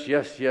 yes, yes,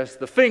 yes, yes.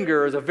 The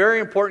finger is a very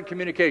important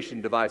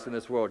communication device in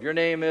this world. Your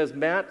name is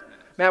Matt.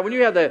 Matt, when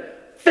you have the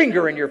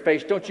finger in your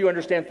face, don't you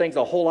understand things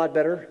a whole lot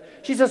better?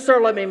 She says, sir,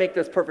 let me make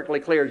this perfectly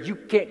clear. You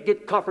can't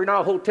get coffee in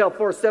our hotel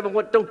 4-7.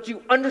 What don't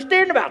you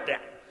understand about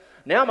that?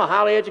 Now I'm a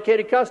highly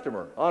educated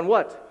customer. On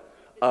what?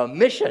 A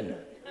mission.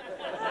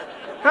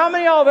 How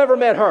many of y'all have ever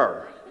met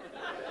her?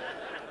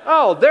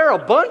 Oh, they're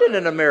abundant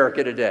in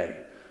America today.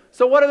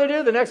 So what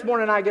do? The next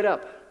morning I get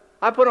up.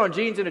 I put on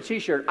jeans and a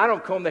T-shirt. I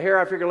don't comb the hair.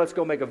 I figure let's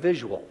go make a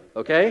visual,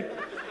 okay?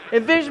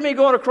 Envision me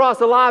going across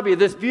the lobby of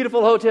this beautiful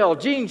hotel.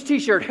 Jeans,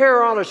 T-shirt,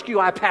 hair on askew.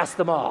 I pass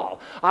them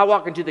all. I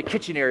walk into the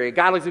kitchen area. A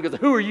guy looks at me and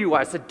goes, who are you?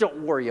 I said,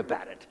 don't worry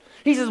about it.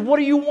 He says, what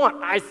do you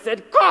want? I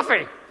said,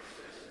 coffee.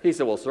 He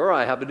said, well, sir,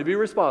 I happen to be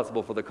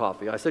responsible for the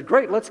coffee. I said,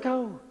 great, let's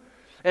go.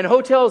 And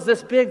hotels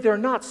this big, they're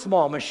not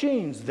small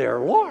machines. They're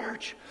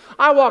large.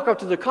 I walk up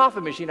to the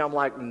coffee machine. I'm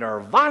like,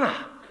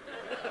 nirvana.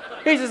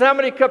 He says, how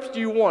many cups do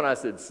you want? I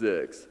said,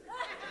 6.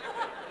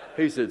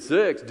 He said,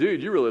 6?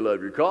 Dude, you really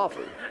love your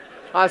coffee.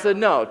 I said,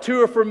 no,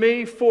 2 are for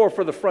me, 4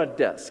 for the front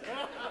desk.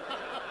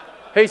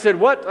 He said,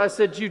 what? I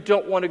said, you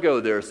don't want to go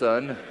there,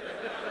 son.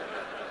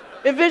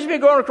 Envision me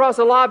going across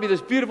the lobby of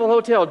this beautiful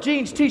hotel,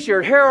 jeans,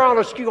 T-shirt, hair on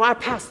askew. I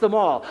pass them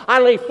all. I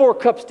lay 4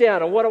 cups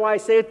down, and what do I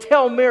say?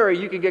 Tell Mary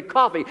you can get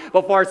coffee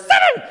before 7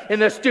 in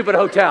this stupid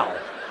hotel.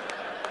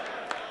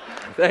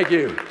 Thank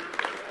you.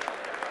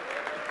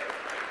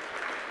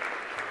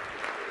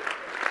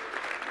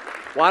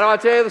 Why do I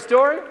tell you the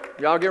story?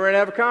 Y'all get ready to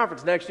have a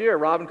conference next year.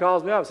 Robin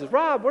calls me up and says,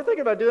 Rob, we're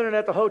thinking about doing it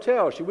at the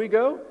hotel. Should we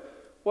go?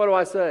 What do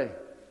I say?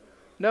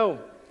 No.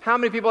 How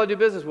many people I do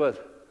business with?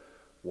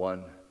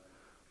 1.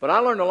 But I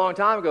learned a long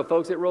time ago,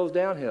 folks, it rolls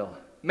downhill.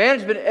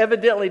 Management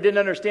evidently didn't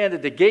understand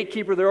that the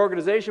gatekeeper of their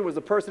organization was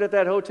the person at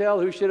that hotel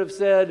who should have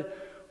said,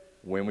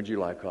 when would you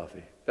like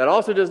coffee? That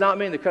also does not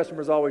mean the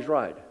customer's always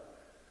right.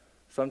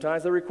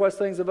 Sometimes they request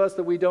things of us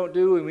that we don't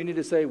do, and we need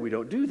to say, we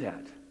don't do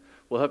that.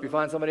 We'll help you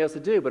find somebody else to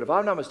do. But if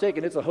I'm not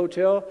mistaken, it's a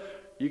hotel,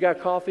 you got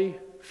coffee,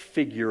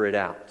 figure it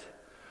out.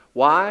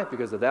 Why?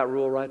 Because of that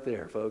rule right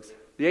there, folks.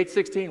 The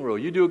 8-16 rule.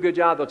 You do a good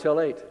job, they'll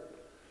tell 8.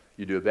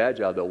 You do a bad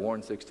job, they'll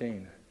warn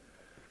 16.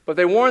 But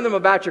they warn them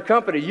about your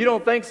company. You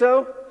don't think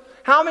so?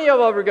 How many of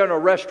you have ever gone to a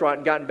restaurant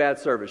and gotten bad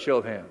service? Show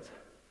of hands.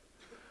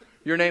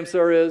 Your name,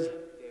 sir, is?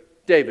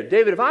 David.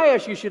 David, if I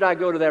asked you, should I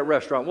go to that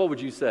restaurant, what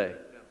would you say?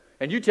 No.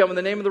 And you tell me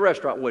the name of the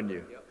restaurant, wouldn't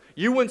you? Yep.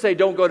 You wouldn't say,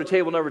 don't go to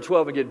table number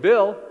 12 and get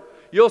Bill.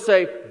 You'll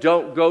say,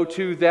 don't go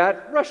to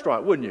that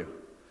restaurant, wouldn't you?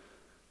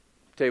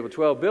 Table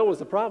 12, Bill was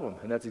the problem,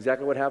 and that's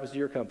exactly what happens to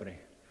your company.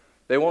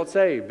 They won't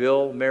say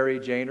Bill, Mary,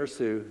 Jane, or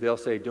Sue. They'll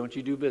say, don't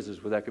you do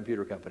business with that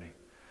computer company.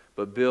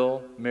 But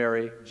Bill,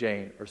 Mary,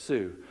 Jane, or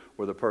Sue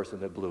were the person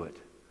that blew it.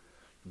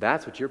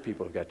 That's what your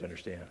people have got to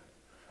understand.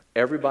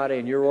 Everybody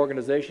in your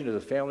organization is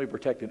a family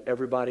protecting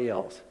everybody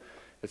else.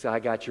 It's, I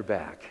got your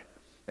back.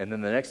 And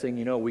then the next thing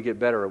you know, we get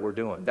better at what we're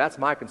doing. That's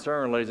my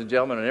concern, ladies and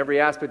gentlemen. In every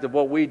aspect of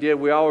what we did,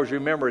 we always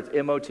remember it's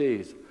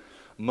MOTs.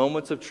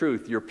 Moments of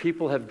truth. Your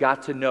people have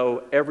got to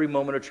know every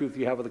moment of truth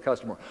you have with a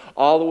customer,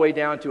 all the way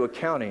down to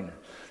accounting.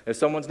 If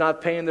someone's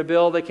not paying the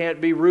bill, they can't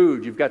be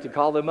rude. You've got to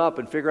call them up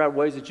and figure out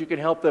ways that you can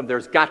help them.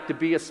 There's got to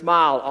be a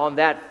smile on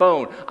that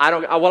phone.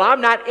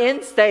 I'm not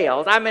in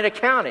sales. I'm in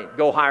accounting.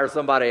 Go hire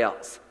somebody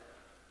else.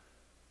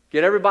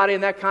 Get everybody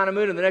in that kind of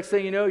mood, and the next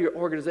thing you know, your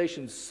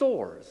organization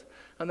soars.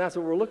 And that's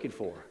what we're looking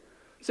for.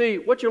 See,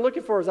 what you're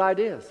looking for is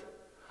ideas.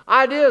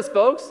 Ideas,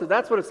 folks. So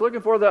that's what it's looking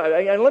for.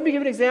 And let me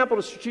give an example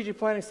of a strategic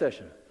planning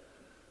session.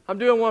 I'm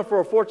doing one for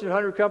a Fortune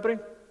 100 company.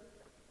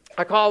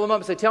 I call them up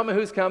and say, tell me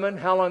who's coming,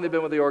 how long they've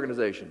been with the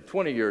organization.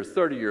 20 years,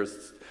 30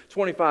 years,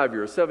 25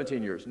 years,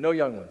 17 years. No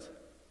young ones.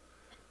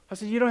 I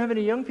said, you don't have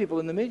any young people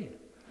in the meeting.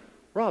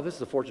 Rob, this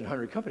is a Fortune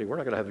 100 company. We're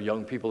not going to have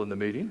young people in the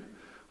meeting.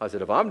 I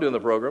said, if I'm doing the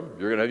program,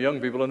 you're going to have young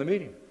people in the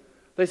meeting.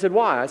 They said,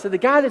 why? I said, the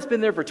guy that's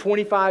been there for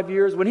 25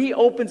 years, when he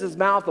opens his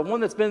mouth, the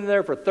one that's been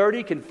there for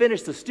 30 can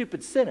finish the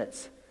stupid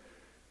sentence.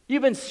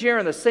 You've been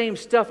sharing the same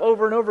stuff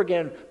over and over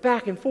again,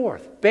 back and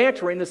forth,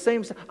 bantering the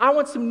same stuff. I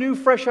want some new,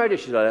 fresh ideas.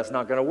 She said, that's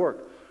not going to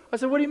work. I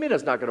said, what do you mean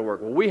that's not going to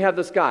work? Well, we have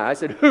this guy. I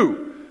said,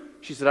 who?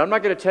 She said, I'm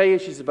not going to tell you.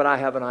 She said, but I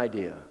have an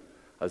idea.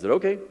 I said,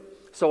 okay.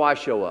 So I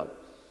show up.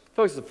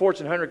 Folks, it's a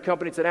Fortune 100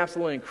 company. It's an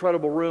absolutely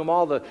incredible room.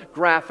 All the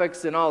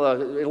graphics and all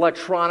the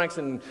electronics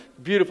and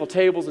beautiful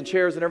tables and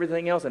chairs and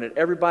everything else. And at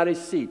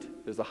everybody's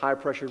seat, there's a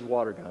high-pressured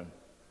water gun,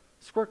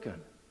 squirt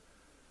gun.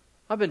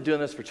 I've been doing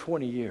this for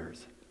 20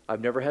 years. I've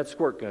never had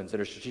squirt guns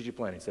in a strategic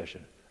planning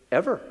session,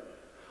 ever.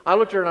 I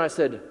looked at her and I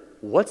said,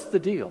 what's the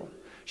deal?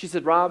 She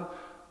said, Rob,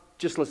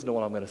 just listen to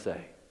what I'm going to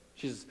say.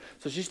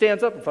 So she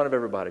stands up in front of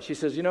everybody. She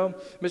says, you know,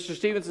 Mr.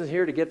 Stevenson's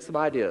here to get some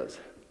ideas.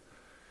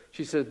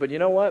 She says, but you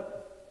know what?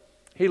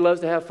 He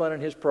loves to have fun in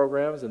his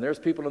programs, and there's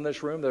people in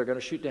this room that are going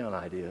to shoot down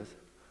ideas.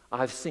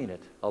 I've seen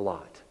it a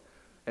lot.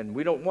 And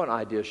we don't want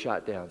ideas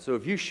shot down. So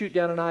if you shoot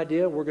down an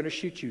idea, we're going to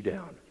shoot you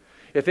down.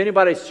 If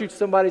anybody shoots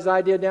somebody's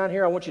idea down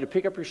here, I want you to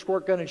pick up your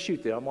squirt gun and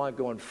shoot them. I'm like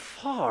going,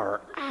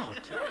 far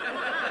out.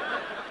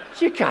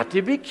 You got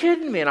to be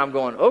kidding me. And I'm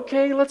going,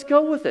 okay, let's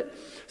go with it.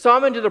 So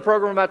I'm into the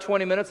program about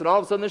 20 minutes, and all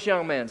of a sudden this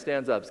young man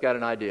stands up. He's got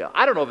an idea.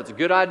 I don't know if it's a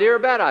good idea or a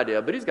bad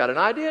idea, but he's got an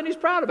idea and he's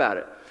proud about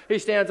it. He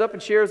stands up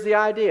and shares the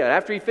idea.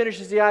 After he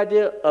finishes the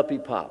idea, up he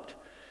popped.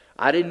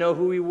 I didn't know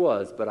who he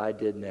was, but I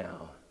did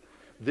now.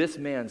 This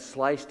man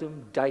sliced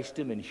him, diced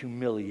him, and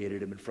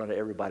humiliated him in front of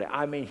everybody.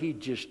 I mean, he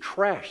just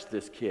trashed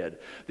this kid.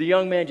 The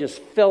young man just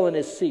fell in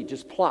his seat,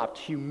 just plopped,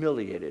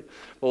 humiliated.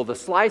 Well, the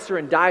slicer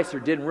and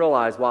dicer didn't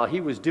realize while he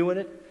was doing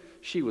it,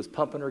 she was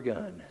pumping her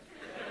gun.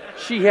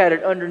 She had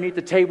it underneath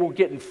the table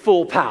getting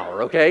full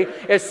power, okay?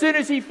 As soon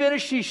as he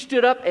finished, she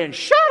stood up and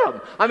shot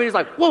him. I mean, he's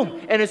like, boom.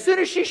 And as soon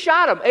as she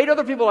shot him, 8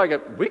 other people are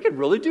like, we could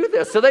really do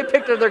this. So they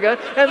picked up their gun,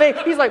 and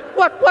he's like,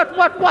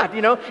 what,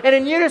 you know? And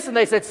in unison,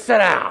 they said, sit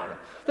down.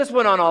 This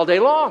went on all day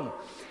long.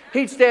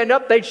 He'd stand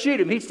up, they'd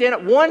shoot him. He'd stand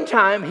up. One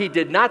time, he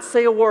did not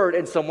say a word,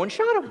 and someone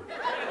shot him.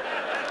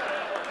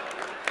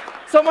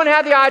 Someone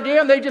had the idea,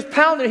 and they just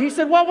pounded it. He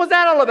said, what was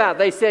that all about?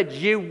 They said,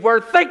 you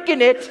were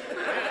thinking it.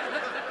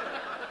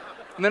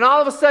 And then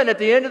all of a sudden, at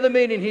the end of the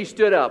meeting, he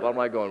stood up. I'm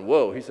like going,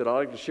 whoa. He said, I'd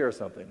like to share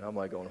something. I'm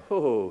like going,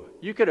 oh.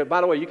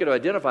 By the way, you could have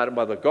identified him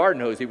by the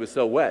garden hose. He was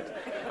so wet.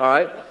 All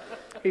right?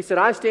 He said,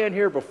 I stand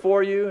here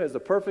before you as a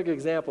perfect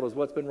example of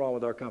what's been wrong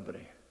with our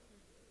company.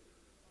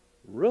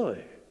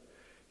 Really?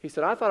 He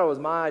said, I thought it was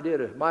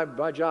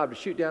my job to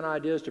shoot down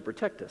ideas to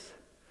protect us.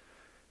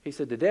 He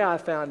said, today I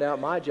found out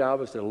my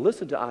job is to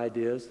listen to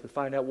ideas to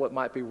find out what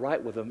might be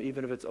right with them,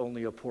 even if it's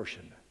only a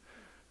portion.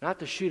 Not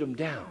to shoot them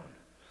down,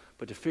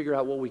 but to figure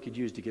out what we could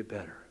use to get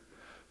better.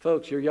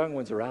 Folks, your young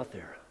ones are out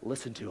there.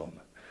 Listen to them.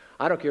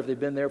 I don't care if they've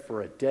been there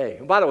for a day.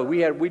 And by the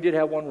way, we did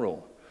have one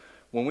rule.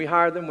 When we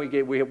hired them, we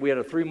had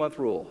a 3-month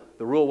rule.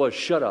 The rule was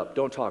shut up,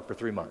 don't talk for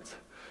 3 months.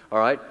 All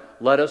right?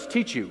 Let us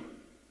teach you.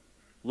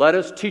 Let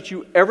us teach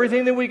you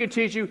everything that we can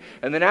teach you.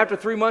 And then after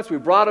 3 months, we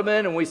brought them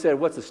in and we said,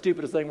 what's the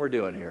stupidest thing we're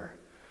doing here?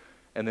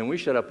 And then we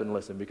shut up and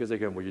listened because they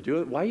go,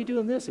 why are you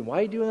doing this and why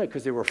are you doing that?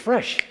 Because they were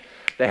fresh.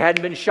 They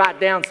hadn't been shot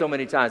down so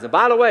many times. And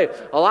by the way,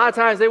 a lot of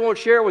times they won't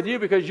share it with you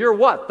because you're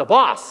what? The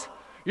boss.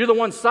 You're the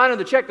one signing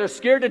the check. They're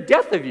scared to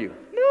death of you.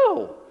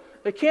 No,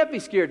 they can't be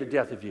scared to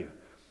death of you.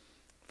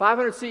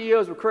 500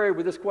 CEOs were queried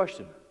with this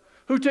question.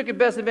 Who took the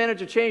best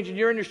advantage of change in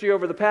your industry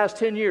over the past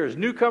 10 years?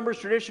 Newcomers,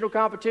 traditional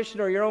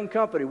competition, or your own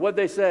company? What'd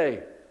they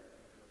say?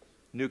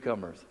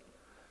 Newcomers.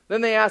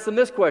 Then they asked them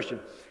this question.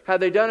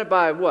 Had they done it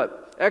by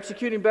what?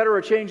 Executing better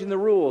or changing the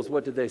rules?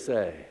 What did they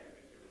say?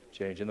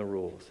 Changing the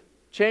rules.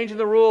 Changing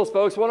the rules,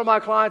 folks. One of my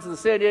clients is the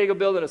San Diego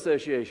Building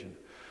Association.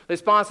 They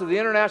sponsor the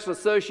International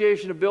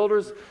Association of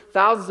Builders,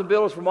 thousands of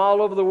builders from all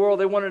over the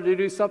world. They wanted to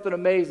do something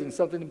amazing,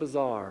 something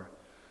bizarre.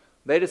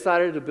 They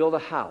decided to build a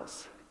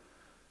house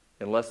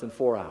in less than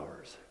 4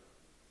 hours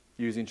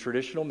using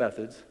traditional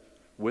methods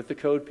with the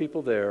code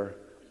people there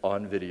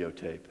on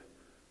videotape.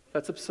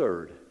 That's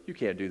absurd. You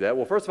can't do that.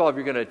 Well, first of all, if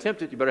you're going to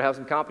attempt it, you better have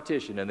some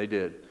competition, and they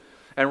did.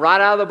 And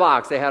right out of the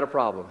box, they had a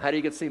problem. How do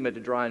you get cement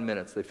to dry in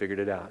minutes? They figured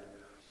it out.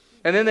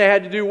 And then they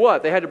had to do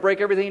what? They had to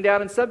break everything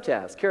down in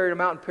subtasks, carry them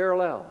out in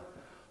parallel.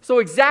 So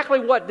exactly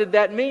what did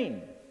that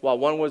mean? Well,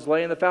 one was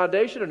laying the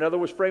foundation, another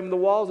was framing the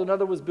walls,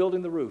 another was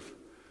building the roof.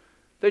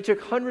 They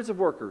took hundreds of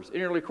workers,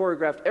 intricately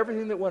choreographed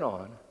everything that went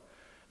on,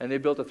 and they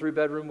built a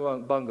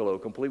 3-bedroom bungalow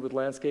complete with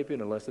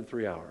landscaping in less than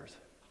 3 hours,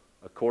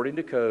 according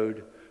to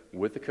code,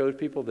 with the code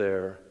people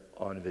there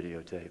on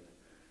videotape.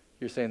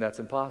 You're saying that's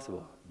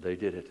impossible. They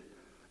did it.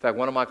 In fact,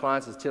 one of my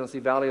clients is Tennessee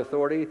Valley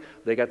Authority.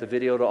 They got the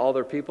video to all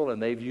their people,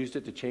 and they've used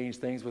it to change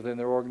things within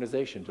their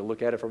organization, to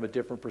look at it from a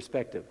different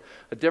perspective.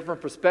 A different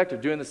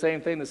perspective, doing the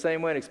same thing the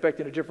same way and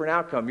expecting a different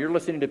outcome. You're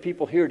listening to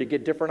people here to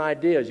get different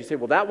ideas. You say,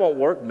 well, that won't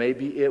work.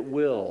 Maybe it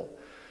will.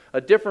 A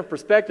different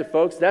perspective,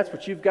 folks, that's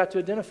what you've got to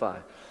identify.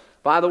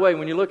 By the way,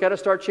 when you look at it,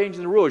 start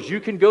changing the rules.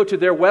 You can go to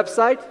their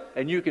website,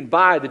 and you can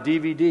buy the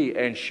DVD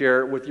and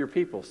share it with your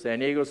people. San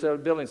Diego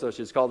Building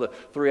Association. It's called the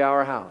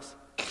 3-Hour House.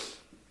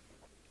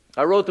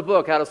 I wrote the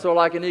book, How to Soar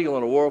Like an Eagle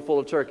in a World Full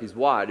of Turkeys.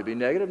 Why? To be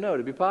negative? No,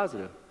 to be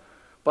positive.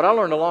 But I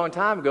learned a long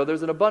time ago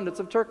there's an abundance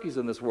of turkeys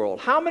in this world.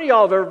 How many of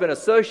y'all have ever been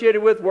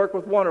associated with, worked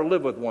with one, or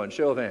lived with one?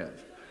 Show of hands.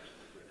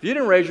 If you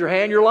didn't raise your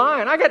hand, you're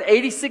lying. I got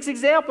 86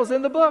 examples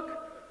in the book.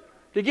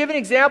 To give an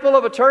example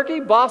of a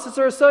turkey, bosses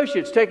or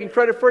associates taking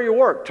credit for your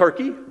work.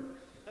 Turkey.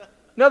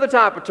 Another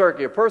type of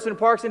turkey, a person who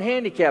parks in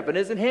handicap and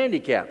isn't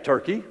handicapped.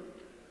 Turkey.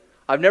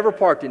 I've never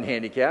parked in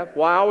handicap.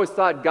 Well, I always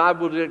thought God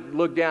would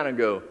look down and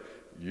go,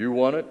 you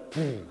want it?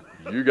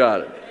 You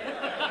got it.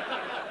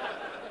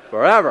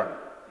 Forever.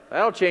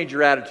 That'll change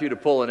your attitude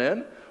of pulling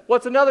in.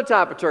 What's another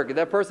type of turkey?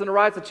 That person who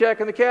writes a check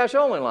in the cash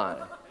only line.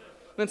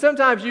 And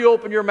sometimes you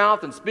open your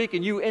mouth and speak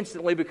and you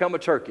instantly become a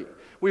turkey.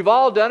 We've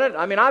all done it.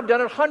 I mean, I've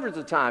done it hundreds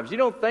of times. You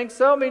don't think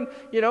so?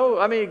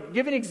 I mean,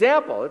 give an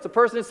example. It's a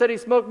person who said he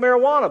smoked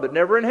marijuana but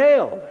never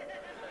inhaled.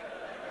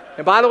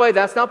 And by the way,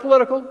 that's not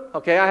political.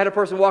 Okay, I had a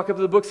person walk up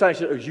to the book sign and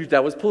said, oh,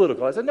 that was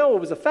political. I said, no, it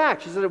was a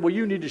fact. She said, well,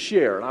 you need to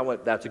share. And I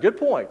went, that's a good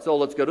point. So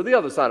let's go to the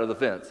other side of the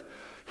fence.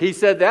 He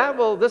said that.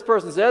 Well, this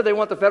person said they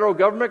want the federal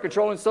government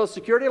controlling Social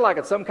Security like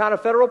it's some kind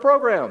of federal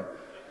program.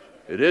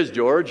 It is,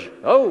 George.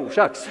 Oh,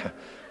 shucks.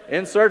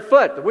 Insert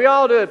foot. We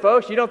all do it,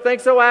 folks. You don't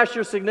think so? Ask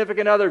your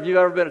significant other if you've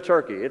ever been a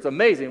turkey. It's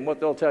amazing what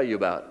they'll tell you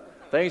about.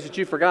 Things that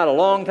you forgot a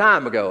long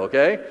time ago,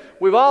 okay?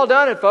 We've all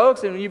done it,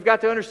 folks, and you've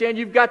got to understand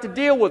you've got to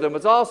deal with them.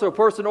 It's also a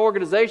person or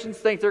organizations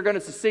think they're going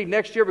to succeed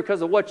next year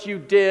because of what you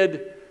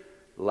did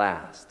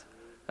last.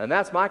 And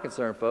that's my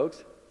concern,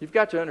 folks. You've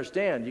got to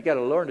understand. You've got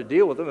to learn to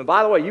deal with them. And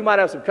by the way, you might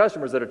have some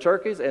customers that are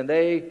turkeys, and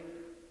they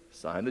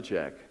sign the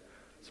check.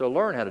 So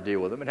learn how to deal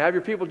with them and have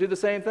your people do the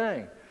same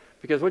thing.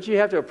 Because what you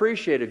have to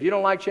appreciate, if you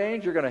don't like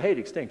change, you're going to hate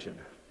extinction.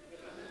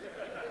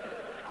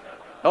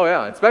 Oh,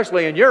 yeah,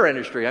 especially in your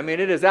industry. I mean,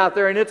 it is out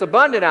there, and it's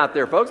abundant out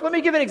there, folks. Let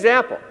me give an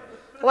example.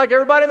 I'd like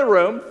everybody in the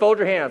room, fold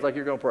your hands like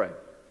you're going to pray.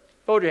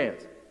 Fold your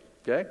hands,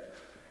 okay?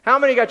 How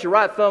many got your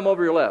right thumb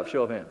over your left?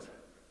 Show of hands.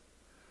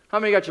 How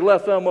many got your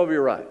left thumb over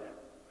your right?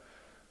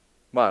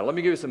 All right, let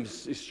me give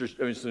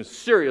you some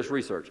serious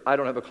research. I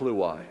don't have a clue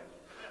why.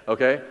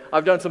 Okay?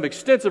 I've done some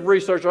extensive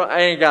research.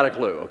 I ain't got a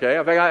clue. Okay?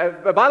 In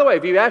fact, by the way,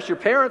 if you asked your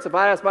parents, if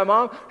I asked my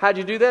mom, how'd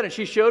you do that? And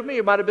she showed me,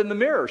 it might have been the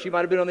mirror. She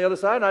might have been on the other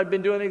side, and I'd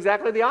been doing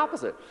exactly the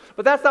opposite.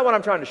 But that's not what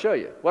I'm trying to show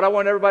you. What I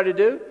want everybody to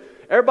do,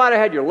 everybody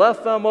had your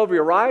left thumb over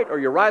your right or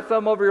your right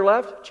thumb over your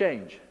left,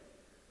 change.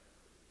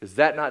 Is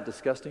that not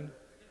disgusting?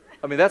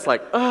 I mean, that's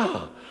like,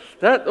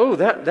 that's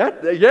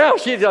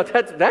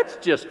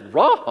just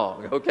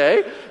wrong,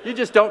 okay? You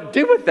just don't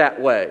do it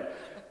that way.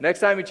 Next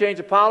time you change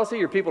a policy,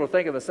 your people are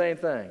thinking the same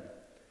thing.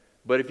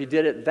 But if you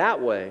did it that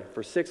way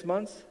for 6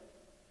 months,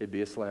 it'd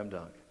be a slam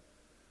dunk.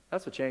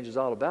 That's what change is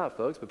all about,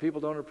 folks, but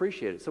people don't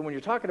appreciate it. So when you're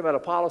talking about a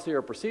policy or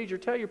a procedure,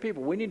 tell your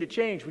people, we need to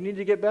change, we need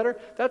to get better.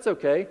 That's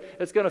okay.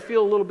 It's going to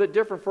feel a little bit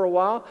different for a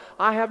while.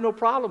 I have no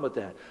problem with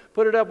that.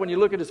 Put it up when you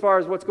look at as far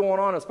as what's going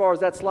on as far as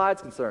that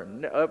slide's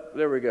concerned.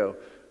 There we go.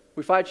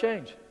 We fight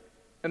change.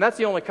 And that's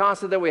the only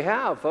constant that we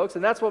have, folks,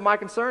 and that's what my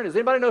concern is.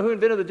 Anybody know who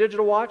invented the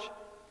digital watch?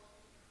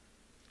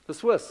 The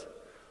Swiss.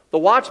 The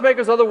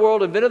watchmakers of the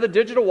world invented the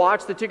digital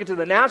watch. They took it to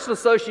the National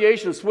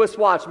Association of Swiss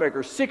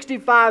Watchmakers.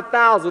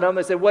 65,000 of them.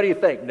 They said, what do you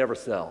think? Never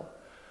sell.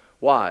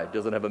 Why? It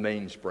doesn't have a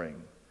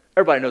mainspring.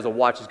 Everybody knows a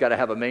watch has got to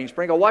have a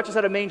mainspring. A watch has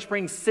had a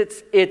mainspring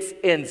since its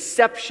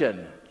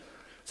inception.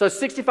 So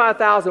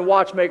 65,000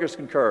 watchmakers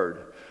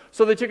concurred.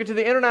 So they took it to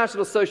the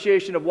International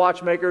Association of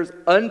Watchmakers,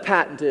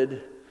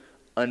 unpatented,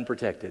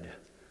 unprotected.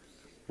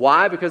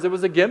 Why? Because it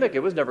was a gimmick.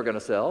 It was never going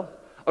to sell.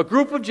 A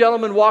group of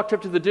gentlemen walked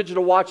up to the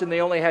digital watch and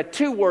they only had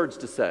 2 words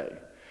to say.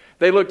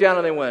 They looked down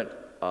and they went,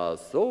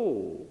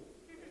 so.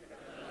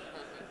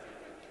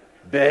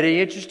 Very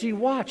interesting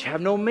watch.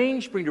 Have no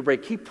mainspring to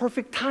break. Keep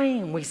perfect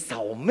time. We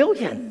sell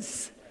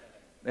millions.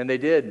 And they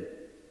did.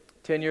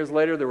 10 years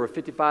later, there were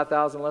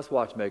 55,000 less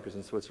watchmakers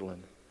in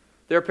Switzerland.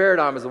 Their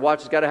paradigm is the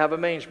watch has got to have a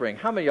mainspring.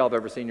 How many of y'all have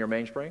ever seen your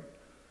mainspring?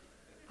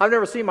 I've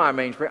never seen my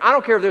mainspring. I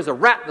don't care if there's a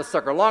rat in the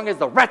sucker, as long as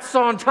the rat's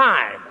on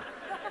time.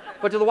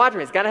 But to the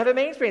watchman, it's got to have a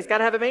mainspring. It's got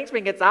to have a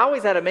mainspring. It's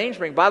always had a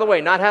mainspring. By the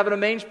way, not having a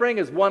mainspring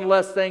is one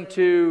less thing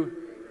to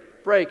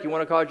break. You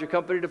want to cause your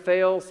company to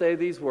fail? Say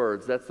these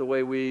words. That's the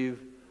way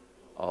we've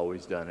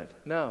always done it.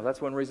 No,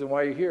 that's one reason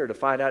why you're here, to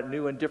find out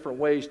new and different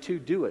ways to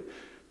do it.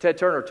 Ted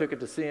Turner took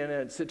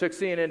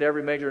CNN to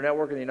every major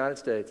network in the United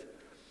States.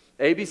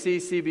 ABC,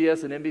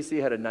 CBS, and NBC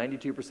had a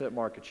 92%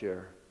 market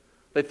share.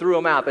 They threw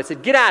him out. They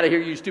said, get out of here,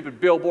 you stupid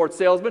billboard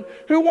salesman.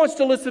 Who wants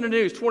to listen to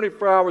news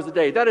 24 hours a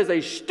day? That is a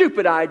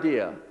stupid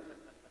idea.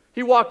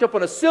 He walked up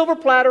on a silver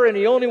platter and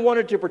he only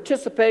wanted to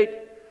participate,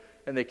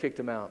 and they kicked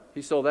him out.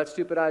 He sold that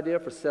stupid idea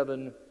for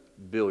 $7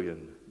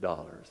 billion.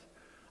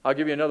 I'll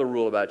give you another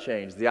rule about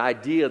change. The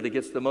idea that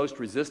gets the most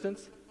resistance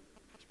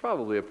is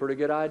probably a pretty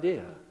good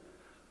idea.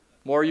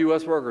 More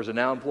U.S. workers are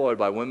now employed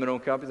by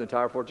women-owned companies than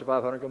entire Fortune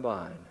 500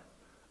 combined.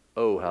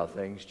 Oh, how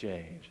things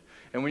change.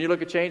 And when you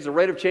look at change, the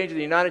rate of change in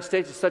the United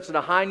States is such that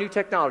a high new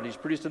technology is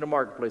produced in the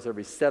marketplace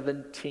every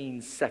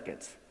 17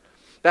 seconds.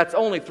 That's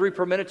only 3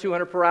 per minute,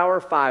 200 per hour,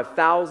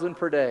 5,000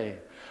 per day.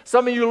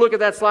 Some of you look at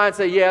that slide and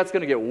say, yeah, it's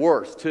going to get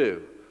worse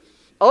too.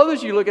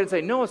 Others you look at it and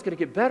say, no, it's going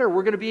to get better.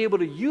 We're going to be able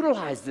to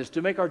utilize this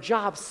to make our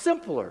jobs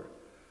simpler.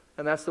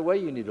 And that's the way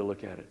you need to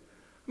look at it.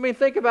 I mean,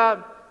 think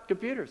about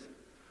computers.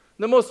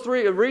 The most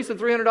recent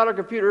 $300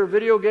 computer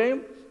video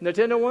game,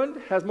 Nintendo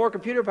one, has more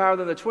computer power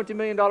than the $20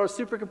 million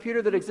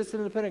supercomputer that existed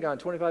in the Pentagon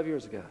 25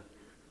 years ago.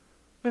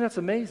 I mean, that's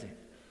amazing.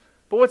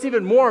 But what's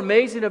even more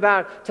amazing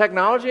about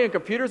technology and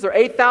computers, they're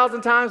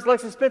 8,000 times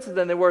less expensive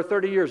than they were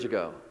 30 years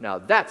ago. Now,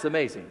 that's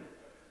amazing.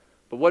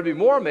 But what would be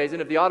more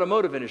amazing if the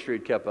automotive industry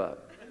had kept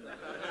up?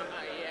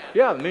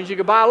 Yeah, it means you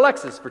could buy a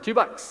Lexus for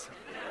 $2.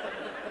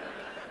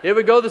 It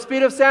would go the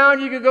speed of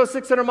sound. You could go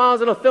 600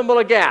 miles in a thimble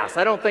of gas.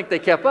 I don't think they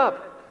kept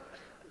up.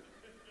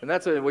 And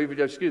that's what when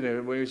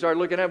we start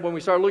looking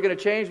at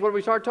change, what do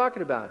we start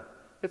talking about?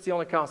 It's the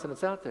only constant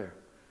that's out there.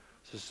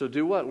 So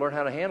do what? Learn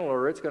how to handle it,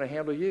 or it's going to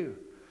handle you.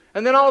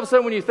 And then all of a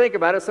sudden, when you think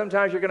about it,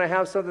 sometimes you're going to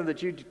have something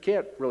that you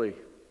can't really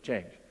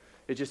change.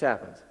 It just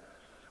happens.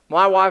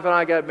 My wife and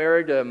I got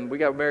married. We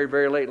got married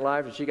very late in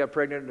life, and she got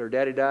pregnant, and her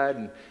daddy died,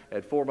 and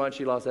at 4 months,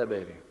 she lost that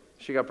baby.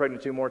 She got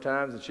pregnant 2 more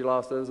times, and she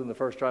lost those in the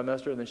first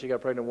trimester, and then she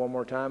got pregnant 1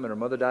 more time, and her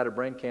mother died of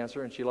brain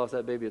cancer, and she lost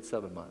that baby at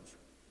 7 months.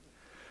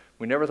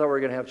 We never thought we were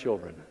going to have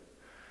children.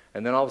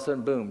 And then all of a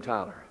sudden, boom,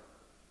 Tyler.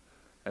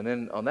 And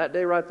then on that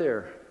day right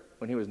there,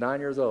 when he was 9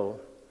 years old,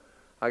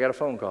 I got a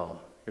phone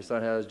call. Your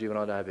son has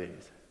juvenile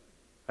diabetes.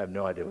 I have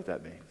no idea what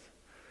that means.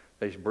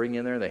 They bring you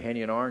in there, they hand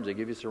you an orange, they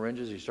give you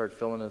syringes, you start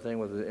filling the thing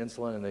with the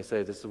insulin, and they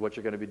say, this is what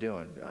you're going to be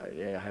doing.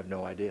 I have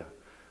no idea.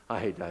 I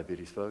hate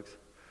diabetes, folks.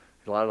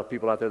 A lot of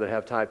people out there that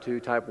have type 2,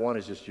 type 1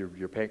 is just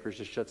your pancreas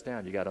just shuts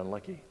down. You got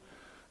unlucky.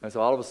 And so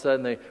all of a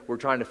sudden, we're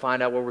trying to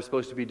find out what we're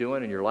supposed to be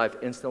doing, and your life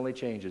instantly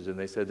changes. And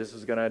they said, this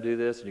is going to do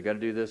this, and you're going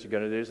to do this, you're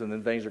going to do this, and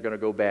then things are going to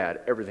go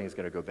bad. Everything's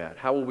going to go bad.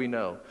 How will we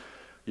know?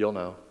 You'll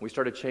know. We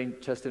started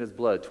testing his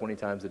blood 20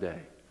 times a day,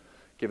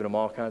 giving him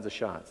all kinds of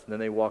shots. And then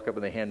they walk up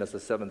and they hand us a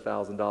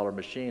 $7,000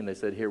 machine. They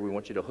said, here, we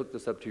want you to hook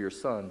this up to your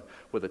son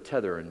with a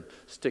tether and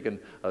stick an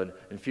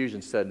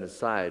infusion set in his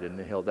side, and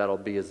that'll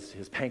be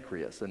his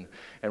pancreas. And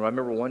I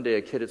remember one day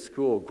a kid at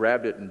school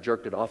grabbed it and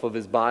jerked it off of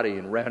his body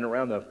and ran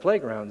around the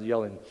playground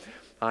yelling,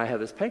 I have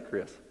his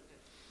pancreas.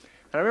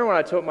 And I remember when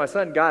I told my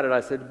son got it,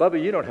 I said,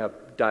 Bubba, you don't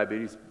have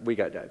diabetes. We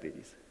got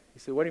diabetes. He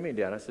said, what do you mean,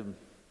 Dad? I said,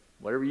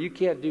 whatever you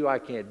can't do, I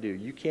can't do.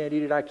 You can't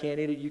eat it, I can't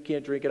eat it. You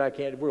can't drink it, I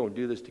can't. We're going to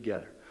do this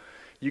together.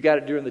 You got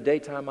it during the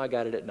daytime, I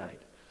got it at night.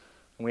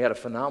 And we had a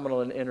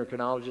phenomenal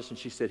endocrinologist, and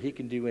she said he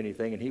can do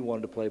anything, and he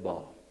wanted to play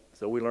ball.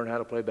 So we learned how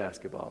to play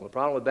basketball. And the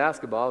problem with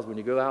basketball is when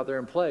you go out there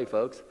and play,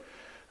 folks,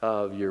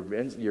 your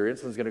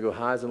insulin's going to go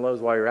highs and lows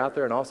while you're out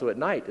there, and also at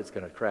night it's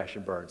going to crash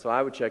and burn. So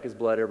I would check his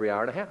blood every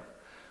hour and a half.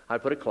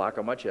 I'd put a clock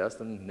on my chest,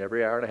 and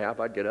every hour and a half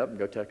I'd get up and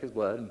go check his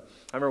blood. And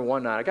I remember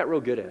one night, I got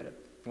real good at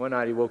it. One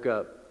night he woke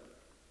up.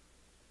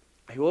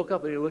 He woke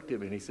up and he looked at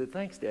me and he said,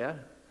 thanks, Dad.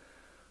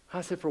 I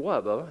said, for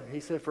what, Bubba?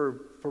 He said, for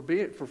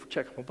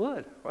checking my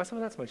blood. I said,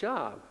 well, that's my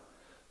job.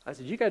 I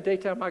said, you got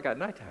daytime, I got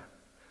nighttime.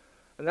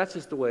 And that's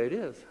just the way it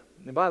is.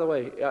 And by the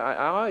way,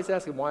 I always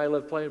ask him why I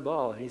love playing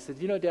ball. He said,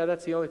 you know, Dad,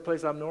 that's the only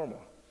place I'm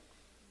normal.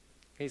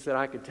 He said,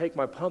 I can take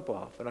my pump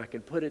off and I can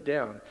put it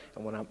down.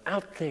 And when I'm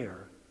out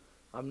there,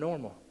 I'm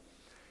normal.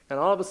 And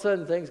all of a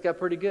sudden, things got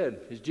pretty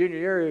good. His junior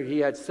year, he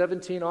had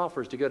 17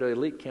 offers to go to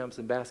elite camps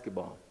in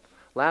basketball.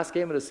 Last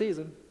game of the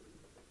season,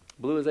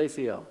 blew his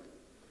ACL.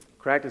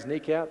 Cracked his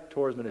kneecap,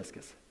 tore his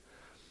meniscus.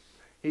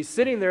 He's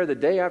sitting there the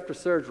day after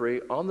surgery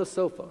on the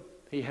sofa.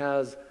 He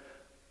has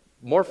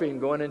morphine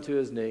going into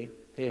his knee.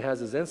 He has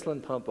his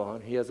insulin pump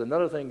on. He has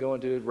another thing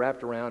going to it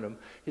wrapped around him.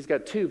 He's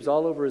got tubes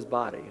all over his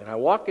body. And I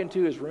walk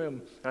into his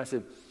room, and I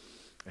said,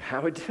 how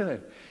are we doing?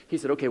 He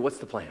said, okay, what's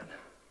the plan?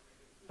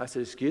 I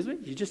said, excuse me?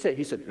 You just said,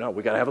 he said, no,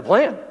 we got to have a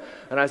plan.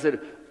 And I said,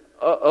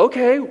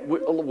 okay,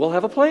 we'll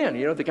have a plan.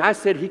 You know, the guy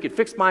said he could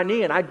fix my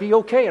knee and I'd be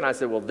okay. And I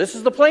said, well, this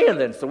is the plan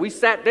then. So we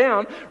sat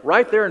down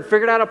right there and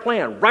figured out a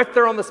plan right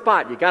there on the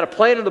spot. You got a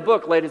plan in the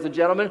book, ladies and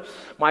gentlemen.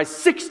 My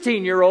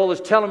 16-year-old is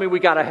telling me we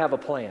got to have a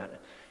plan.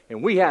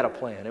 And we had a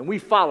plan and we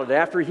followed it.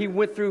 After he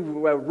went through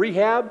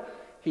rehab,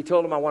 he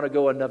told him, I want to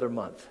go another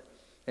month.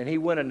 And he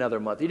went another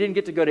month. He didn't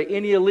get to go to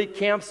any elite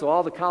camps, so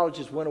all the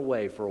colleges went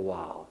away for a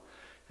while.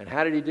 And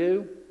how did he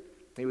do?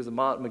 He was a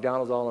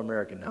McDonald's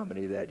All-American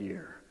nominee that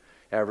year.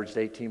 Averaged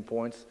 18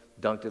 points,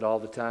 dunked it all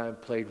the time,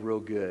 played real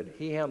good.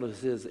 He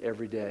handles his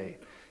every day.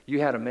 You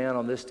had a man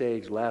on this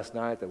stage last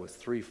night that was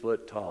 3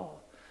 foot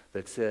tall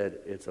that said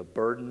it's a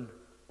burden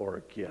or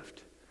a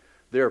gift.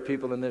 There are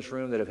people in this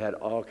room that have had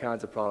all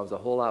kinds of problems, a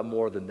whole lot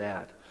more than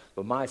that.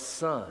 But my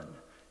son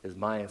is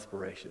my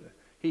inspiration.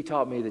 He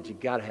taught me that you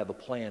got to have a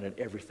plan in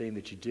everything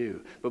that you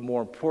do. But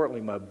more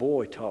importantly, my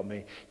boy taught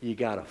me you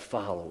got to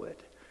follow it.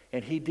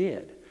 And he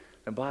did.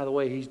 And by the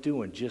way, he's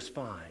doing just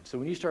fine. So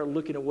when you start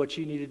looking at what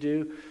you need to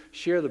do,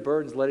 share the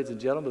burdens, ladies and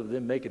gentlemen, but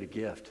then make it a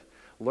gift.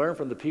 Learn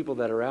from the people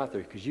that are out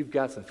there, because you've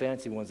got some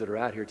fancy ones that are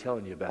out here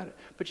telling you about it.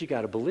 But you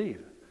got to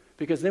believe.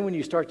 Because then when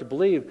you start to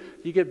believe,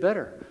 you get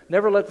better.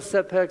 Never let the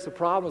setbacks of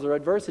problems or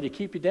adversity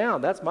keep you down.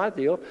 That's my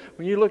deal.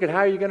 When you look at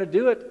how you're going to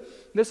do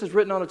it, this is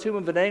written on a tomb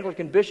of an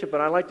Anglican bishop,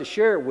 and I like to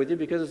share it with you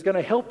because it's going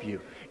to help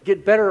you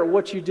get better at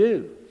what you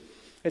do.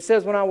 It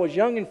says, when I was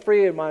young and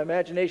free and my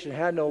imagination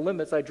had no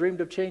limits, I dreamed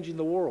of changing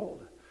the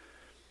world.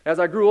 As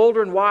I grew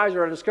older and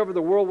wiser, I discovered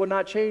the world would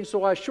not change,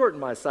 so I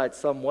shortened my sights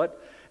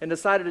somewhat and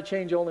decided to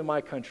change only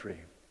my country.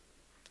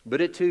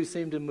 But it too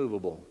seemed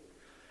immovable.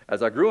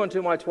 As I grew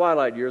into my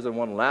twilight years in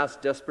one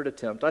last desperate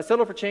attempt, I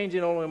settled for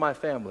changing only my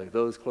family,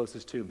 those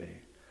closest to me.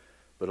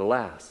 But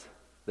alas,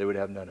 they would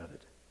have none of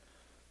it.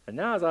 And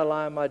now as I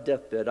lie on my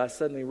deathbed, I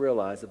suddenly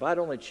realize if I'd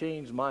only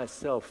changed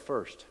myself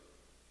first,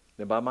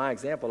 then by my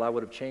example, I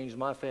would have changed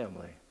my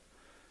family.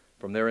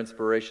 From their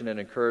inspiration and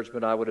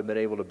encouragement, I would have been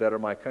able to better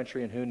my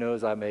country, and who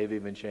knows, I may have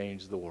even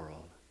changed the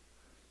world.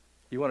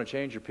 You want to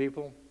change your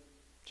people?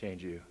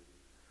 Change you.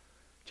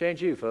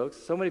 Change you, folks.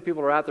 So many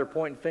people are out there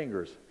pointing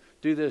fingers.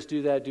 Do this,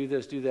 do that, do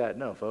this, do that.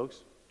 No,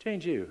 folks,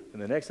 change you.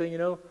 And the next thing you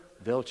know,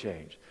 they'll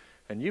change.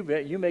 And you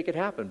make it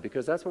happen,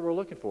 because that's what we're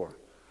looking for.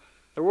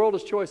 The world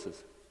is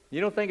choices.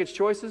 You don't think it's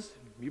choices?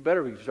 You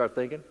better start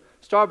thinking.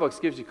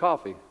 Starbucks gives you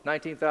coffee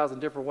 19,000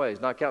 different ways,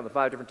 not counting the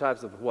 5 different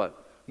types of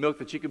what? Milk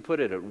that you can put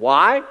in it.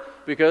 Why?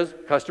 Because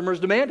customers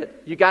demand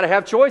it. You got to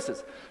have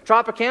choices.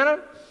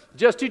 Tropicana,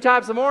 just 2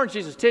 types of orange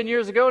juices 10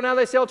 years ago. Now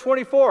they sell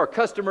 24.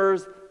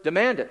 Customers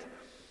demand it.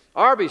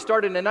 Arby's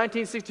started in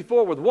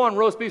 1964 with 1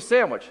 roast beef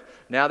sandwich.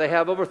 Now they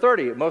have over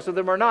 30. Most of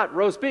them are not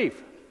roast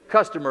beef.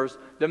 Customers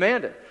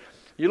demand it.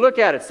 You look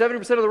at it, 70%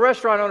 of the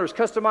restaurant owners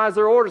customized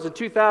their orders in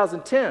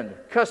 2010.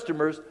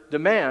 Customers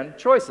demand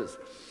choices.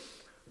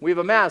 We've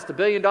amassed $1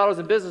 billion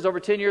in business over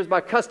 10 years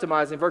by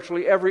customizing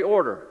virtually every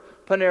order.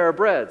 Panera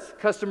Breads.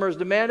 Customers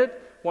demand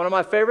it. One of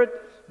my favorite,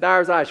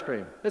 Dyer's Ice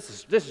Cream. This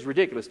is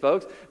ridiculous,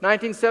 folks.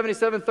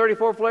 1977,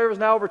 34 flavors,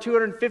 now over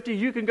 250.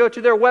 You can go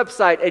to their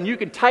website and you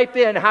can type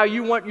in how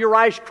you want your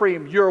ice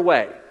cream your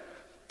way.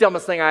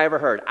 Dumbest thing I ever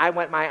heard. I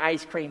want my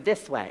ice cream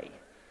this way.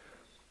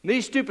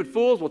 These stupid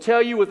fools will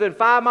tell you within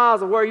 5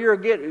 miles of where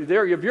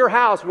of your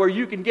house where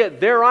you can get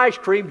their ice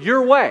cream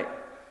your way.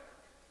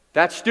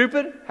 That's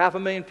stupid.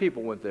 500,000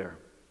 people went there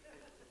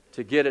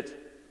to get it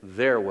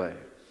their way.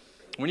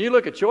 When you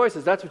look at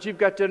choices, that's what you've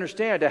got to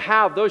understand, to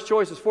have those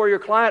choices for your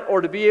client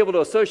or to be able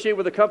to associate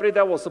with a company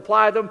that will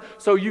supply them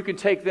so you can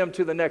take them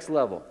to the next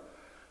level.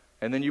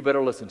 And then you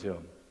better listen to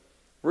them.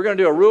 We're going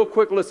to do a real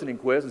quick listening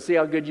quiz and see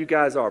how good you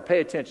guys are. Pay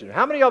attention.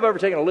 How many of y'all have ever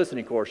taken a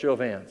listening course? Show of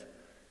hands.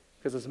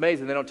 Because it's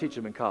amazing they don't teach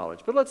them in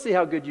college. But let's see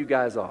how good you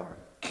guys are.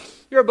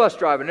 You're a bus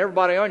driver, and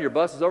everybody on your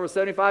bus is over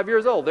 75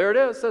 years old. There it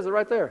is. It says it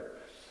right there.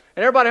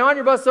 And everybody on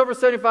your bus is over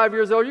 75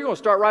 years old. You're going to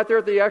start right there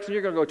at the exit, and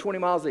you're going to go 20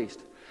 miles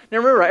east. Now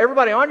remember,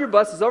 everybody on your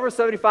bus is over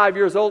 75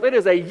 years old. It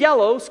is a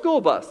yellow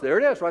school bus. There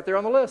it is, right there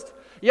on the list.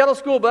 Yellow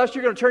school bus,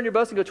 you're going to turn your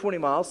bus and go 20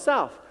 miles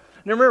south.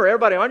 Now remember,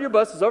 everybody on your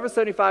bus is over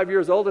 75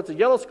 years old. It's a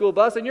yellow school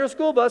bus, and your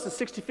school bus is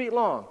 60 feet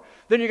long.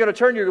 Then you're going to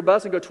turn your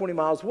bus and go 20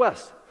 miles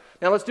west.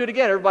 Now let's do it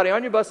again. Everybody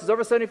on your bus is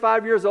over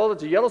 75 years old.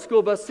 It's a yellow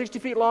school bus, 60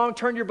 feet long.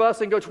 Turn your bus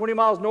and go 20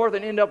 miles north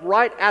and end up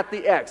right at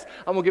the X.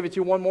 I'm going to give it to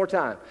you one more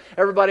time.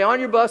 Everybody on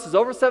your bus is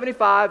over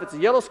 75. It's a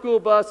yellow school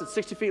bus. It's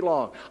 60 feet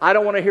long. I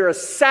don't want to hear a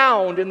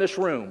sound in this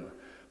room,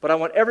 but I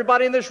want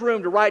everybody in this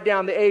room to write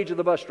down the age of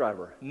the bus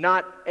driver.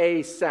 Not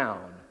a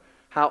sound.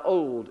 How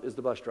old is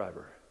the bus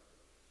driver?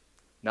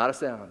 Not a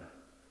sound.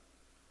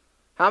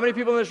 How many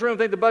people in this room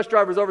think the bus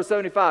driver is over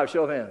 75?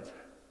 Show of hands.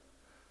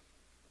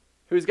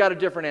 Who's got a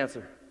different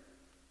answer?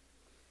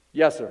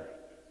 Yes, sir.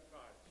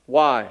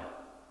 Why?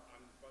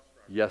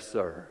 Yes,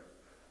 sir.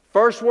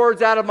 First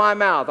words out of my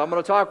mouth. I'm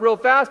going to talk real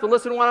fast, but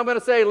listen to what I'm going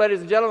to say, ladies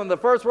and gentlemen. The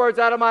first words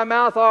out of my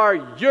mouth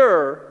are,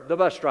 you're the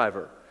bus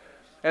driver.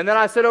 And then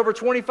I said over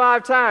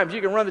 25 times, you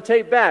can run the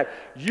tape back,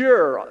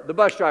 you're the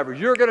bus driver.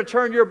 You're going to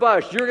turn your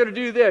bus. You're going to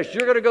do this.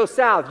 You're going to go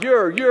south.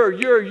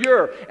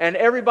 You're. And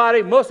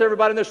everybody, most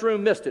everybody in this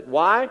room missed it.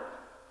 Why?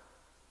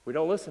 We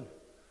don't listen.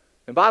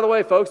 And by the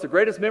way, folks, the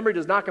greatest memory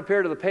does not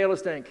compare to the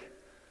palest ink.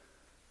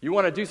 You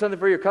want to do something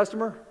for your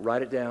customer?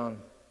 Write it down.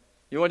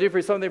 You want to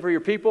do something for your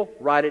people?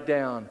 Write it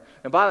down.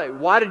 And by the way,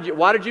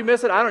 why did you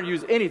miss it? I don't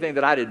use anything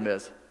that I didn't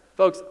miss.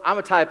 Folks, I'm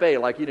a type A,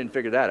 like you didn't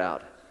figure that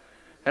out.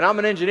 And I'm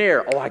an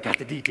engineer. Oh, I got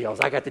the details.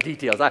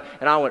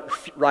 And I went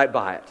right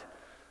by it.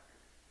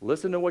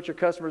 Listen to what your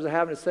customers are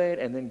having to say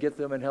and then get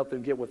them and help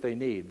them get what they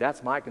need.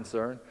 That's my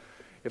concern.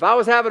 If I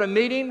was having a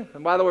meeting,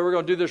 and by the way, we're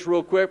going to do this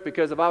real quick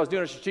because if I was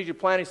doing a strategic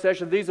planning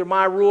session, these are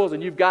my rules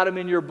and you've got them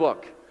in your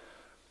book.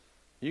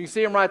 You can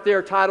see them right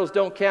there. Titles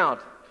don't count.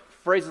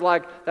 Phrases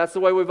like, that's the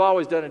way we've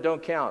always done it,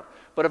 don't count.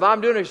 But if I'm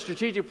doing a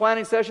strategic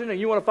planning session and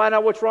you want to find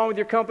out what's wrong with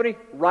your company,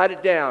 write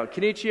it down.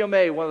 Kenichi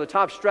Omei, one of the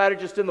top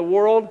strategists in the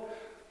world,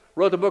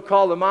 wrote the book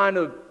called The Mind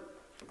of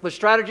the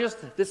Strategist.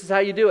 This is how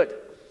you do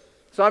it.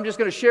 So I'm just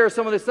going to share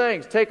some of these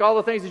things. Take all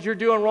the things that you're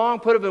doing wrong,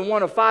 put them in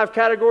one of 5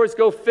 categories,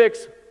 go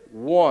fix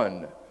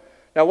one.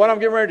 Now what I'm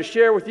getting ready to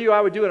share with you,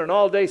 I would do in an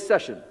all-day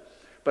session.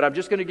 But I'm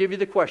just going to give you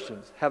the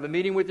questions. Have a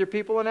meeting with your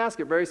people and ask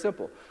it. Very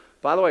simple.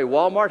 By the way,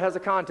 Walmart has a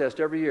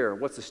contest every year.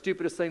 What's the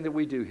stupidest thing that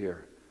we do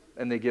here?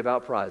 And they give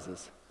out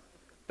prizes.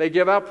 They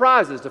give out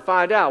prizes to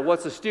find out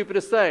what's the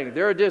stupidest thing.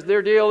 Their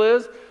deal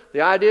is,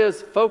 the idea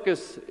is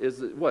focus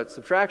is what?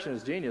 Subtraction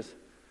is genius.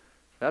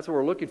 That's what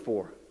we're looking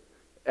for.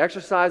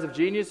 Exercise of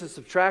genius is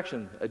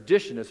subtraction.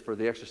 Addition is for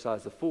the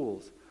exercise of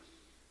fools.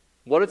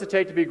 What does it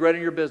take to be great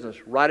in your business?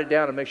 Write it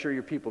down and make sure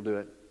your people do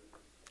it.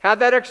 Have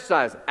that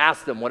exercise.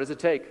 Ask them, what does it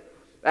take?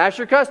 Ask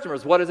your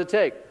customers, what does it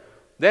take?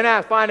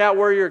 Then find out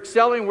where you're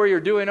excelling, where you're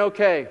doing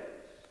okay.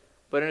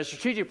 But in a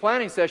strategic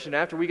planning session,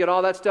 after we get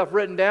all that stuff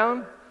written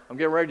down, I'm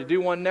getting ready to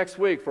do one next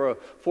week for a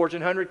Fortune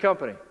 100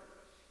 company.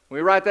 When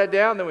we write that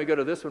down, then we go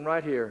to this one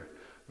right here.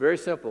 Very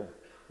simple.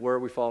 Where are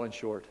we falling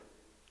short?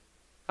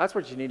 That's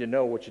what you need to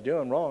know what you're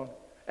doing wrong.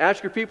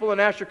 Ask your people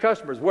and ask your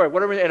customers.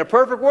 In a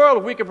perfect world,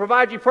 if we can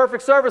provide you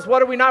perfect service,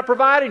 what are we not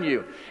providing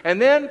you?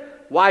 And then,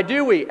 why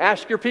do we?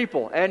 Ask your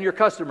people and your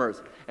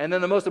customers. And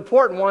then the most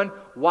important one,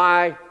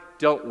 why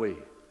don't we?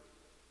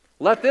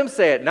 Let them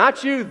say it,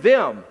 not you,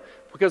 them.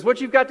 Because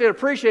what you've got to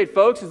appreciate,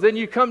 folks, is then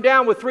you come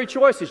down with 3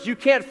 choices. You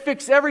can't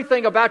fix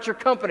everything about your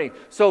company.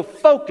 So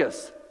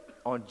focus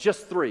on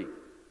just 3.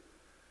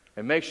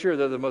 And make sure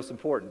they're the most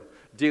important.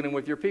 Dealing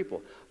with your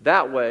people.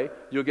 That way,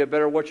 you'll get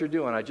better at what you're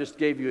doing. I just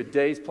gave you a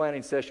day's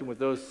planning session with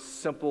those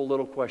simple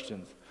little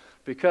questions.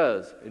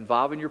 Because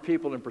involving your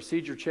people in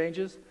procedure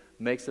changes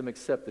makes them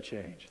accept the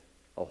change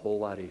a whole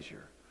lot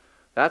easier.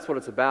 That's what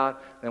it's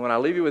about. And when I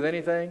leave you with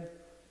anything,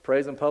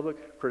 praise in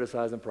public,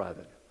 criticize in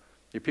private.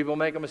 Your people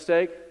make a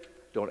mistake,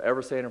 don't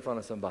ever say it in front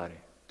of somebody.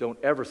 Don't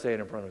ever say it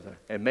in front of them.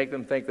 And make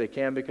them think they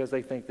can because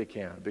they think they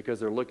can. Because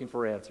they're looking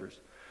for answers.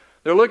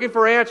 They're looking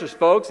for answers,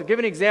 folks. I'll give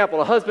you an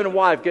example. A husband and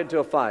wife get into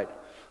a fight.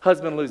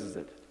 Husband loses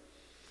it.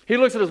 He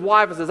looks at his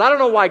wife and says, I don't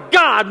know why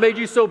God made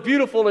you so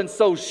beautiful and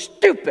so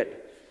stupid.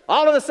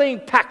 All in the same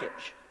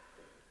package.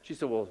 She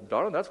said, well,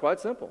 darling, that's quite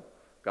simple.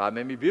 God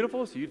made me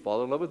beautiful so you'd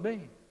fall in love with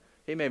me.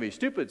 He made me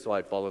stupid so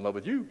I'd fall in love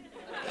with you.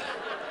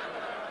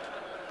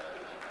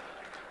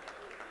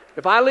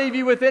 If I leave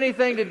you with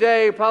anything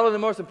today, probably the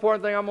most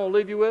important thing I'm going to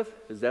leave you with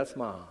is that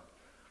smile.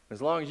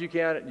 As long as you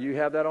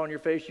have that on your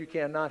face, you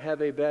cannot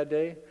have a bad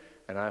day,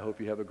 and I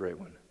hope you have a great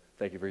one.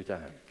 Thank you for your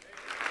time.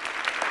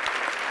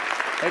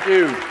 Thank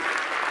you.